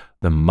paper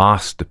the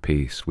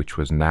masterpiece which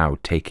was now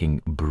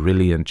taking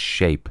brilliant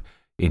shape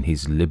in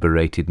his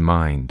liberated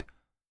mind.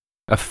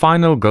 A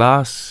final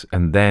glass,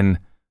 and then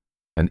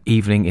an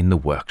evening in the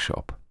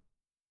workshop.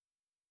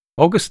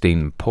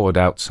 Augustine poured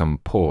out some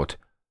port,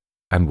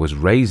 and was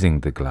raising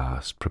the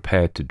glass,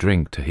 prepared to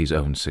drink to his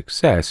own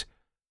success,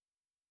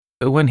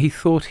 when he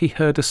thought he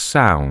heard a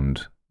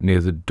sound near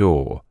the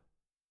door.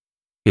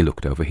 He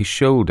looked over his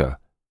shoulder.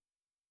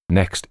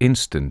 Next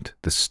instant,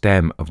 the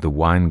stem of the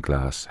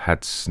wineglass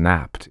had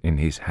snapped in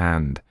his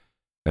hand,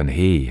 and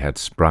he had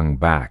sprung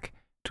back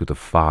to the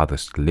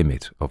farthest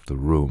limit of the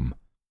room,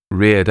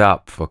 reared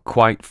up for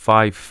quite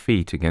 5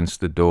 feet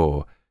against the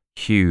door,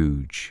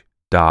 huge,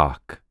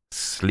 dark,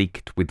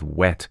 sleeked with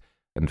wet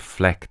and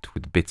flecked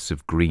with bits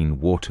of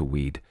green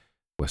waterweed,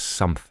 was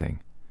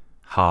something,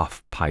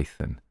 half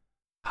python,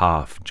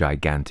 half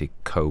gigantic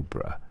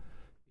cobra,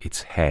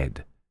 its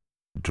head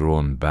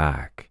drawn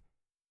back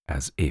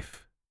as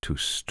if to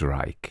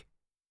strike.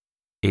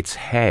 Its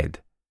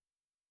head,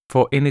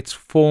 for in its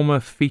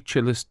former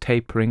featureless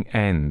tapering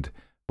end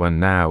were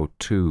now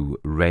 2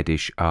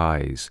 reddish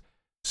eyes,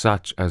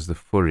 such as the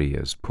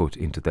furriers put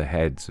into the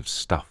heads of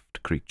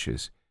stuffed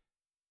creatures,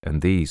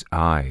 and these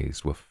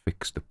eyes were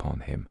fixed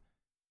upon him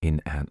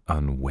in an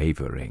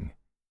unwavering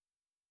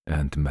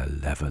and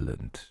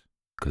malevolent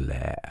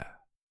glare.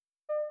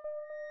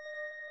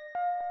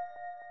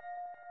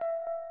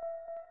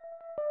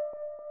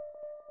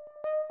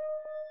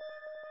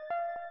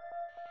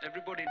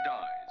 Everybody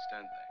dies,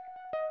 don't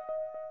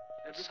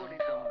they? Everybody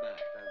come back,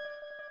 don't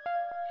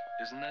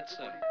they? Isn't that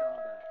so?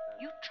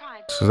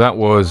 So that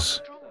was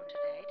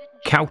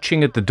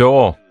couching at the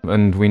door,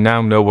 and we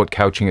now know what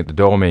couching at the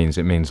door means.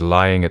 It means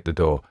lying at the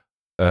door.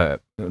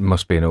 It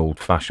must be an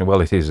old-fashioned.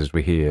 Well, it is, as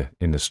we hear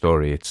in the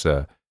story. It's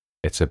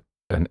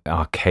an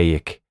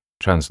archaic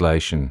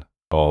translation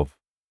of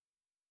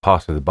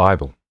part of the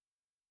Bible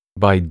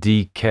by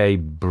D.K.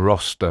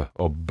 Broster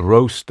or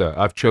Broster.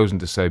 I've chosen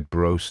to say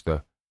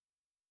Broster.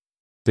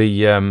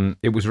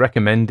 It was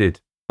recommended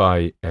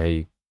by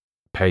a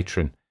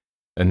patron,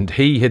 and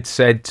he had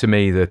said to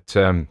me that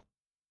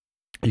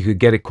you could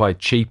get it quite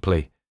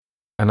cheaply.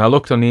 And I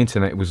looked on the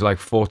internet; it was like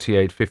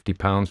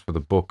 £48-50 for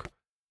the book,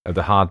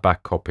 the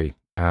hardback copy.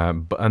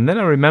 And then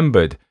I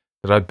remembered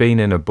that I'd been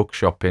in a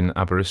bookshop in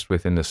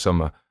Aberystwyth in the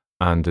summer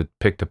and had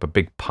picked up a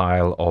big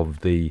pile of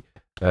the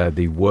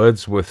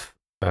Wordsworth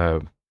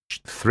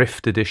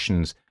thrift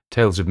editions,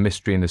 Tales of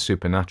Mystery and the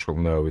Supernatural.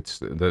 No,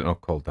 they're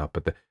not called that,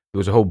 but there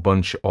was a whole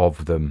bunch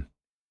of them.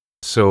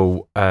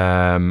 So,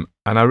 and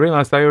I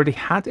realised I already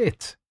had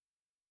it.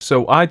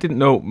 So I didn't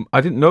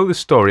know the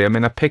story. I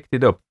mean, I picked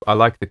it up. I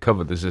like the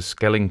cover. There's a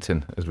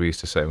skeleton, as we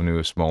used to say when we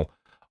were small,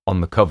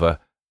 on the cover,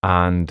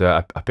 and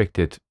I picked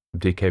it.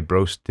 D.K.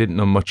 Broster. Didn't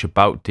know much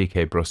about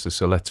D.K. Broster,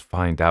 so let's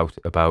find out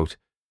about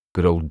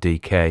good old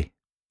D.K.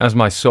 As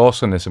my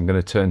source on this, I'm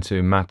going to turn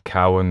to Matt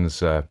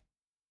Cowan's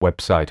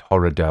website,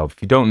 Horror Delve.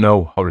 If you don't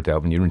know Horror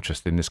Delve and you're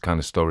interested in this kind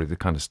of story, the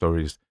kind of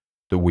stories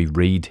that we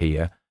read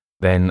here,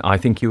 then I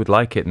think you would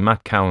like it. And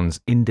Matt Cowan's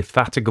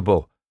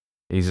indefatigable.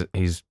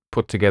 He's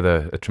put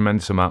together a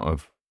tremendous amount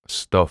of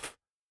stuff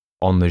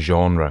on the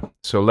genre.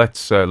 So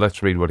let's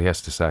read what he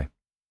has to say.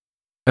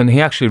 And he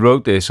actually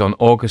wrote this on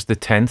August the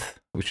 10th,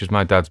 which is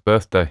my dad's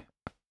birthday,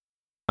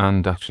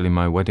 and actually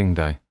my wedding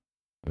day,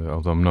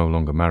 although I'm no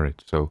longer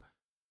married. So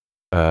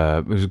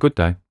it was a good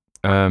day.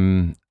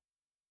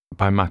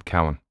 By Matt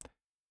Cowan.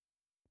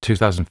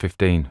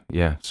 2015.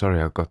 Yeah,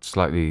 sorry, I got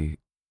slightly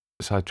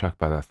sidetracked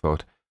by that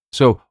thought.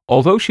 So,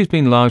 although she's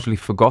been largely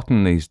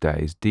forgotten these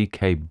days,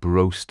 D.K.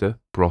 Broster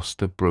was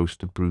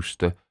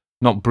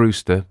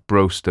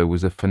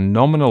a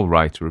phenomenal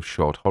writer of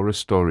short horror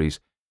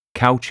stories.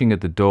 Couching at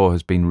the Door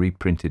has been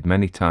reprinted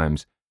many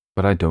times,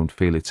 but I don't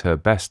feel it's her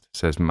best,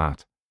 says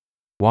Matt.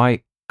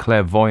 Why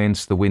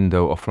Clairvoyance, The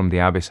Window, or From the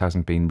Abyss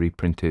hasn't been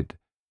reprinted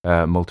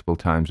multiple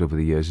times over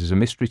the years is a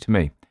mystery to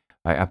me.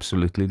 I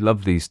absolutely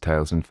love these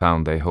tales and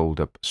found they hold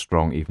up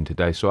strong even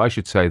today. So I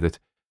should say that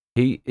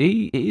he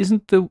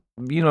isn't the,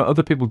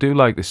 other people do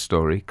like this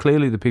story.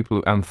 Clearly the people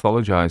who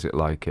anthologize it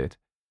like it.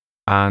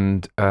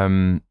 And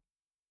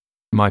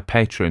my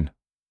patron,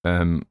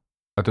 I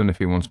don't know if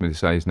he wants me to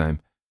say his name,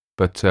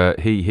 but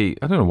he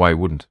I don't know why he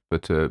wouldn't,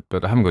 but I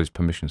haven't got his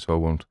permission, so I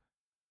won't.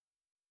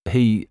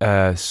 He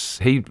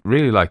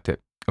really liked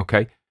it.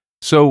 Okay.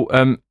 So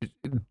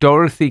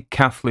Dorothy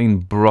Kathleen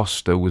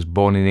Broster was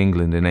born in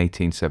England in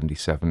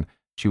 1877.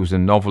 She was a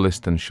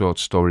novelist and short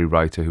story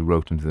writer who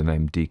wrote under the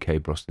name D.K.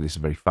 Broster. This is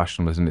very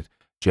fashionable, isn't it?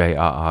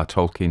 J.R.R.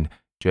 Tolkien,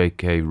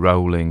 J.K.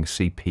 Rowling,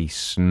 C.P.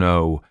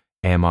 Snow,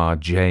 M.R.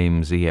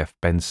 James, E.F.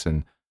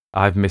 Benson.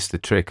 I've missed the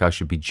trick. I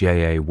should be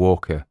J.A.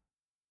 Walker.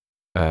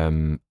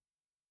 What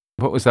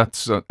was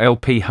that?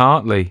 L.P.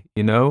 Hartley,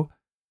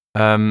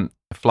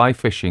 Fly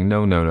fishing.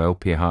 No.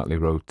 L.P. Hartley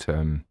wrote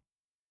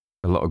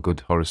a lot of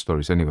good horror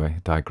stories. Anyway,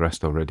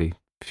 digressed already.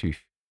 Phew.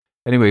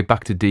 Anyway,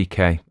 back to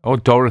D.K. or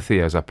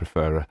Dorothy, as I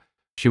prefer her.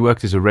 She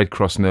worked as a Red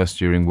Cross nurse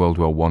during World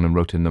War I and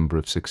wrote a number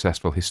of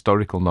successful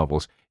historical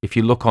novels. If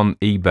you look on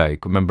eBay,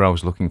 remember I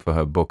was looking for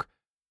her book,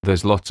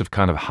 there's lots of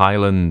kind of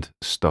Highland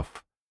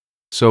stuff.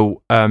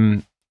 So,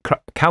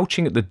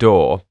 Couching at the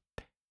Door,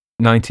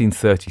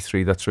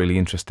 1933, that's really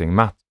interesting.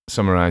 Matt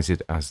summarised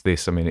it as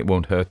this. I mean, it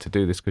won't hurt to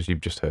do this because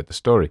you've just heard the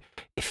story.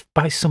 If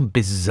by some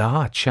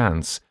bizarre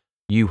chance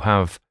you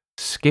have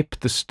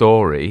skipped the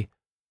story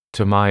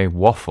to my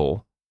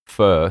waffle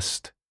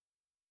first,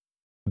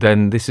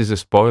 then this is a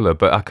spoiler,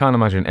 but I can't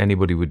imagine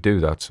anybody would do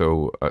that.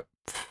 So,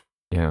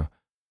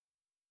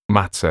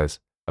 Matt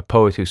says, A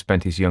poet who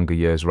spent his younger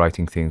years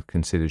writing things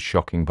considered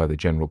shocking by the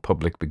general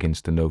public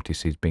begins to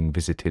notice he's being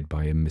visited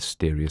by a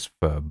mysterious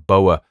fur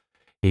boa.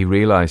 He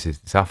realizes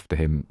it's after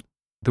him.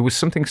 There was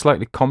something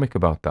slightly comic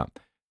about that.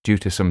 Due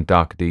to some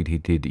dark deed he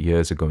did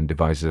years ago, and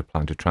devises a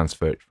plan to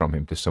transfer it from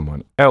him to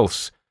someone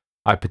else.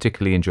 I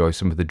particularly enjoy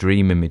some of the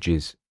dream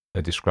images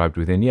described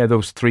within. Yeah,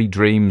 those 3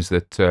 dreams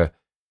that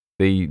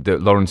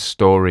that Lawrence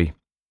Story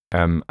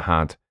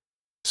had.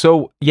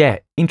 So, yeah,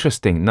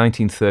 interesting.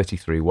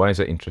 1933. Why is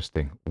it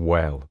interesting?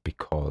 Well,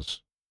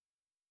 because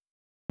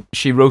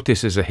she wrote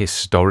this as a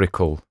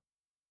historical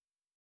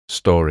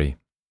story,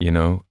 you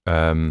know.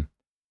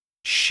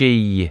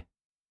 She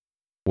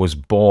was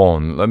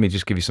born, let me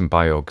just give you some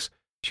biogs.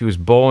 She was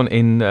born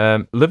in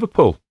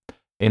Liverpool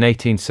in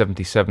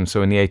 1877,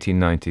 so in the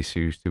 1890s,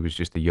 she was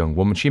just a young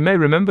woman. She may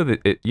remember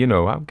that, you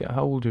know,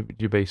 how old would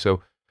you be?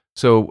 So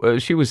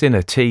she was in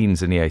her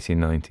teens in the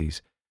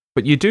 1890s.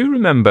 But you do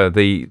remember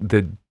the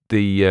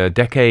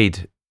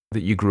decade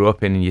that you grew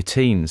up in your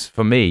teens.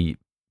 For me,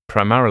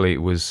 primarily, I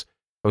was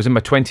in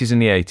my 20s in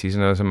the 80s,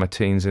 and I was in my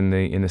teens in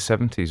the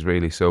 70s,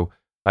 really. So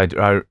I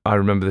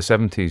remember the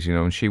 70s, you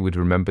know, and she would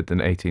remember the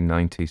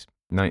 1890s.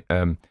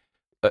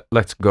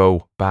 Let's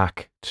go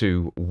back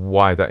to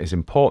why that is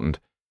important.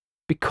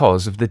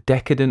 Because of the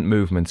decadent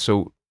movement.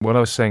 So what I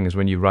was saying is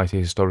when you write a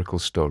historical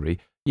story,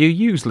 you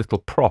use little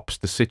props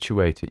to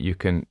situate it. You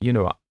can, you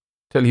know,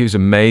 tell you who's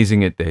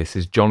amazing at this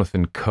is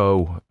Jonathan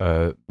Coe,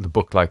 the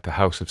book like The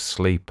House of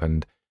Sleep,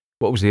 and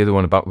what was the other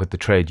one about with the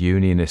trade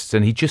unionists?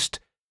 And he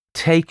just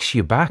takes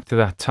you back to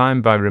that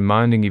time by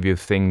reminding you of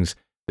things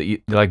that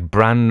you like,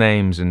 brand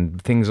names and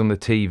things on the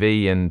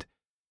TV and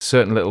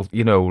certain little,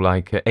 you know,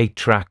 like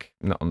 8-track,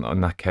 not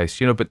in that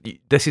case, you know, but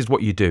this is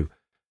what you do.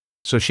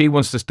 So she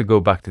wants us to go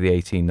back to the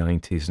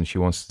 1890s, and she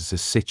wants us to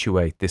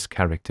situate this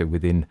character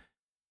within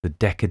the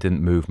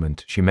decadent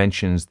movement. She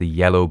mentions the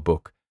Yellow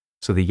Book.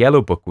 So the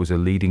Yellow Book was a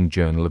leading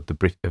journal of the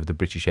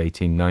British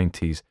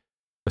 1890s,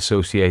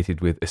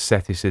 associated with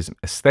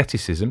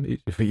aestheticism,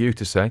 for you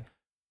to say,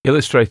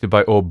 illustrated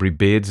by Aubrey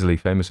Beardsley,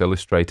 famous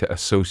illustrator,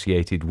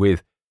 associated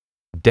with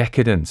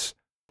decadence.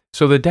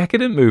 So the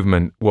decadent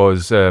movement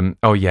was, and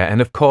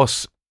of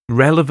course,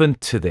 relevant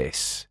to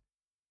this,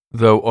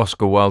 though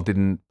Oscar Wilde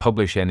didn't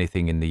publish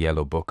anything in the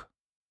Yellow Book.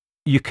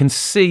 You can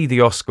see the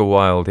Oscar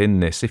Wilde in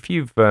this. If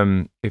you've,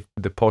 if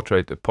the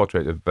portrait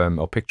of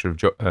or picture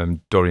of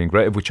Dorian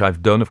Gray, which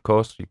I've done, of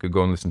course, you could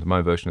go and listen to my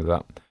version of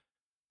that.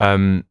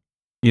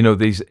 You know,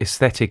 these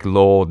aesthetic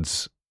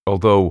lords.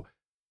 Although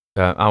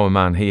our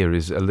man here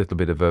is a little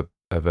bit of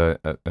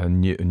a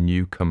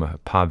newcomer, a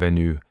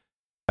parvenu.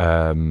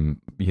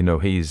 You know,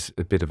 he's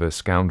a bit of a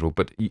scoundrel,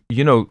 but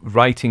you know,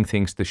 writing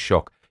things to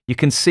shock. You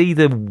can see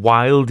the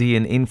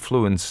Wildean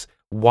influence.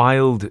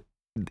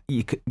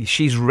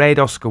 She's read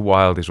Oscar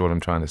Wilde, is what I'm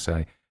trying to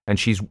say, and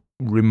she's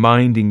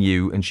reminding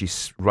you, and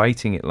she's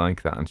writing it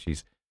like that,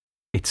 and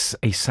it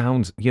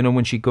sounds, you know,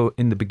 when she go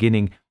in the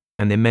beginning,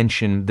 and they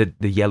mention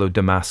the yellow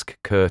damask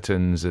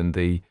curtains and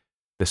the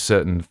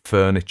certain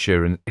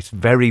furniture, and it's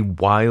very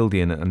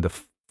Wildean,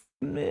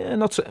 and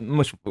not so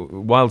much.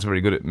 Wilde's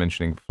very good at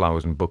mentioning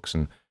flowers and books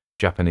and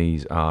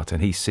Japanese art,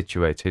 and he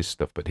situates his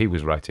stuff, but he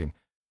was writing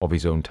of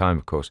his own time,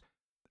 of course.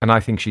 And I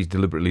think she's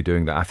deliberately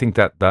doing that. I think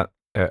that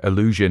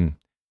allusion,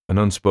 an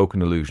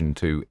unspoken allusion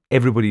to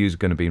everybody who's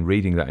going to be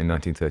reading that in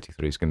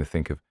 1933 is going to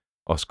think of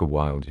Oscar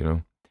Wilde, you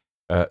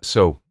know.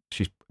 So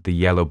she's the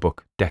Yellow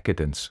Book,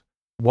 decadence.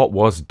 What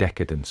was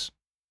decadence?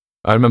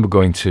 I remember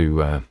going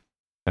to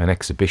an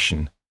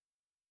exhibition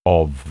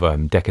of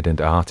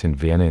decadent art in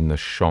Vienna in the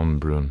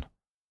Schönbrunn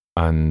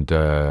and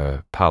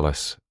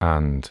Palace,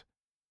 and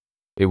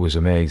it was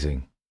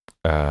amazing.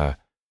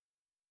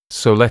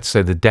 So let's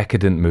say the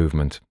decadent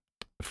movement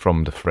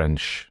from the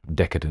French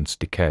decadence,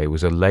 decay,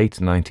 was a late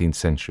 19th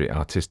century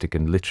artistic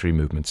and literary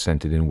movement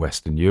centered in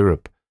Western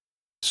Europe.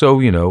 So,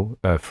 you know,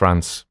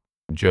 France,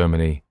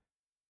 Germany,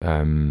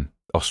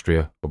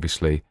 Austria,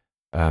 obviously,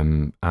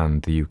 and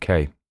the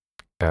UK.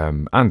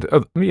 And,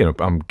 you know,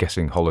 I'm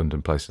guessing Holland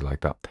and places like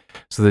that.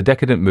 So the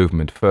decadent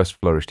movement first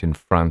flourished in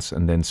France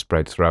and then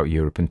spread throughout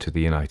Europe into the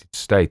United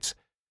States.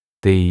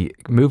 The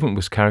movement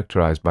was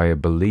characterized by a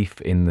belief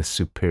in the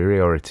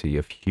superiority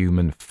of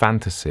human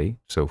fantasy,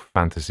 so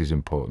fantasy is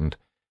important,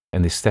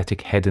 and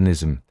aesthetic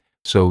hedonism.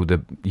 So,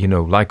 you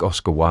know, like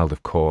Oscar Wilde,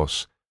 of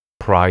course,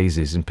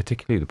 prizes, and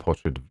particularly the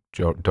portrait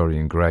of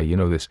Dorian Gray, you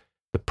know,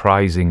 the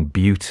prizing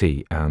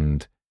beauty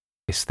and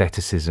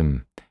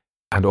aestheticism,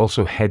 and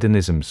also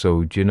hedonism.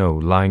 So, you know,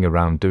 lying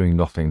around doing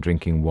nothing,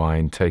 drinking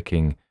wine,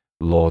 taking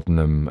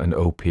laudanum and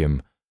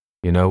opium,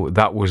 you know,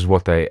 that was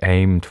what they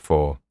aimed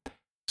for.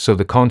 So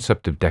the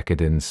concept of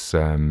decadence,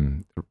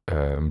 I'm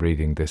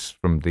reading this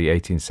from the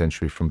 18th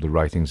century, from the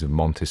writings of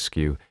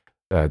Montesquieu,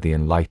 the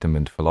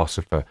Enlightenment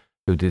philosopher,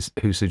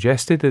 who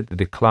suggested that the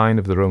decline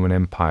of the Roman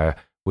Empire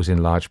was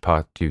in large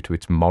part due to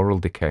its moral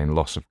decay and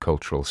loss of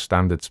cultural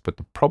standards. But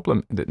the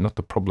problem, not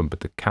the problem, but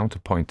the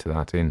counterpoint to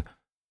that in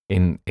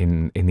the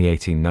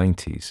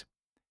 1890s,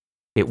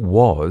 it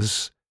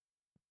was,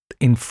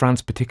 in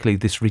France particularly,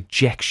 this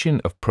rejection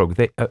of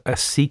progress, a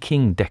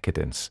seeking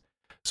decadence.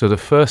 So the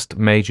first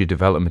major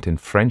development in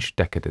French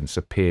decadence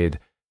appeared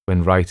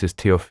when writers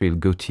Théophile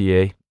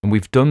Gautier, and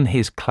we've done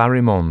his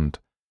Clarimonde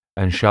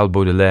and Charles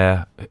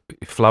Baudelaire,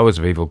 Flowers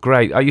of Evil.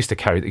 Great. I used to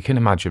carry, you can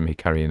imagine me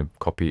carrying a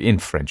copy in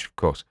French, of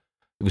course.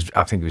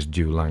 I think it was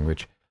dual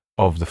language,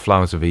 of the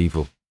Flowers of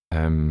Evil,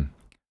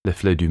 Les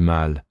Fleurs du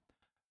Mal,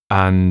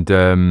 and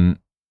in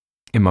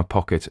my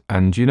pocket.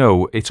 And,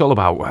 it's all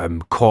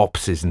about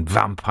corpses and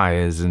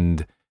vampires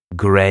and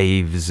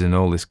graves and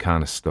all this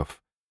kind of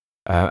stuff.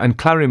 And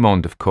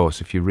Clarimonde, of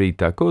course, if you read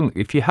that,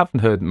 if you haven't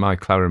heard my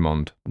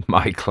Clarimonde,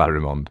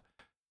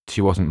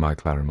 she wasn't my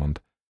Clarimonde.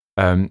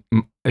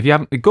 If you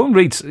haven't, go and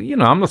read.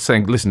 I'm not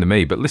saying listen to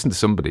me, but listen to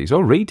somebody's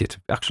or read it.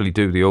 Actually,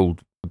 do the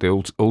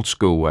old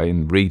school way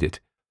and read it.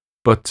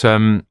 But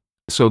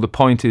so the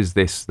point is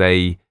this: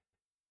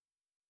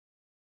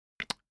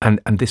 and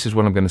this is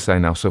what I'm going to say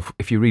now. So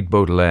if you read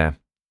Baudelaire,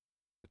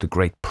 the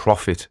great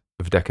prophet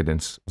of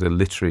decadence, the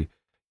literary,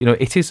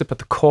 it is about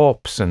the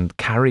corpse and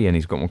carrion.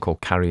 He's got one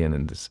called Carrion,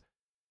 and it's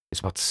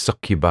about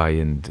succubi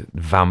and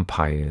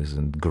vampires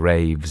and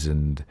graves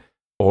and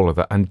all of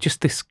that, and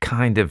just this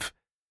kind of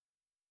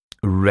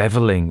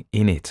reveling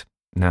in it.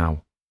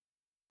 Now,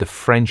 the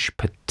French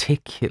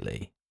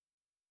particularly,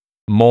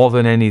 more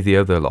than any of the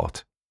other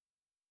lot,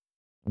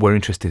 were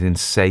interested in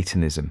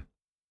Satanism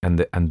and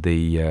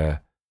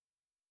the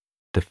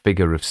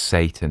figure of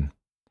Satan.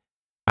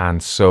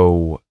 And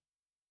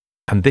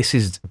this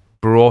is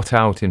brought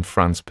out in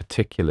France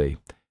particularly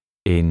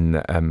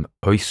in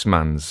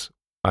Huysmans.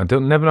 I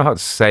never know how to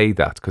say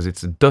that because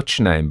it's a Dutch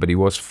name, but he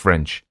was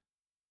French.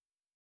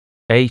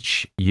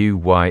 Huysmans.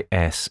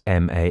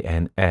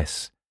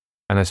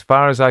 And as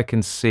far as I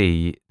can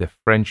see, the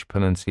French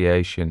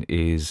pronunciation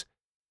is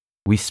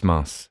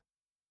Huysmans.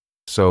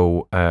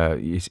 So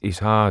it's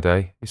hard,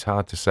 eh? It's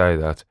hard to say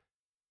that.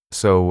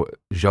 So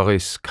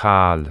Joris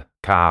Carl,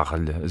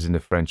 as in the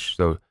French.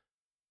 So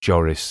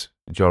Joris,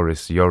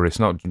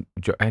 not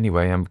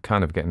anyway. I'm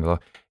kind of getting a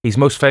lot. He's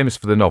most famous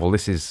for the novel.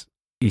 This is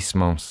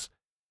Huysmans.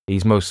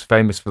 He's most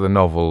famous for the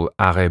novel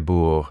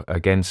Arrebour,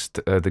 Against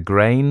the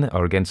Grain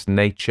or Against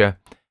Nature.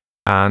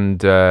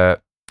 And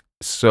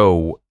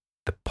so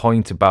the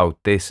point about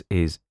this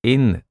is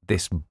in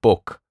this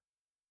book,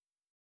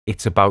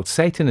 it's about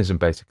Satanism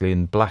basically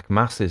and black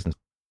masses.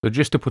 So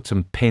just to put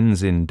some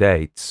pins in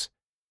dates,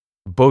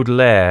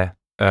 Baudelaire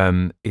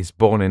is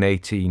born in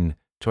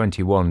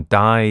 1821,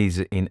 dies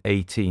in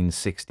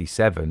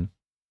 1867,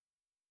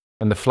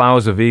 and The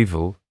Flowers of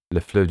Evil,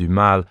 Les Fleurs du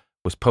Mal,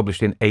 was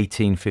published in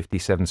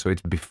 1857, so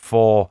it's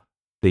before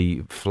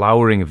the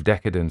flowering of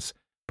decadence,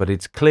 but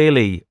it's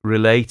clearly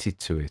related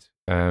to it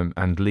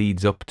and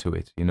leads up to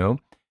it,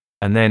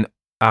 And then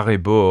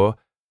Arrebour,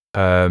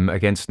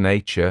 Against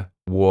Nature,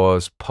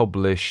 was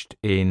published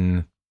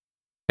in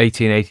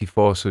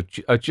 1884, so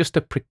just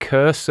a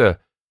precursor.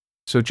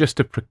 So just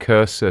a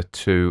precursor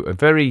to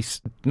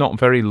not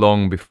very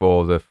long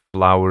before the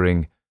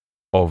flowering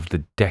of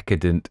the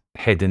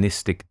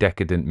hedonistic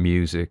decadent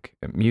music,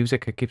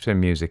 I keep saying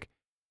music,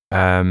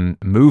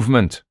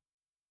 movement.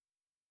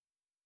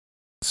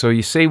 So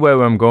you see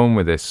where I'm going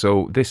with this.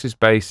 So this is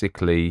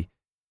basically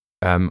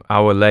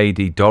Our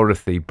Lady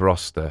Dorothy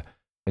Broster,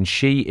 and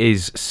she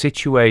is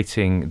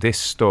situating this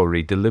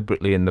story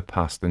deliberately in the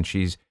past, and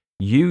she's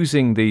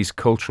using these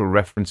cultural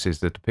references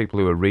that the people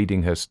who are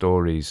reading her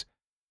stories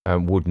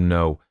would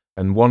know.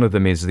 And one of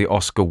them is the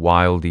Oscar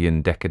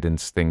Wildean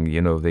decadence thing,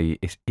 the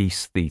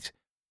aesthete,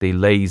 the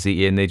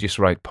lazy, and they just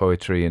write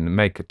poetry and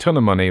make a ton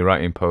of money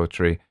writing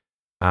poetry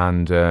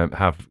and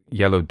have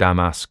yellow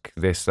damask,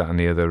 this, that, and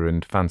the other,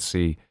 and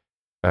fancy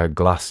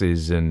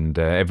glasses, and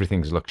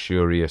everything's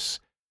luxurious,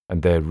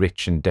 and they're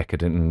rich and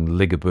decadent and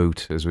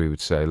ligaboot, as we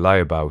would say, lie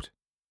about.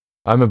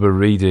 I remember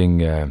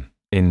reading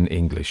in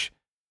English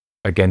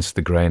Against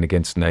the Grain,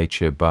 Against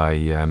Nature by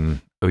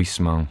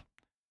Huysmans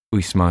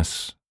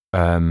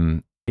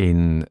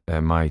in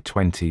my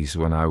 20s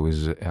when I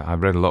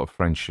read a lot of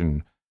French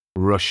and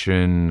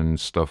Russian and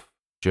stuff,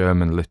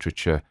 German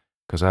literature,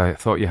 because I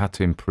thought you had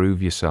to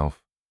improve yourself.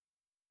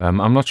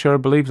 I'm not sure I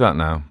believe that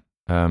now.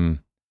 I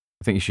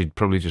think you should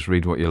probably just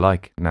read what you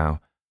like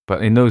now.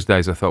 But in those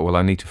days, I thought, well,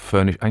 I need to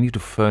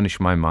furnish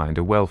my mind,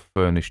 a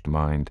well-furnished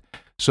mind.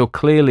 So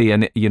clearly,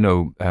 and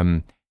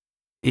in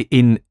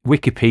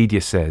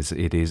Wikipedia says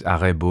it is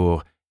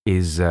Arrebour,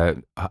 is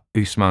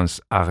Huysmans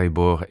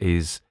Arrebour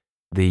is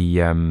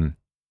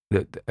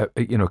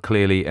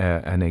clearly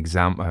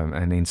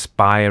an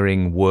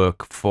inspiring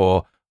work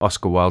for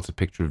Oscar Wilde's A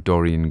Picture of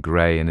Dorian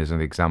Gray, and is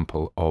an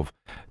example of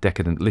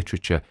decadent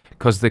literature,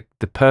 because the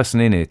person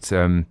in it,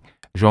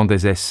 Jean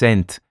des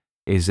Esseintes,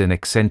 is an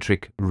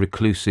eccentric,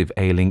 reclusive,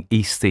 ailing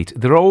aesthete.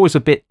 They're always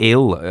a bit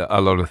ill, a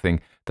lot of things.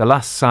 The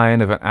last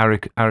scion of an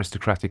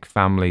aristocratic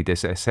family,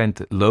 des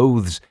Esseintes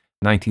loathes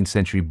 19th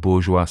century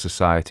bourgeois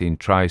society and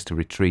tries to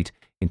retreat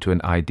into an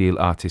ideal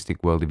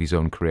artistic world of his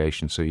own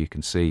creation. So you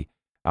can see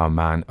our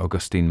man,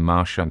 Augustin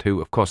Marchand,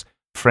 who, of course,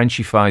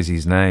 Frenchifies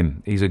his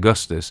name. He's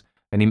Augustus,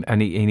 and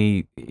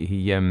he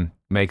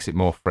makes it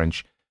more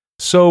French.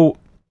 So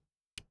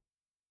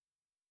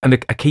And a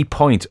key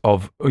point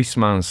of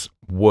Huysmans'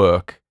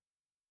 work,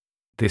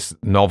 this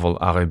novel,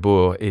 À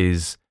rebours,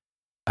 is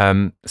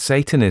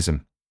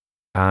Satanism.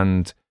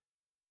 And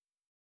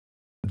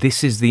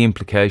this is the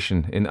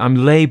implication. And I'm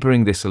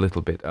labouring this a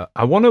little bit.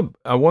 I want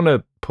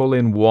to pull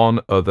in one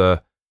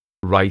other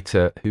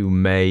writer who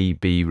may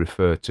be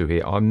referred to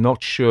here. I'm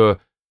not sure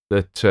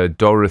that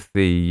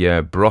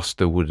Dorothy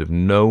Broster would have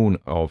known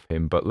of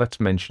him, but let's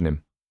mention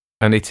him.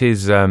 And it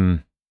is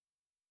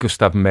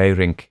Gustav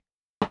Meyrink,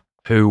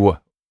 who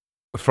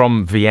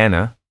from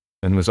Vienna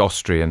and was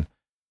Austrian,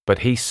 but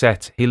he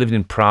lived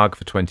in Prague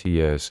for 20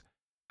 years.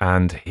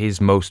 And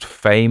his most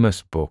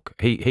famous book,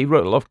 he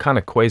wrote a lot of kind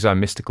of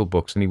quasi-mystical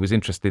books, and he was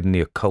interested in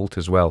the occult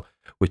as well,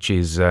 which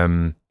is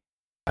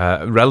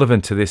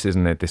relevant to this,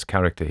 isn't it, this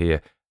character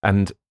here?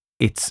 And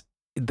it's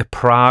the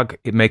Prague,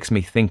 it makes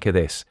me think of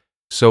this.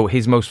 So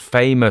his most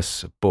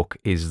famous book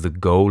is The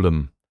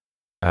Golem.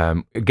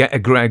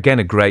 Again,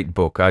 a great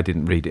book. I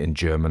didn't read it in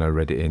German, I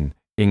read it in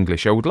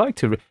English. I would like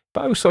to, but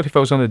I always thought if I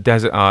was on a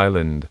desert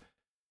island,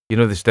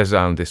 this desert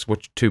island,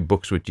 what two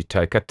books would you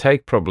take? I'd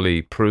take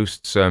probably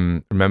Proust's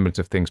Remembrance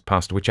of Things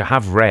Past, which I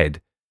have read.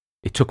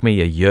 It took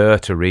me a year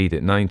to read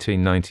it.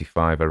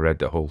 1995, I read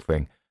the whole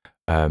thing.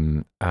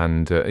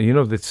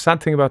 The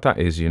sad thing about that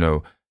is,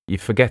 you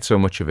forget so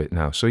much of it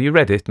now. So you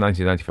read it,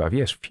 1995.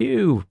 Yes,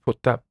 phew,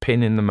 put that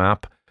pin in the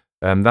map.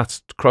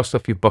 That's crossed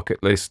off your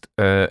bucket list.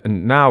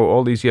 And now,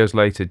 all these years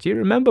later, do you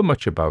remember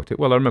much about it?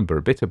 Well, I remember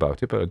a bit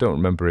about it, but I don't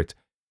remember it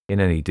in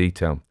any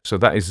detail. So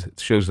that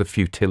shows the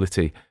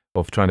futility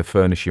of trying to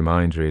furnish your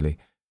mind, really,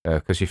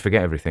 because you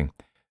forget everything.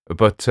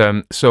 But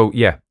so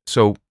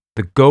The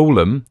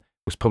Golem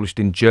was published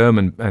in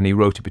German, and he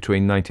wrote it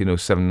between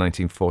 1907 and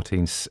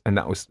 1914, and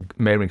that was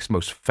Meyrink's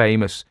most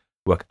famous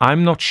work.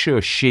 I'm not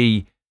sure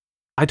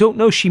I don't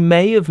know, she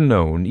may have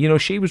known.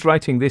 She was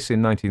writing this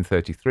in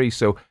 1933,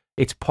 so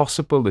it's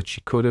possible that she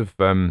could have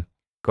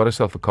got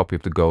herself a copy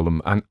of The Golem.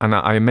 And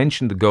I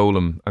mentioned The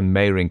Golem and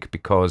Meyrink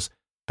because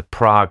the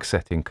Prague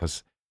setting,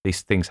 because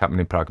these things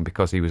happened in Prague, and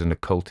because he was an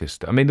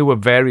occultist. I mean, there were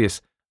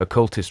various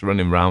occultists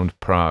running around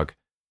Prague.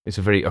 It's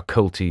a very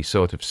occulty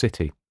sort of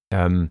city.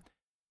 And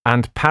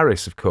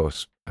Paris, of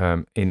course.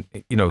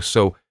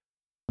 So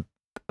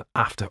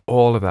after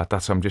all of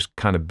that, I'm just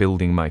kind of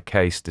building my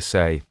case to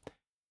say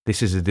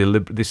this is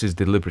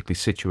deliberately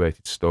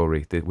situated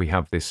story, that we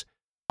have this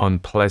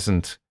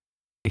unpleasant,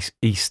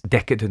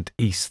 decadent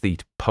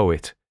aesthete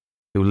poet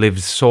who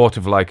lives sort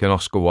of like an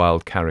Oscar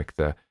Wilde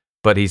character,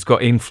 but he's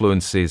got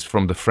influences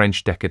from the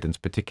French decadence,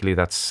 particularly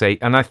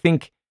and I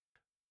think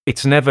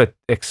it's never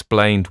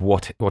explained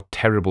what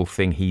terrible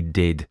thing he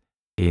did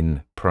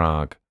in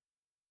Prague.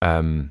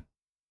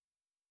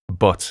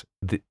 But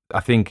I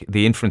think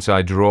the inference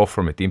I draw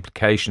from it, the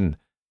implication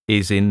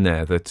is in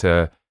there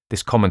that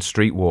this common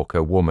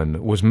streetwalker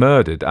woman was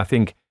murdered, I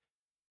think,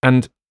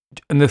 and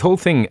the whole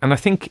thing, and I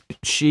think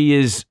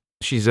she's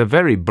a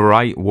very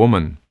bright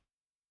woman,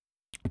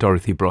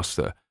 Dorothy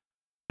Broster.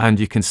 And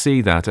you can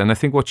see that. And I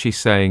think what she's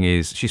saying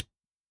is she's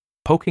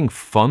poking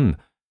fun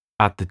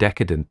at the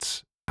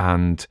decadence.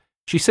 And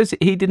she says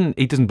he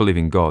doesn't believe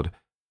in God,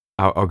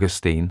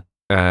 Augustine.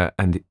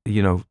 And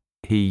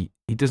he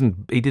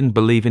didn't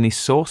believe in his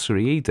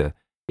sorcery either.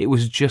 It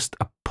was just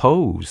a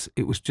pose.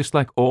 It was just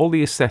like all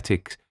the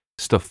ascetic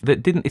stuff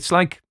that didn't. It's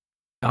like,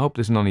 I hope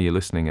there's none of you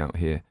listening out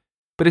here,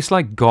 but it's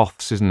like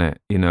goths, isn't it?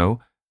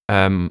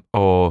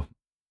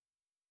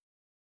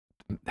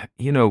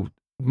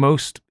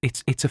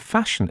 It's a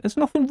fashion. There's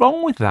nothing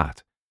wrong with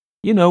that.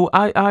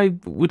 I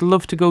would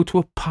love to go to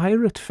a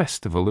pirate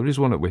festival. There is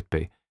one at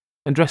Whitby,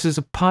 and dress as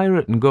a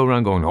pirate and go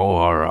around going, oh,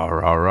 ar,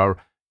 ar, ar, ar.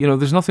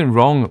 There's nothing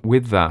wrong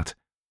with that.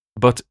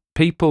 But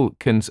people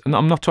can, and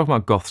I'm not talking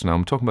about goths now,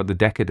 I'm talking about the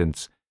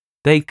decadents.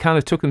 They kind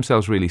of took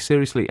themselves really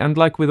seriously. And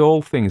like with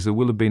all things, there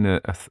will have been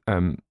a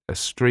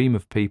stream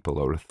of people,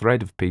 or a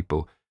thread of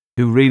people,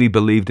 who really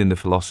believed in the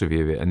philosophy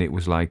of it. And it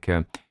was like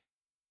an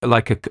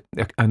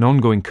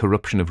ongoing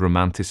corruption of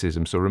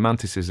romanticism. So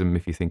romanticism,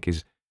 if you think,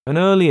 is an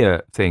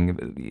earlier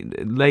thing,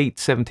 late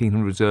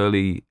 1700s,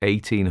 early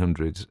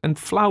 1800s, and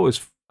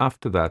flowers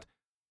after that.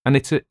 And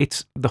it's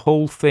the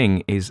whole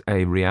thing is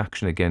a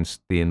reaction against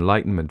the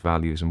Enlightenment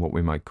values and what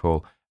we might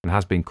call, and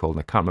has been called,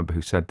 and I can't remember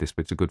who said this,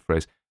 but it's a good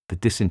phrase, the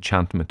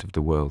disenchantment of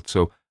the world.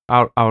 So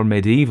our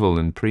medieval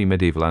and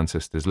pre-medieval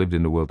ancestors lived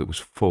in a world that was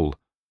full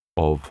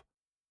of,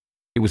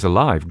 it was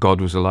alive. God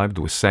was alive.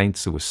 There were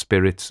saints, there were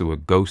spirits, there were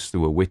ghosts,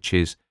 there were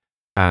witches,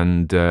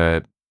 and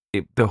the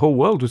whole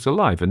world was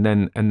alive. And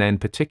then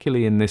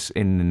particularly in the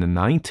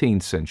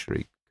 19th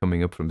century,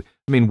 coming up from,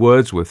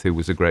 Wordsworth, who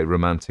was a great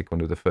romantic,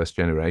 one of the first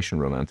generation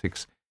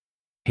romantics,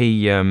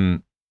 he, was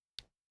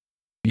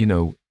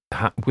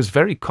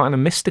very kind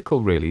of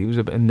mystical, really. He was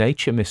a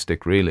nature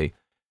mystic, really.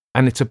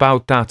 And it's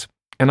about that.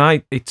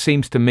 And it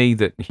seems to me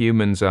that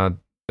humans are,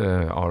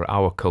 or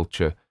our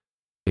culture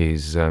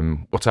is,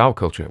 what's our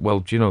culture? Well,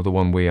 do you know the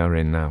one we are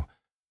in now?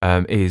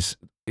 Is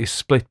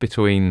split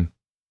between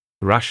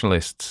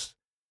rationalists,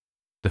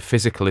 the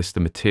physicalist,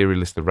 the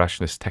materialist, the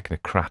rationalist,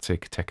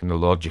 technocratic,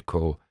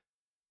 technological,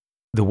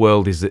 the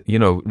world is,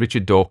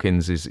 Richard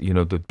Dawkins is,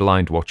 the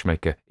blind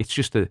watchmaker. It's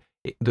just the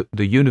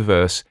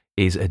universe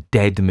is a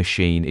dead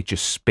machine. It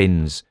just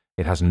spins.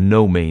 It has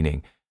no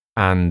meaning.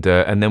 And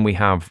then we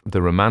have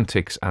the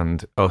romantics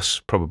and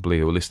us probably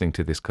who are listening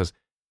to this, because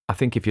I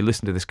think if you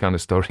listen to this kind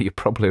of story, you're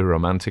probably a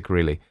romantic,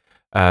 really.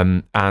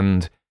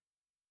 And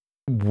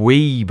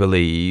we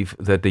believe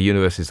that the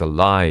universe is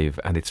alive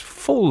and it's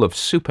full of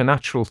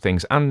supernatural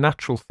things and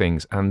natural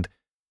things and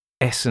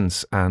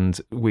essence,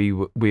 and we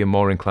are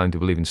more inclined to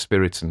believe in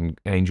spirits and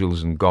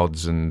angels and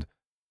gods and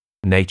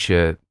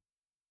nature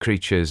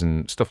creatures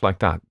and stuff like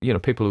that.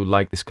 People who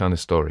like this kind of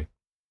story.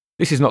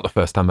 This is not the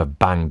first time I've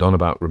banged on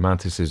about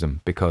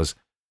romanticism, because,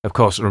 of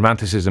course,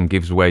 romanticism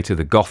gives way to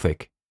the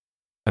Gothic,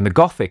 and the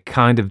Gothic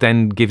kind of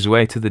then gives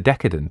way to the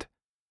decadent,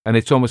 and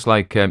it's almost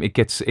like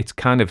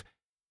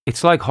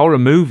it's like horror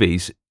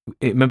movies.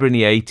 Remember in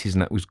the 80s,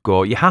 and that was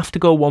gore. You have to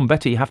go one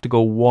better. You have to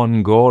go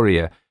one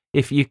gorier.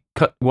 If you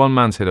cut one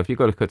man's head off, you've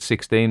got to cut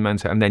 16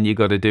 men's head, and then you've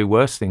got to do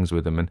worse things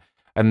with them.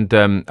 And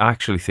I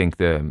actually think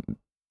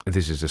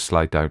this is a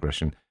slight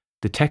digression.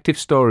 Detective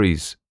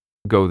stories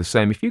go the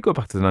same. If you go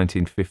back to the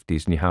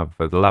 1950s and you have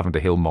the Lavender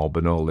Hill Mob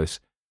and all this,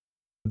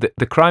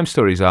 the crime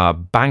stories are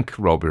bank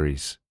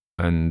robberies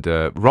and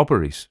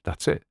robberies.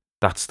 That's it.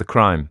 That's the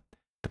crime.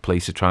 The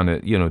police are trying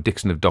to,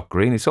 Dixon of Dock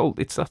Green. That's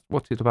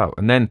what it's about.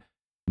 And then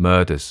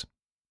murders.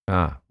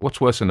 What's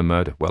worse than a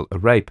murder? Well, a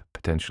rape,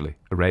 potentially.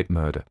 A rape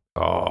murder.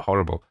 Oh,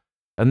 horrible.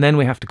 And then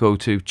we have to go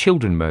to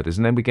children murders,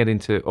 and then we get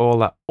into all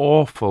that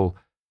awful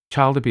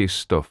child abuse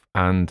stuff.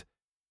 And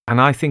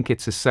I think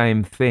it's the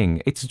same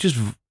thing. It's just,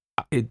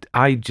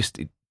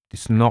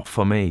 it's not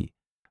for me.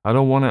 I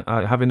don't want to,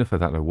 I have enough of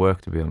that at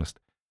work, to be honest,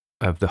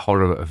 of the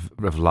horror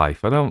of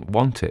life. I don't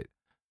want it.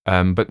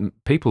 But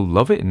people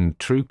love it, and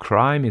true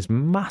crime is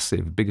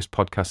massive. Biggest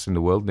podcasts in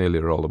the world nearly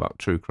are all about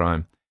true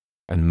crime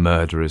and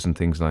murderers and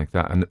things like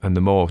that, and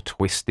the more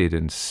twisted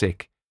and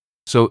sick.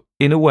 So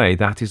in a way,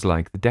 that is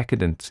like the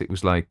decadence. It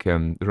was like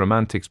the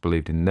Romantics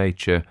believed in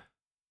nature,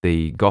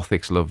 the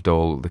Gothics loved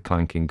all the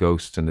clanking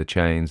ghosts and the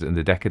chains, and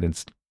the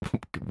decadents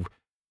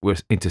were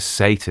into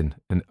Satan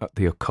and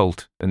the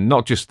occult, and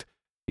not just,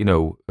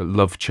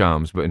 love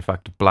charms, but in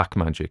fact black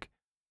magic.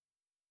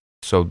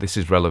 So this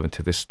is relevant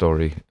to this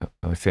story,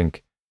 I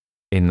think,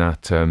 in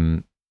that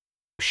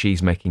she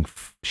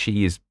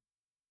is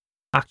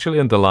actually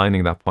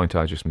underlining that point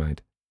I just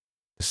made.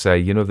 To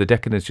say, the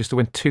decadents just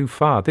went too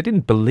far. They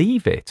didn't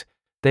believe it.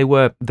 They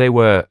were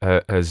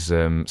as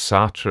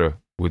Sartre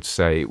would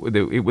say,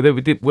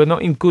 we're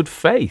not in good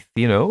faith,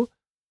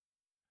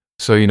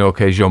 So,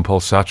 okay, Jean-Paul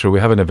Sartre, we're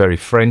having a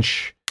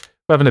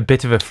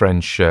bit of a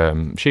French,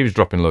 she was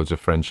dropping loads of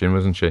French in,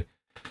 wasn't she?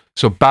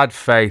 So bad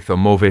faith or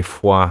mauvais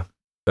foi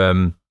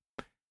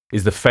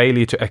is the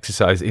failure to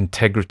exercise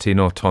integrity and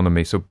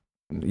autonomy. So,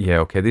 yeah,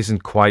 okay, this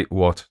isn't quite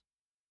what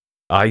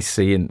I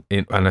see and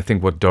I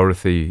think what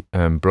Dorothy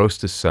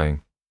Broster's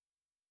saying.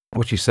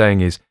 What she's saying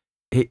is,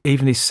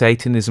 even his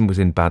Satanism was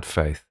in bad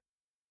faith.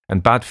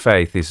 And bad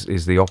faith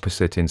is the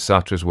opposite in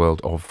Sartre's world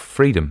of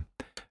freedom.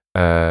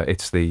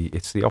 It's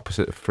the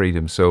opposite of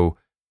freedom. So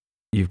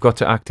you've got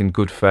to act in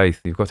good faith.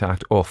 You've got to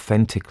act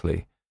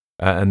authentically.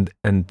 And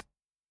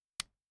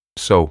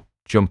so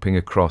jumping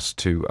across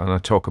to, and I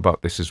talk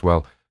about this as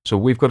well. So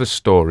we've got a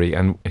story,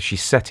 and she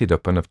set it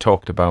up, and I've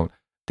talked about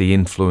the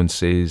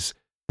influences,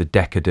 the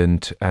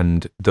decadent,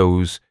 and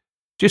those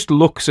just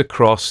looks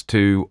across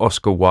to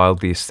Oscar Wilde,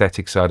 the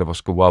aesthetic side of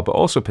Oscar Wilde, but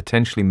also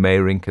potentially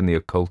Meyrink and the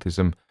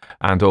occultism,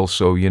 and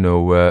also,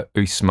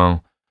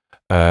 Huysmans,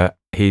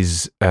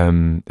 his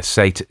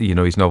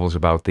his novels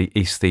about the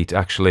aesthete,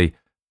 actually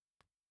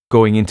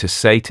going into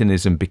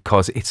Satanism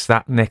because it's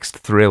that next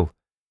thrill.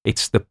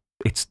 It's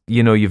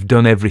you've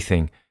done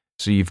everything,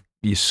 so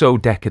you're so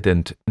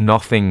decadent,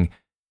 nothing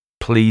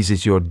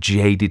pleases your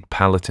jaded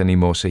palate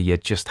anymore, so you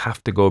just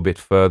have to go a bit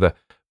further.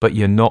 But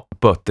you're not.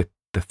 But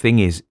the thing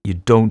is, you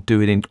don't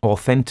do it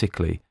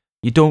authentically.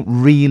 You don't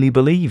really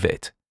believe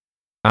it,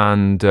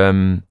 and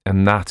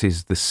that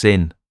is the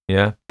sin.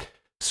 Yeah.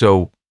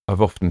 So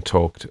I've often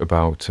talked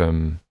about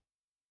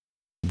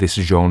this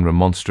genre,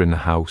 Monster in the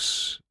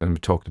House, and we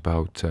talked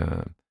about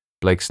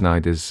Blake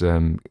Snyder's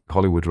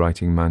Hollywood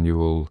writing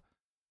manual,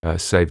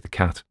 Save the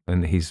Cat,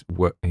 and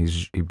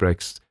he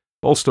breaks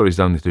all stories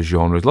down into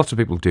genres. Lots of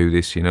people do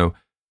this.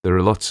 There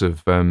are lots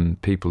of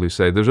people who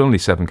say there's only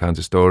 7 kinds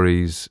of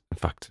stories. In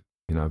fact,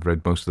 I've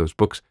read most of those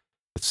books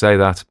that say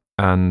that.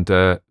 And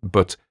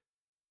but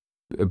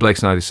Blake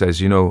Snyder says,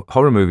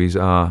 horror movies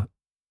are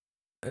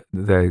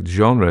the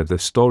genre. The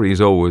story is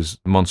always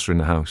monster in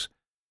the house.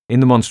 In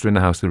the monster in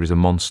the house, there is a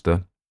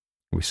monster.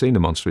 We've seen the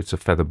monster. It's a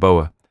feather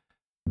boa.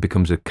 It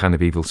becomes a kind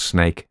of evil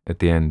snake at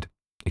the end.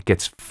 It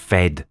gets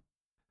fed,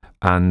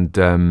 and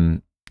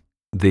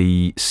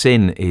the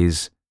sin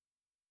is,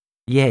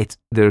 there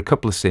are a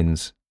couple of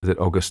sins that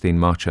Augustine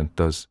Marchand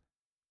does,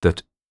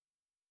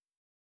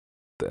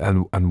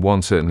 and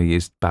one certainly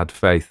is bad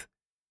faith.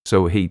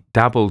 So he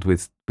dabbled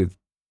with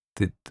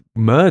the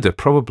murder,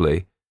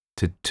 probably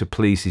to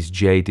please his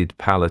jaded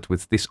palate,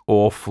 with this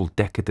awful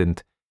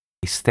decadent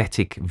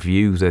aesthetic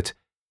view that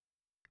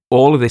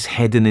all of this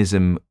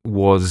hedonism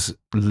was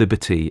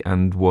liberty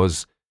and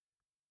was,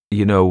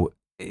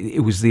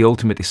 it was the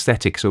ultimate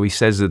aesthetic. So he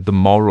says that the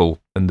moral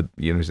and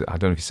I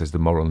don't know if he says the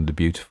moral and the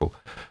beautiful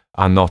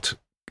are not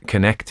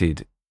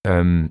connected.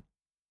 That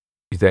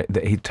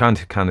he trying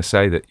to kind of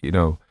say that,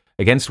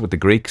 against what the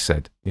Greeks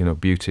said,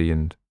 beauty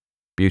and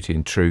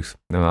truth.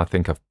 And I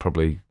think I've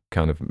probably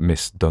kind of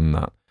misdone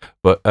that.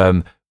 But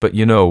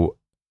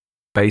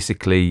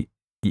basically,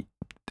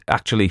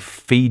 actually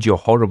feed your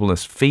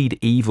horribleness, feed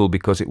evil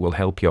because it will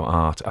help your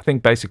art. I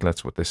think basically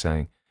that's what they're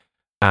saying.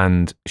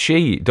 And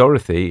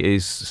Dorothy,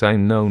 is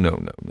saying no.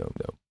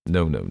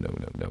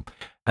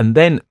 And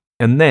then,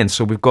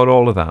 so we've got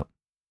all of that,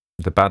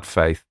 the bad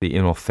faith, the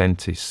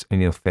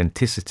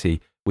inauthenticity,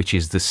 which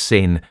is the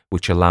sin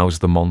which allows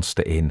the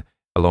monster in.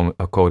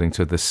 According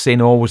to the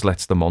sin, always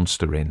lets the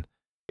monster in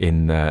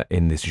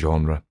this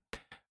genre,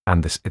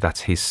 and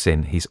that's his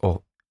sin. He's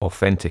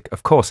authentic.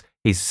 Of course,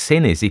 his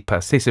sin is he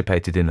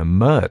participated in a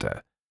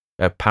murder,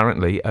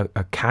 apparently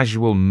a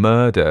casual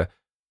murder,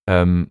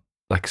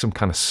 like some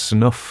kind of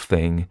snuff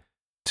thing.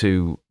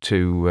 Anyway,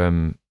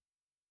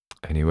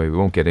 we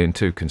won't get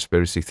into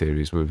conspiracy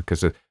theories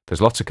because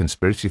there's lots of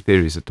conspiracy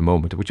theories at the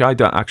moment, which I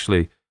don't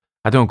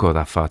go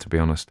that far, to be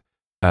honest.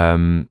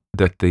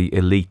 That the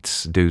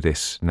elites do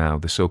this now,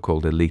 the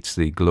so-called elites,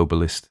 the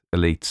globalist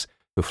elites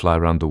who fly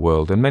around the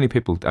world. And many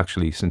people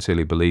actually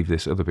sincerely believe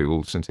this. Other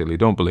people sincerely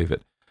don't believe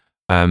it.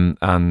 And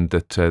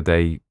that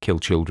they kill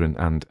children.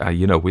 And,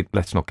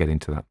 let's not get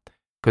into that.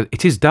 Because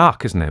it is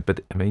dark, isn't it?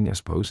 But, I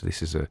suppose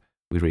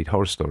we read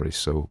horror stories,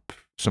 so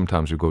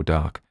sometimes we go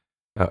dark.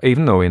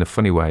 Even though in a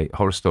funny way,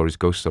 horror stories,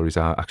 ghost stories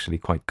are actually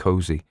quite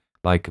cozy.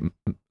 Like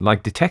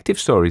detective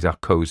stories are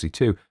cozy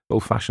too,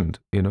 old-fashioned,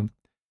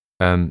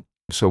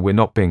 So we're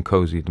not being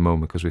cozy at the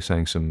moment because we're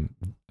saying some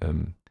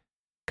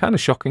kind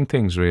of shocking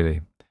things, really.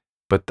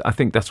 But I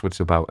think that's what it's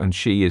about. And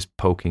she is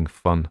poking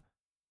fun,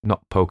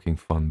 not poking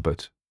fun,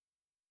 but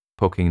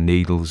poking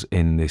needles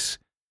in this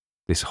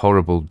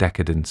horrible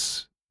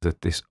decadence that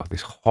this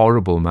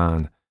horrible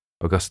man,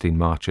 Augustine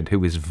Marchand,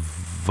 who is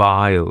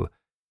vile.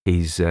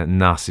 He's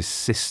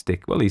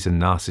narcissistic. Well, he's a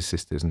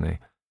narcissist, isn't he?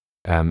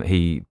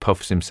 He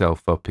puffs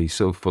himself up. He's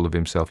so full of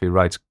himself. He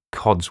writes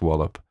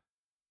codswallop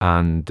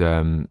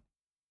and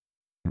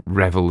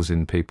revels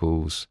in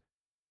people's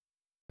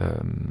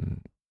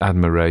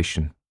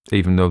admiration,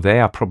 even though they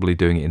are probably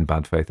doing it in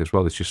bad faith as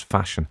well. It's just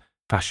fashion.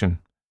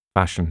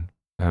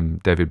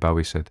 David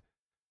Bowie said.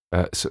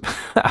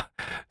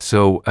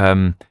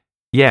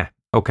 Yeah,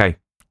 okay.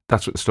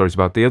 That's what the story's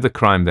about. The other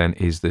crime then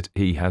is that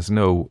he's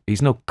no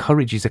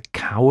courage. He's a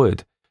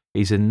coward.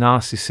 He's a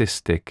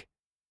narcissistic,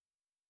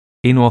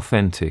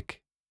 inauthentic,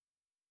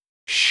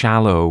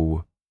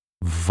 shallow,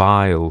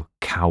 vile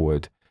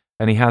coward.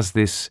 And he has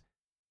this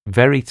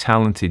very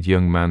talented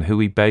young man who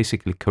he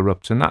basically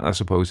corrupts. And that, I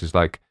suppose, is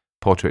like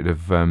portrait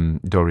of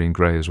Dorian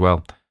Gray as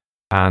well.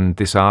 And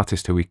this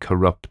artist who he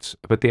corrupts.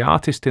 But the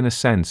artist, in a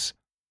sense,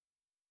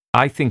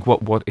 I think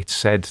what it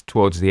said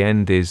towards the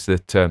end is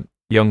that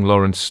young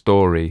Lawrence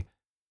Story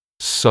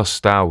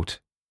sussed out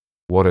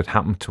what had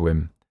happened to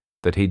him,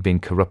 that he'd been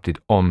corrupted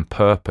on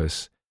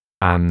purpose,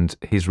 and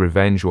his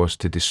revenge was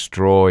to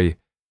destroy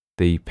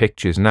the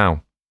pictures.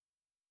 Now,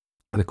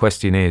 the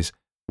question is,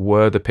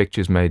 were the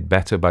pictures made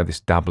better by this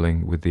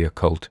dabbling with the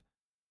occult?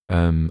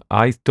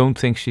 I don't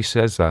think she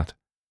says that.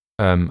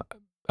 I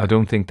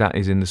don't think that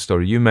is in the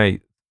story. You may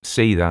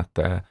see that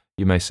there.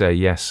 You may say,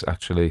 yes,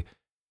 actually,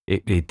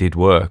 it did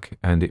work,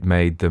 and it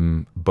made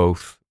them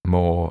both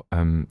more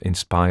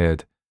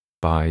inspired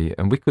by,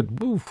 and we could,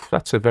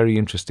 that's a very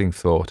interesting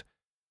thought.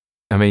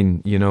 I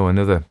mean,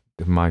 another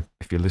of my,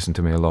 if you listen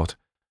to me a lot,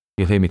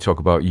 you'll hear me talk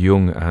about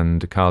Jung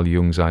and Carl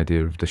Jung's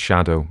idea of the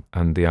shadow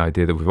and the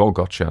idea that we've all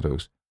got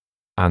shadows.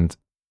 And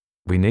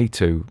we need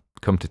to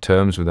come to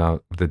terms with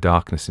the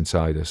darkness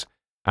inside us.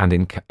 And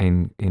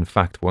in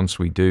fact, once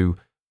we do,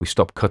 we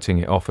stop cutting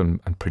it off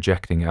and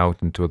projecting it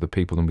out into other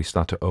people, and we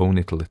start to own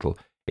it a little.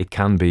 It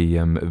can be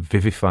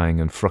vivifying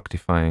and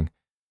fructifying.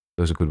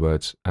 Those are good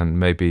words. And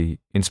maybe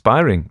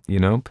inspiring,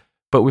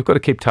 But we've got to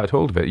keep tight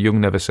hold of it. Jung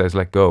never says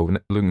let go.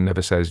 Jung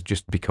never says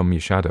just become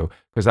your shadow,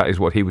 because that is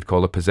what he would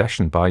call a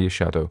possession by your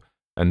shadow.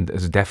 And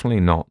it's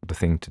definitely not the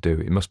thing to do.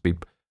 It must be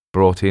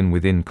brought in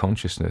within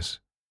consciousness.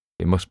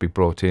 It must be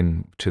brought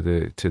in to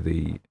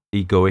the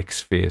egoic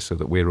sphere so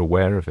that we're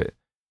aware of it,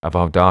 of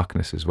our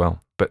darkness as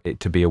well. But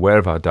to be aware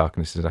of our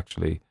darkness is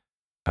actually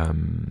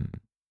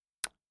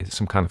it's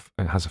some kind of,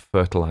 it has a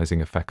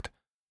fertilizing effect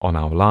on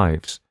our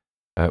lives.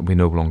 We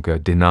no longer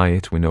deny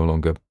it. We no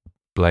longer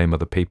blame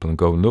other people and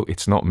go, look,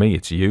 it's not me,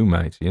 it's you,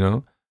 mate.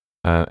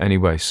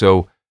 Anyway,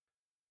 so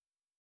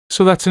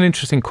that's an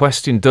interesting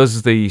question.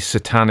 Does the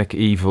satanic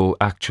evil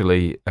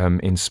actually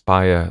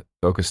inspire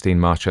Augustine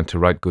Marchand to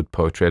write good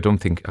poetry? I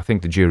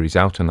think the jury's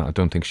out on that. I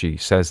don't think she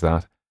says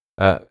that.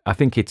 I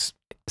think it's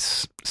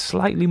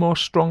slightly more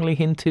strongly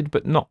hinted,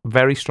 but not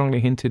very strongly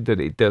hinted, that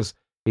it does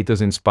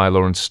inspire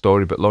Lawrence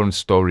Story, but Lawrence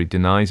Story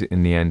denies it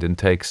in the end and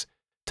takes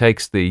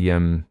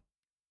the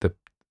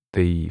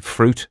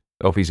fruit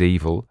of his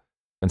evil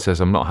and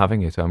says, I'm not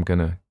having it. I'm going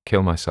to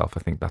kill myself. I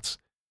think that's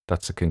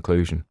the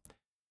conclusion.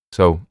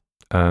 So,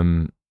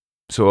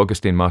 so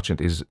Augustine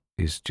Marchant is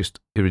just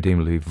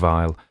irredeemably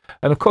vile.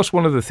 And of course,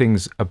 one of the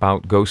things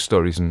about ghost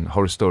stories and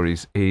horror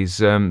stories is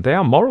they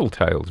are moral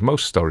tales.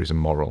 Most stories are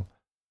moral,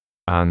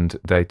 and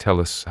they tell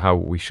us how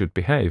we should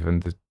behave.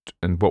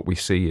 And what we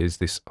see is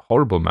this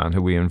horrible man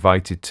who we are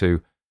invited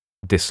to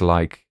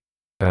dislike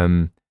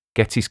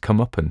gets his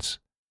comeuppance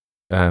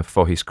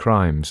for his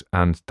crimes,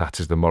 and that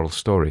is the moral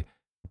story.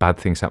 Bad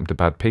things happen to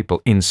bad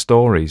people in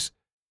stories.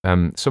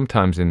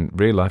 Sometimes in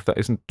real life that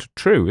isn't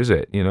true, is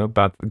it? You know,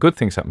 good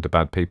things happen to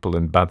bad people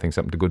and bad things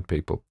happen to good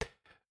people.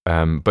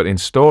 But in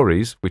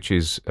stories, which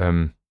is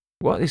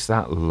what is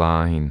that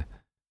line?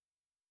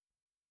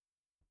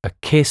 A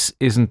kiss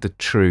isn't the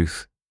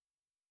truth,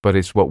 but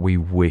it's what we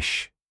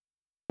wish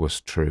was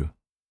true.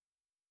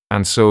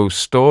 And so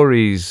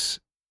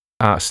stories.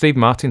 Steve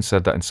Martin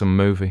said that in some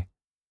movie.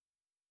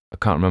 I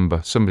can't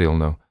remember. Somebody will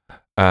know.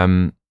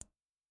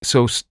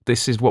 So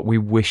this is what we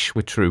wish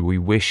were true. We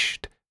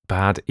wished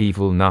bad,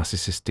 evil,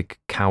 narcissistic,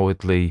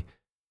 cowardly,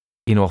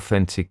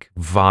 inauthentic,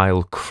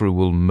 vile,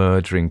 cruel,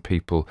 murdering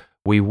people.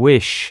 We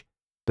wish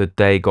that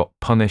they got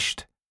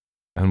punished,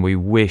 and we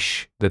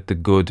wish that the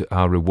good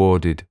are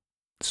rewarded.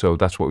 So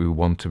that's what we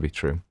want to be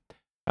true.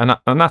 And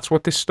that's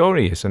what this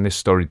story is, and this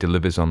story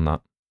delivers on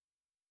that.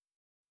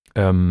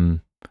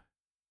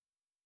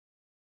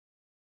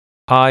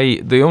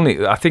 I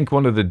think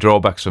one of the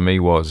drawbacks for me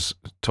was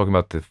talking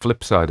about the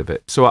flip side of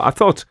it. So I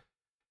thought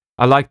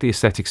I like the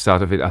aesthetic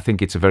start of it. I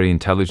think it's a very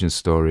intelligent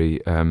story.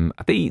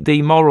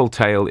 The moral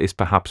tale is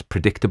perhaps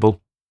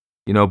predictable.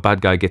 You know, bad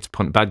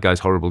guy's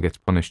horrible, gets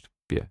punished.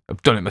 Yeah,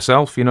 I've done it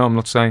myself. You know, I'm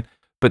not saying,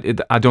 but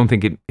I don't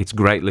think it's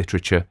great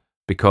literature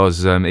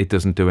because it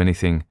doesn't do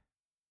anything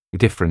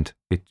different.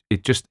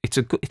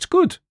 It's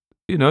good.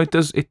 You know, it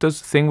does the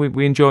thing.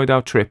 We enjoyed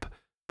our trip.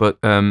 But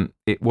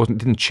it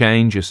didn't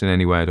change us in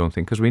any way, I don't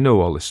think, because we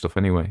know all this stuff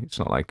anyway. It's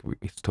not like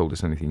it's told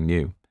us anything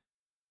new.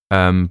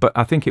 But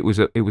I think it was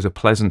a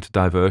pleasant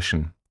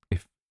diversion,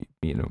 if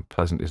you know,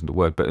 pleasant isn't the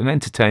word, but an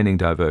entertaining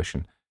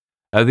diversion.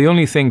 The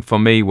only thing for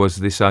me was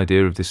this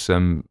idea of this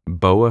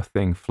boa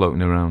thing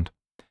floating around,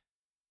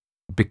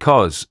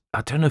 because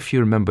I don't know if you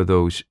remember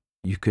those.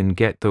 You can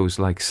get those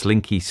like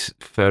slinky,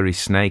 furry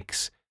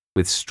snakes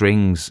with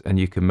strings, and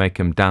you can make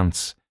them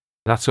dance.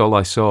 That's all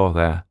I saw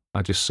there.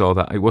 I just saw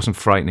that. It wasn't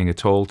frightening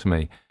at all to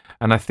me.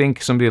 And I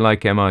think somebody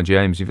like M.R.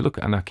 James, if you look,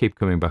 and I keep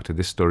coming back to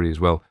this story as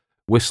well,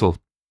 Whistle,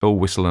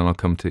 and I'll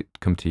come to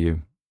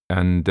you.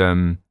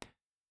 And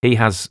he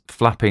has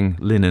flapping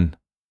linen,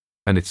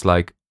 and it's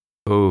like,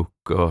 oh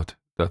God,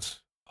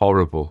 that's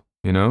horrible,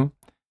 you know?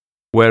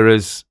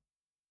 Whereas,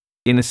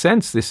 in a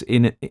sense, this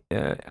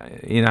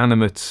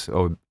inanimate,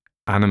 or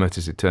animate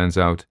as it turns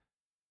out,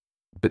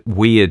 but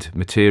weird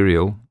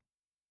material,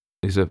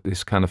 is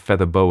this kind of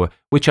feather boa,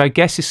 which I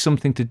guess is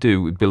something to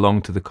do, it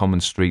belonged to the common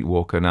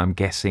streetwalker, and I'm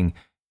guessing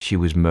she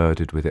was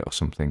murdered with it or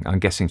something. I'm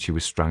guessing she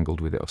was strangled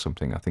with it or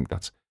something. I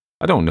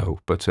don't know,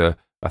 but I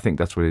think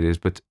that's what it is.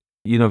 But,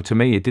 you know, to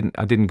me, I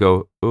didn't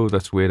go, oh,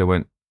 that's weird. I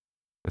went,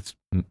 that's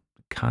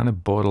kind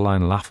of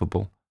borderline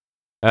laughable.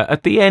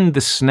 At the end,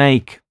 the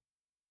snake,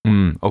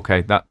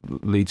 okay, that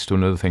leads to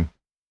another thing.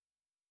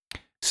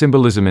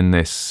 Symbolism in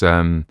this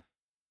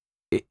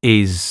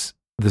is...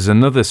 There's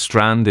another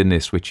strand in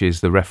this, which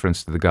is the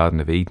reference to the Garden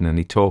of Eden, and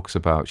she talks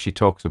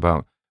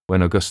about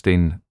when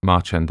Augustine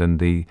Marchand and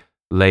the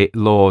late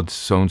Lord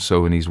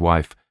so-and-so and his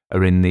wife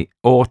are in the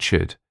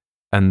orchard,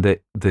 and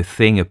the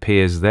thing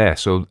appears there.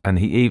 So, and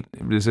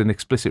there's an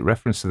explicit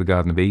reference to the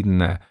Garden of Eden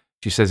there.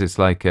 She says it's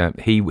like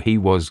he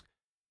was,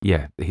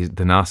 the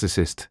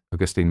narcissist,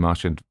 Augustine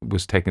Marchand,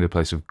 was taking the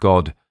place of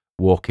God,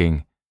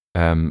 walking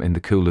in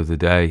the cool of the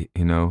day,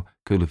 you know,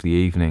 cool of the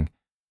evening.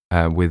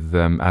 With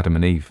Adam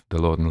and Eve,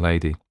 the Lord and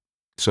Lady.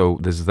 So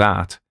there's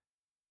that.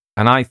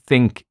 And I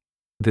think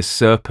the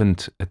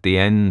serpent at the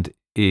end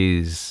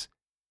I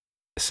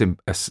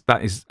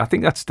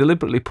think that's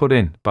deliberately put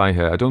in by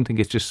her. I don't think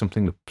it's just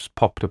something that's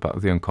popped up out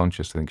of the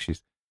unconscious. I think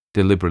she's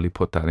deliberately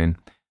put that in.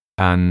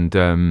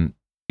 And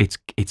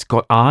it's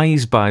got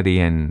eyes by the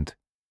end.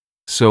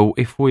 So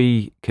if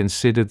we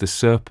consider the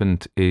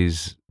serpent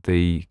is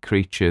the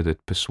creature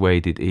that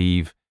persuaded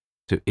Eve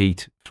to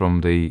eat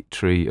from the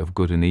tree of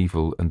good and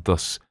evil, and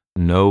thus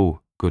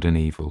know good and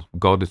evil.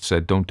 God had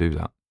said, don't do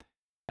that.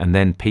 And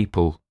then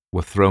people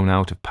were thrown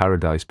out of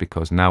paradise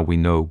because now we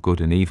know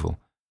good and evil.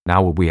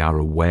 Now we are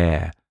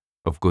aware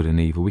of good and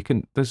evil.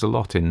 There's a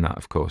lot in that,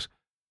 of course.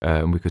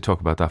 And we could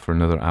talk about that for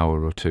another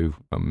hour or two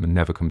and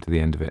never come to the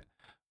end of it.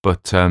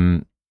 But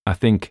I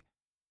think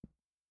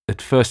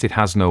at first it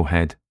has no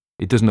head.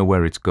 It doesn't know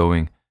where it's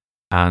going.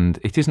 And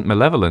it isn't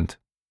malevolent,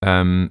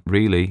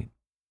 really.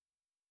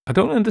 I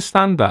don't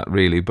understand that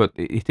really, but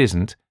it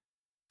isn't.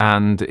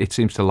 And it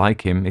seems to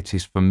like him. It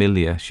is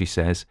familiar, she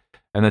says.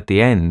 And at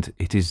the end,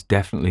 it is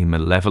definitely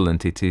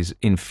malevolent. It is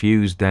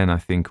infused then, I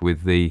think,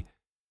 with the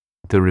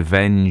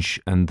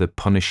revenge and the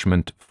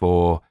punishment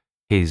for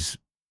his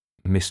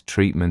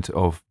mistreatment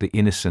of the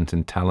innocent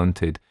and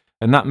talented.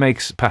 And that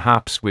makes,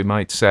 perhaps we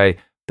might say,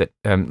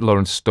 that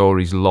Lawrence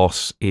Story's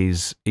loss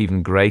is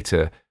even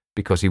greater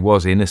because he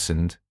was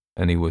innocent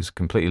and he was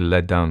completely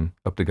led down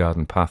up the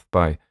garden path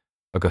by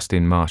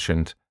Augustine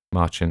Marchant,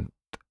 but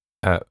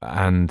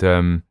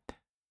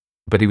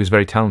he was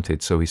very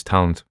talented, so his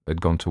talent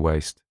had gone to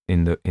waste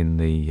in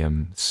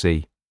the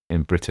sea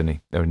in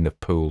Brittany, or in the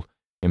pool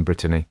in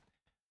Brittany.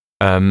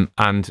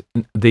 And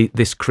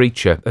this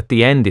creature, at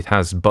the end, it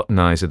has button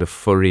eyes that a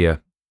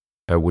furrier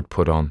would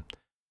put on,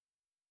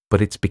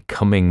 but it's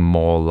becoming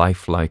more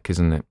lifelike,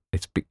 isn't it?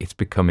 It's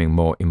becoming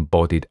more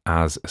embodied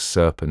as a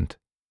serpent,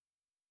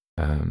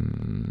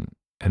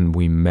 and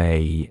we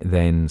may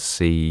then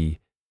see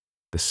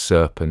the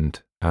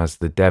serpent as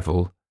the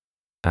devil,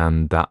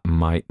 and that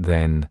might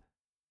then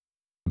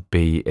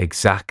be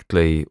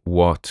exactly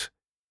what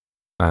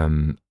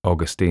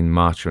Augustine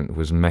Marchant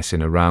was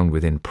messing around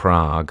with in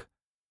Prague,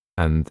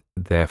 and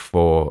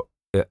therefore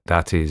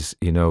that is,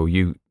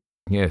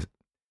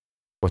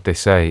 what they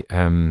say,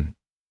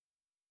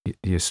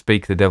 you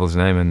speak the devil's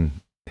name and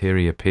here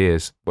he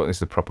appears. What is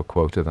the proper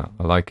quote of that?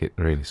 I like it,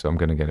 really, so I'm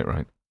going to get it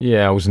right.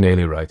 Yeah, I was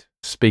nearly right.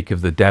 Speak of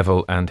the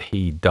devil and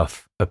he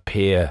doth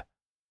appear.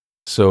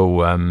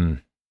 So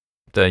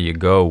there you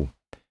go.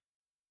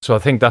 So I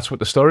think that's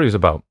what the story is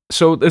about.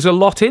 So there's a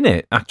lot in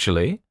it,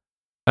 actually.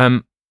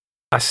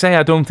 I say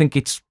I don't think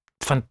it's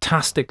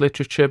fantastic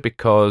literature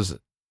because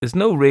there's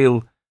nothing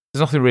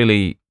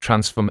really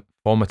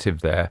transformative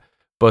there.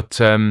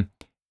 But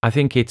I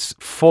think it's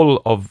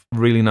full of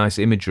really nice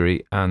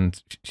imagery,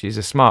 and she's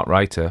a smart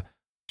writer.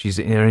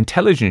 Her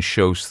intelligence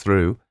shows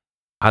through.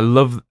 I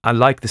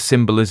like the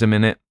symbolism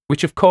in it,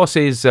 which of course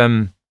is,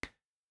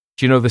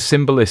 the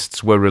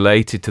symbolists were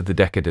related to the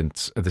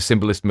decadents. The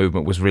symbolist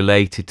movement was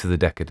related to the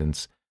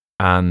decadents,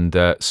 and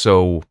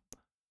so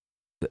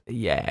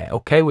yeah,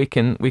 okay, we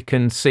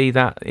can see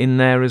that in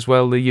there as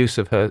well. The use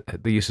of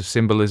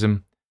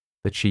symbolism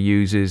that she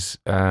uses,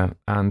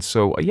 and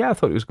so yeah, I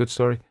thought it was a good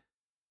story.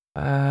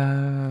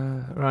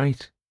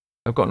 Right,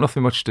 I've got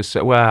nothing much to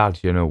say. Well,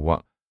 you know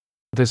what?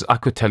 I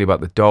could tell you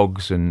about the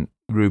dogs and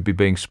Ruby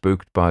being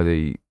spooked by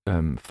the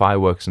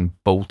fireworks and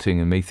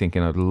bolting, and me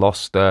thinking I'd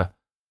lost her.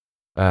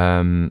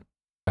 And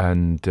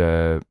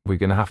we're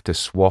going to have to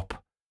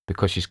swap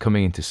because she's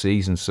coming into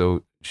season,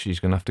 so she's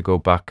going to have to go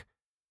back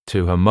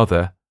to her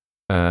mother,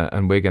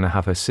 and we're going to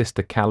have her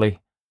sister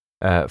Callie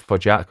for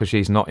Jack because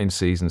she's not in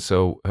season.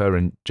 So her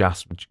and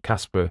Jasper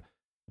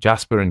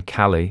and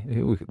Callie,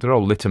 they're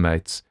all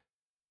littermates.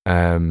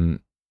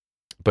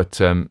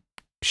 But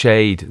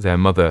Shade, their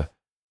mother,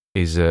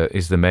 is the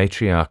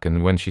matriarch,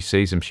 and when she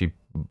sees him, she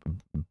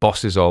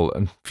bosses all,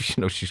 and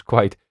she's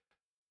quite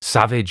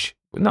savage.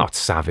 Not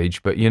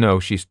savage, but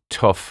she's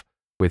tough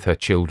with her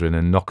children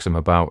and knocks them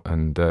about,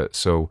 and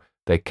so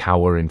they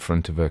cower in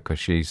front of her because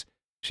she's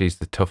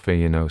the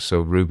toughie, So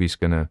Ruby's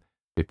gonna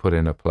be put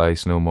in her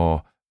place. No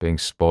more being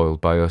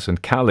spoiled by us,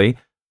 and Callie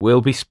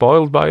will be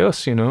spoiled by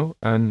us,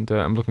 and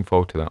I'm looking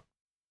forward to that.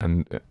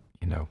 And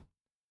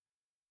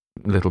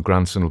little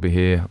grandson will be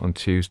here on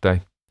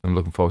Tuesday. I'm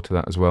looking forward to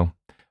that as well.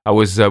 I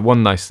was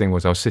one nice thing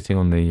was I was sitting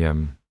on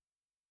the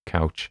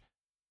couch.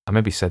 I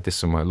maybe said this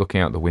somewhere,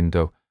 looking out the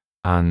window.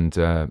 And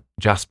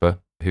Jasper,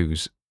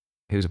 he's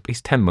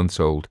 10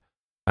 months old,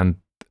 and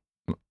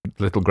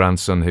little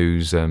grandson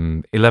who's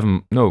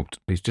 11. No,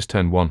 he's just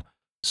turned 1.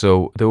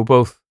 So they were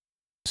both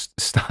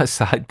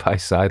side by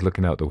side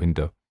looking out the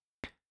window,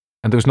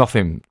 and there was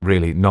nothing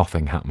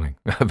happening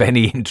of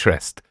any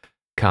interest.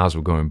 Cars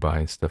were going by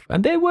and stuff,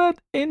 and they were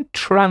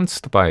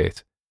entranced by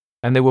it,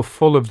 and they were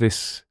full of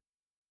this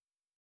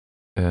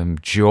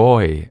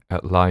joy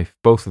at life.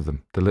 Both of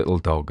them, the little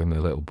dog and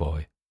the little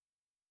boy.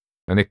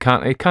 And it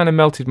kind of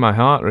melted my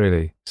heart,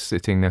 really,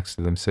 sitting next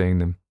to them, seeing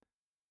them.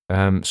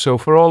 So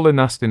for all the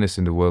nastiness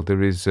in the world,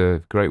 there is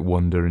great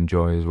wonder and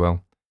joy as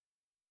well.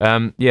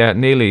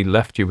 Nearly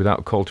left you without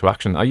a call to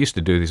action. I used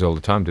to do this all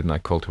the time, didn't I?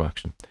 Call to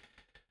action.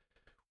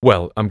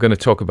 Well, I'm going to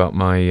talk about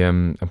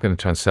I'm going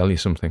to try and sell you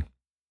something.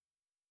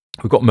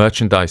 We've got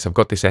merchandise. I've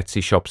got this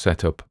Etsy shop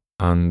set up,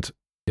 and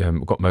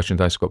we've got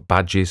merchandise. We've got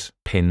badges,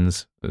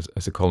 pins, as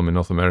they call them in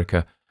North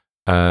America.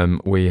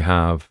 We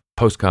have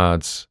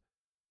postcards.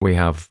 We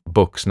have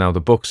books. Now,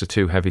 the books are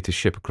too heavy to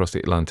ship across the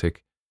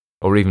Atlantic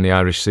or even the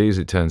Irish Sea, as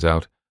it turns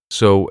out.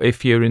 So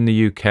if you're in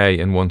the UK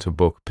and want a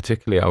book,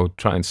 particularly, I would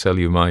try and sell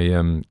you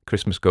my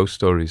Christmas ghost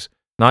stories.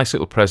 Nice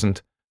little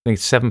present. I think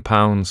it's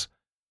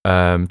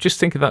 £7. Just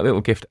think of that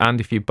little gift. And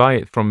if you buy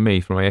it from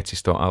me, from my Etsy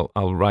store,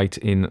 I'll write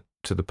in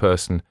to the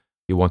person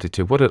you want it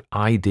to. What an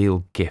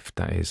ideal gift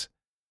that is.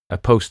 A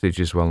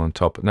postage as well on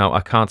top. Now,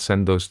 I can't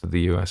send those to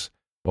the US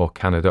or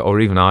Canada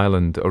or even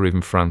Ireland or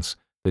even France.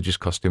 They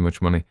just cost too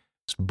much money.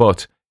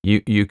 But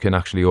you can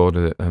actually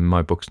order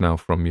my books now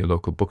from your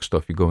local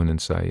bookstore. If you go in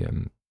and say,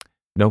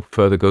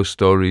 Further Ghost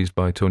Stories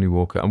by Tony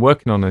Walker. I'm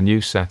working on a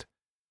new set,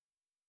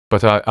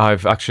 but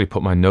I've actually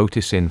put my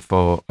notice in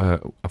for,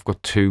 I've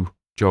got 2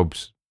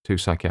 jobs, 2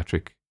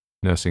 psychiatric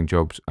nursing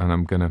jobs, and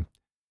I'm going to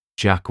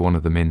jack one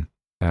of them in.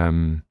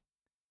 My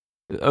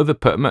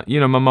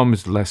mum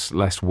is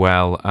less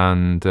well,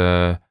 and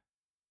do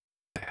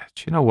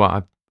you know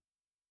what?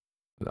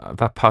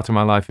 that part of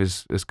my life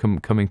is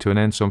coming to an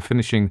end. So I'm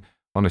finishing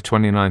on the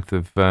 29th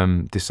of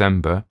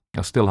December.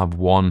 I'll still have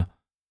one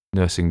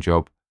nursing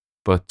job,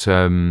 but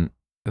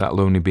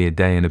that'll only be a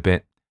day and a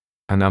bit.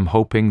 And I'm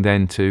hoping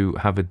then to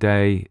have a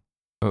day,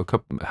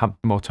 have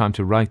more time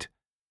to write.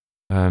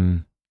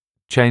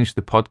 Change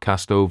the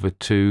podcast over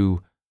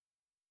to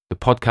the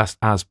podcast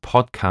as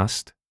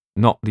podcast,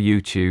 not the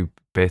YouTube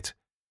bit,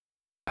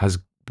 has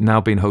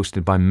now been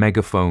hosted by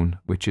Megaphone,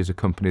 which is a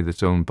company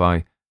that's owned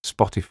by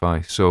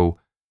Spotify. So,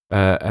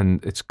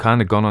 and it's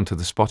kind of gone onto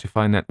the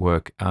Spotify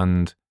network,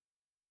 and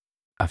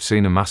I've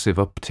seen a massive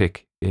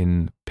uptick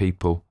in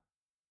people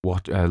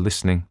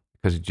listening,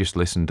 because you just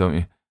listen, don't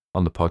you,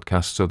 on the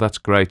podcast? So that's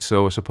great.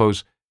 So I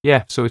suppose,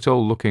 yeah. So it's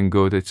all looking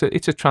good. It's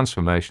a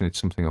transformation.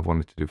 It's something I've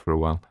wanted to do for a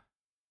while.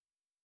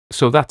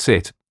 So that's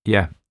it.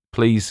 Yeah.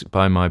 Please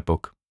buy my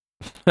book.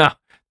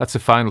 That's the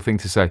final thing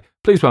to say.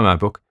 Please buy my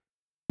book.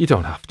 You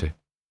don't have to.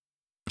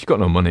 You've got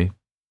no money.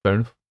 Fair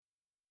enough.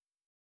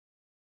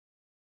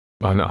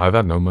 I've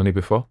had no money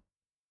before,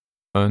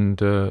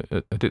 and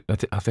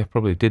I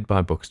probably did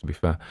buy books, to be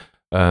fair,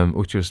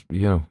 which was,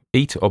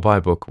 eat or buy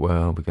a book.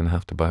 Well, we're going to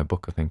have to buy a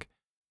book, I think,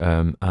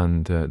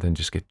 and then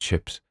just get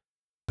chips.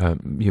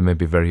 You may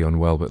be very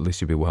unwell, but at least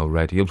you'll be well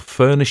read. You'll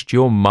furnished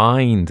your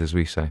mind, as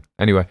we say.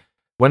 Anyway,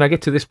 when I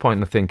get to this point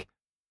and I think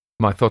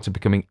my thoughts are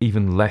becoming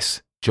even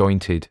less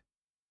jointed,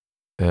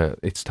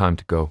 it's time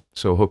to go.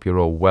 So I hope you're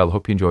all well.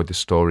 Hope you enjoyed the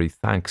story.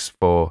 Thanks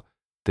for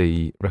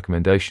the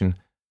recommendation.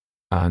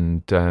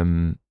 And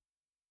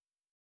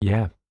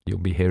yeah, you'll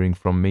be hearing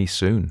from me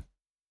soon.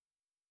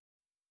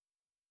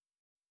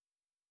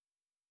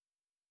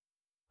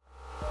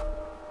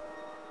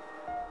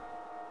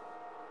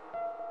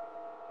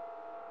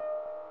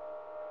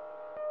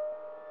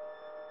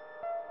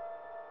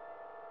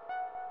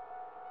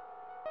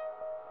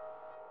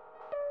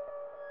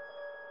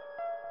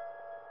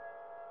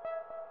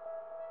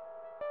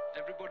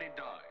 Everybody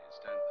dies,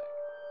 don't they?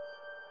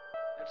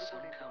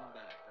 Everybody come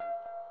back, don't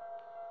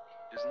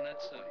they? Isn't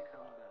that so?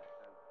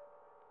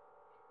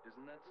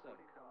 Isn't that so?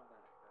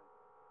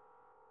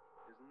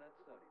 Isn't that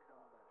so?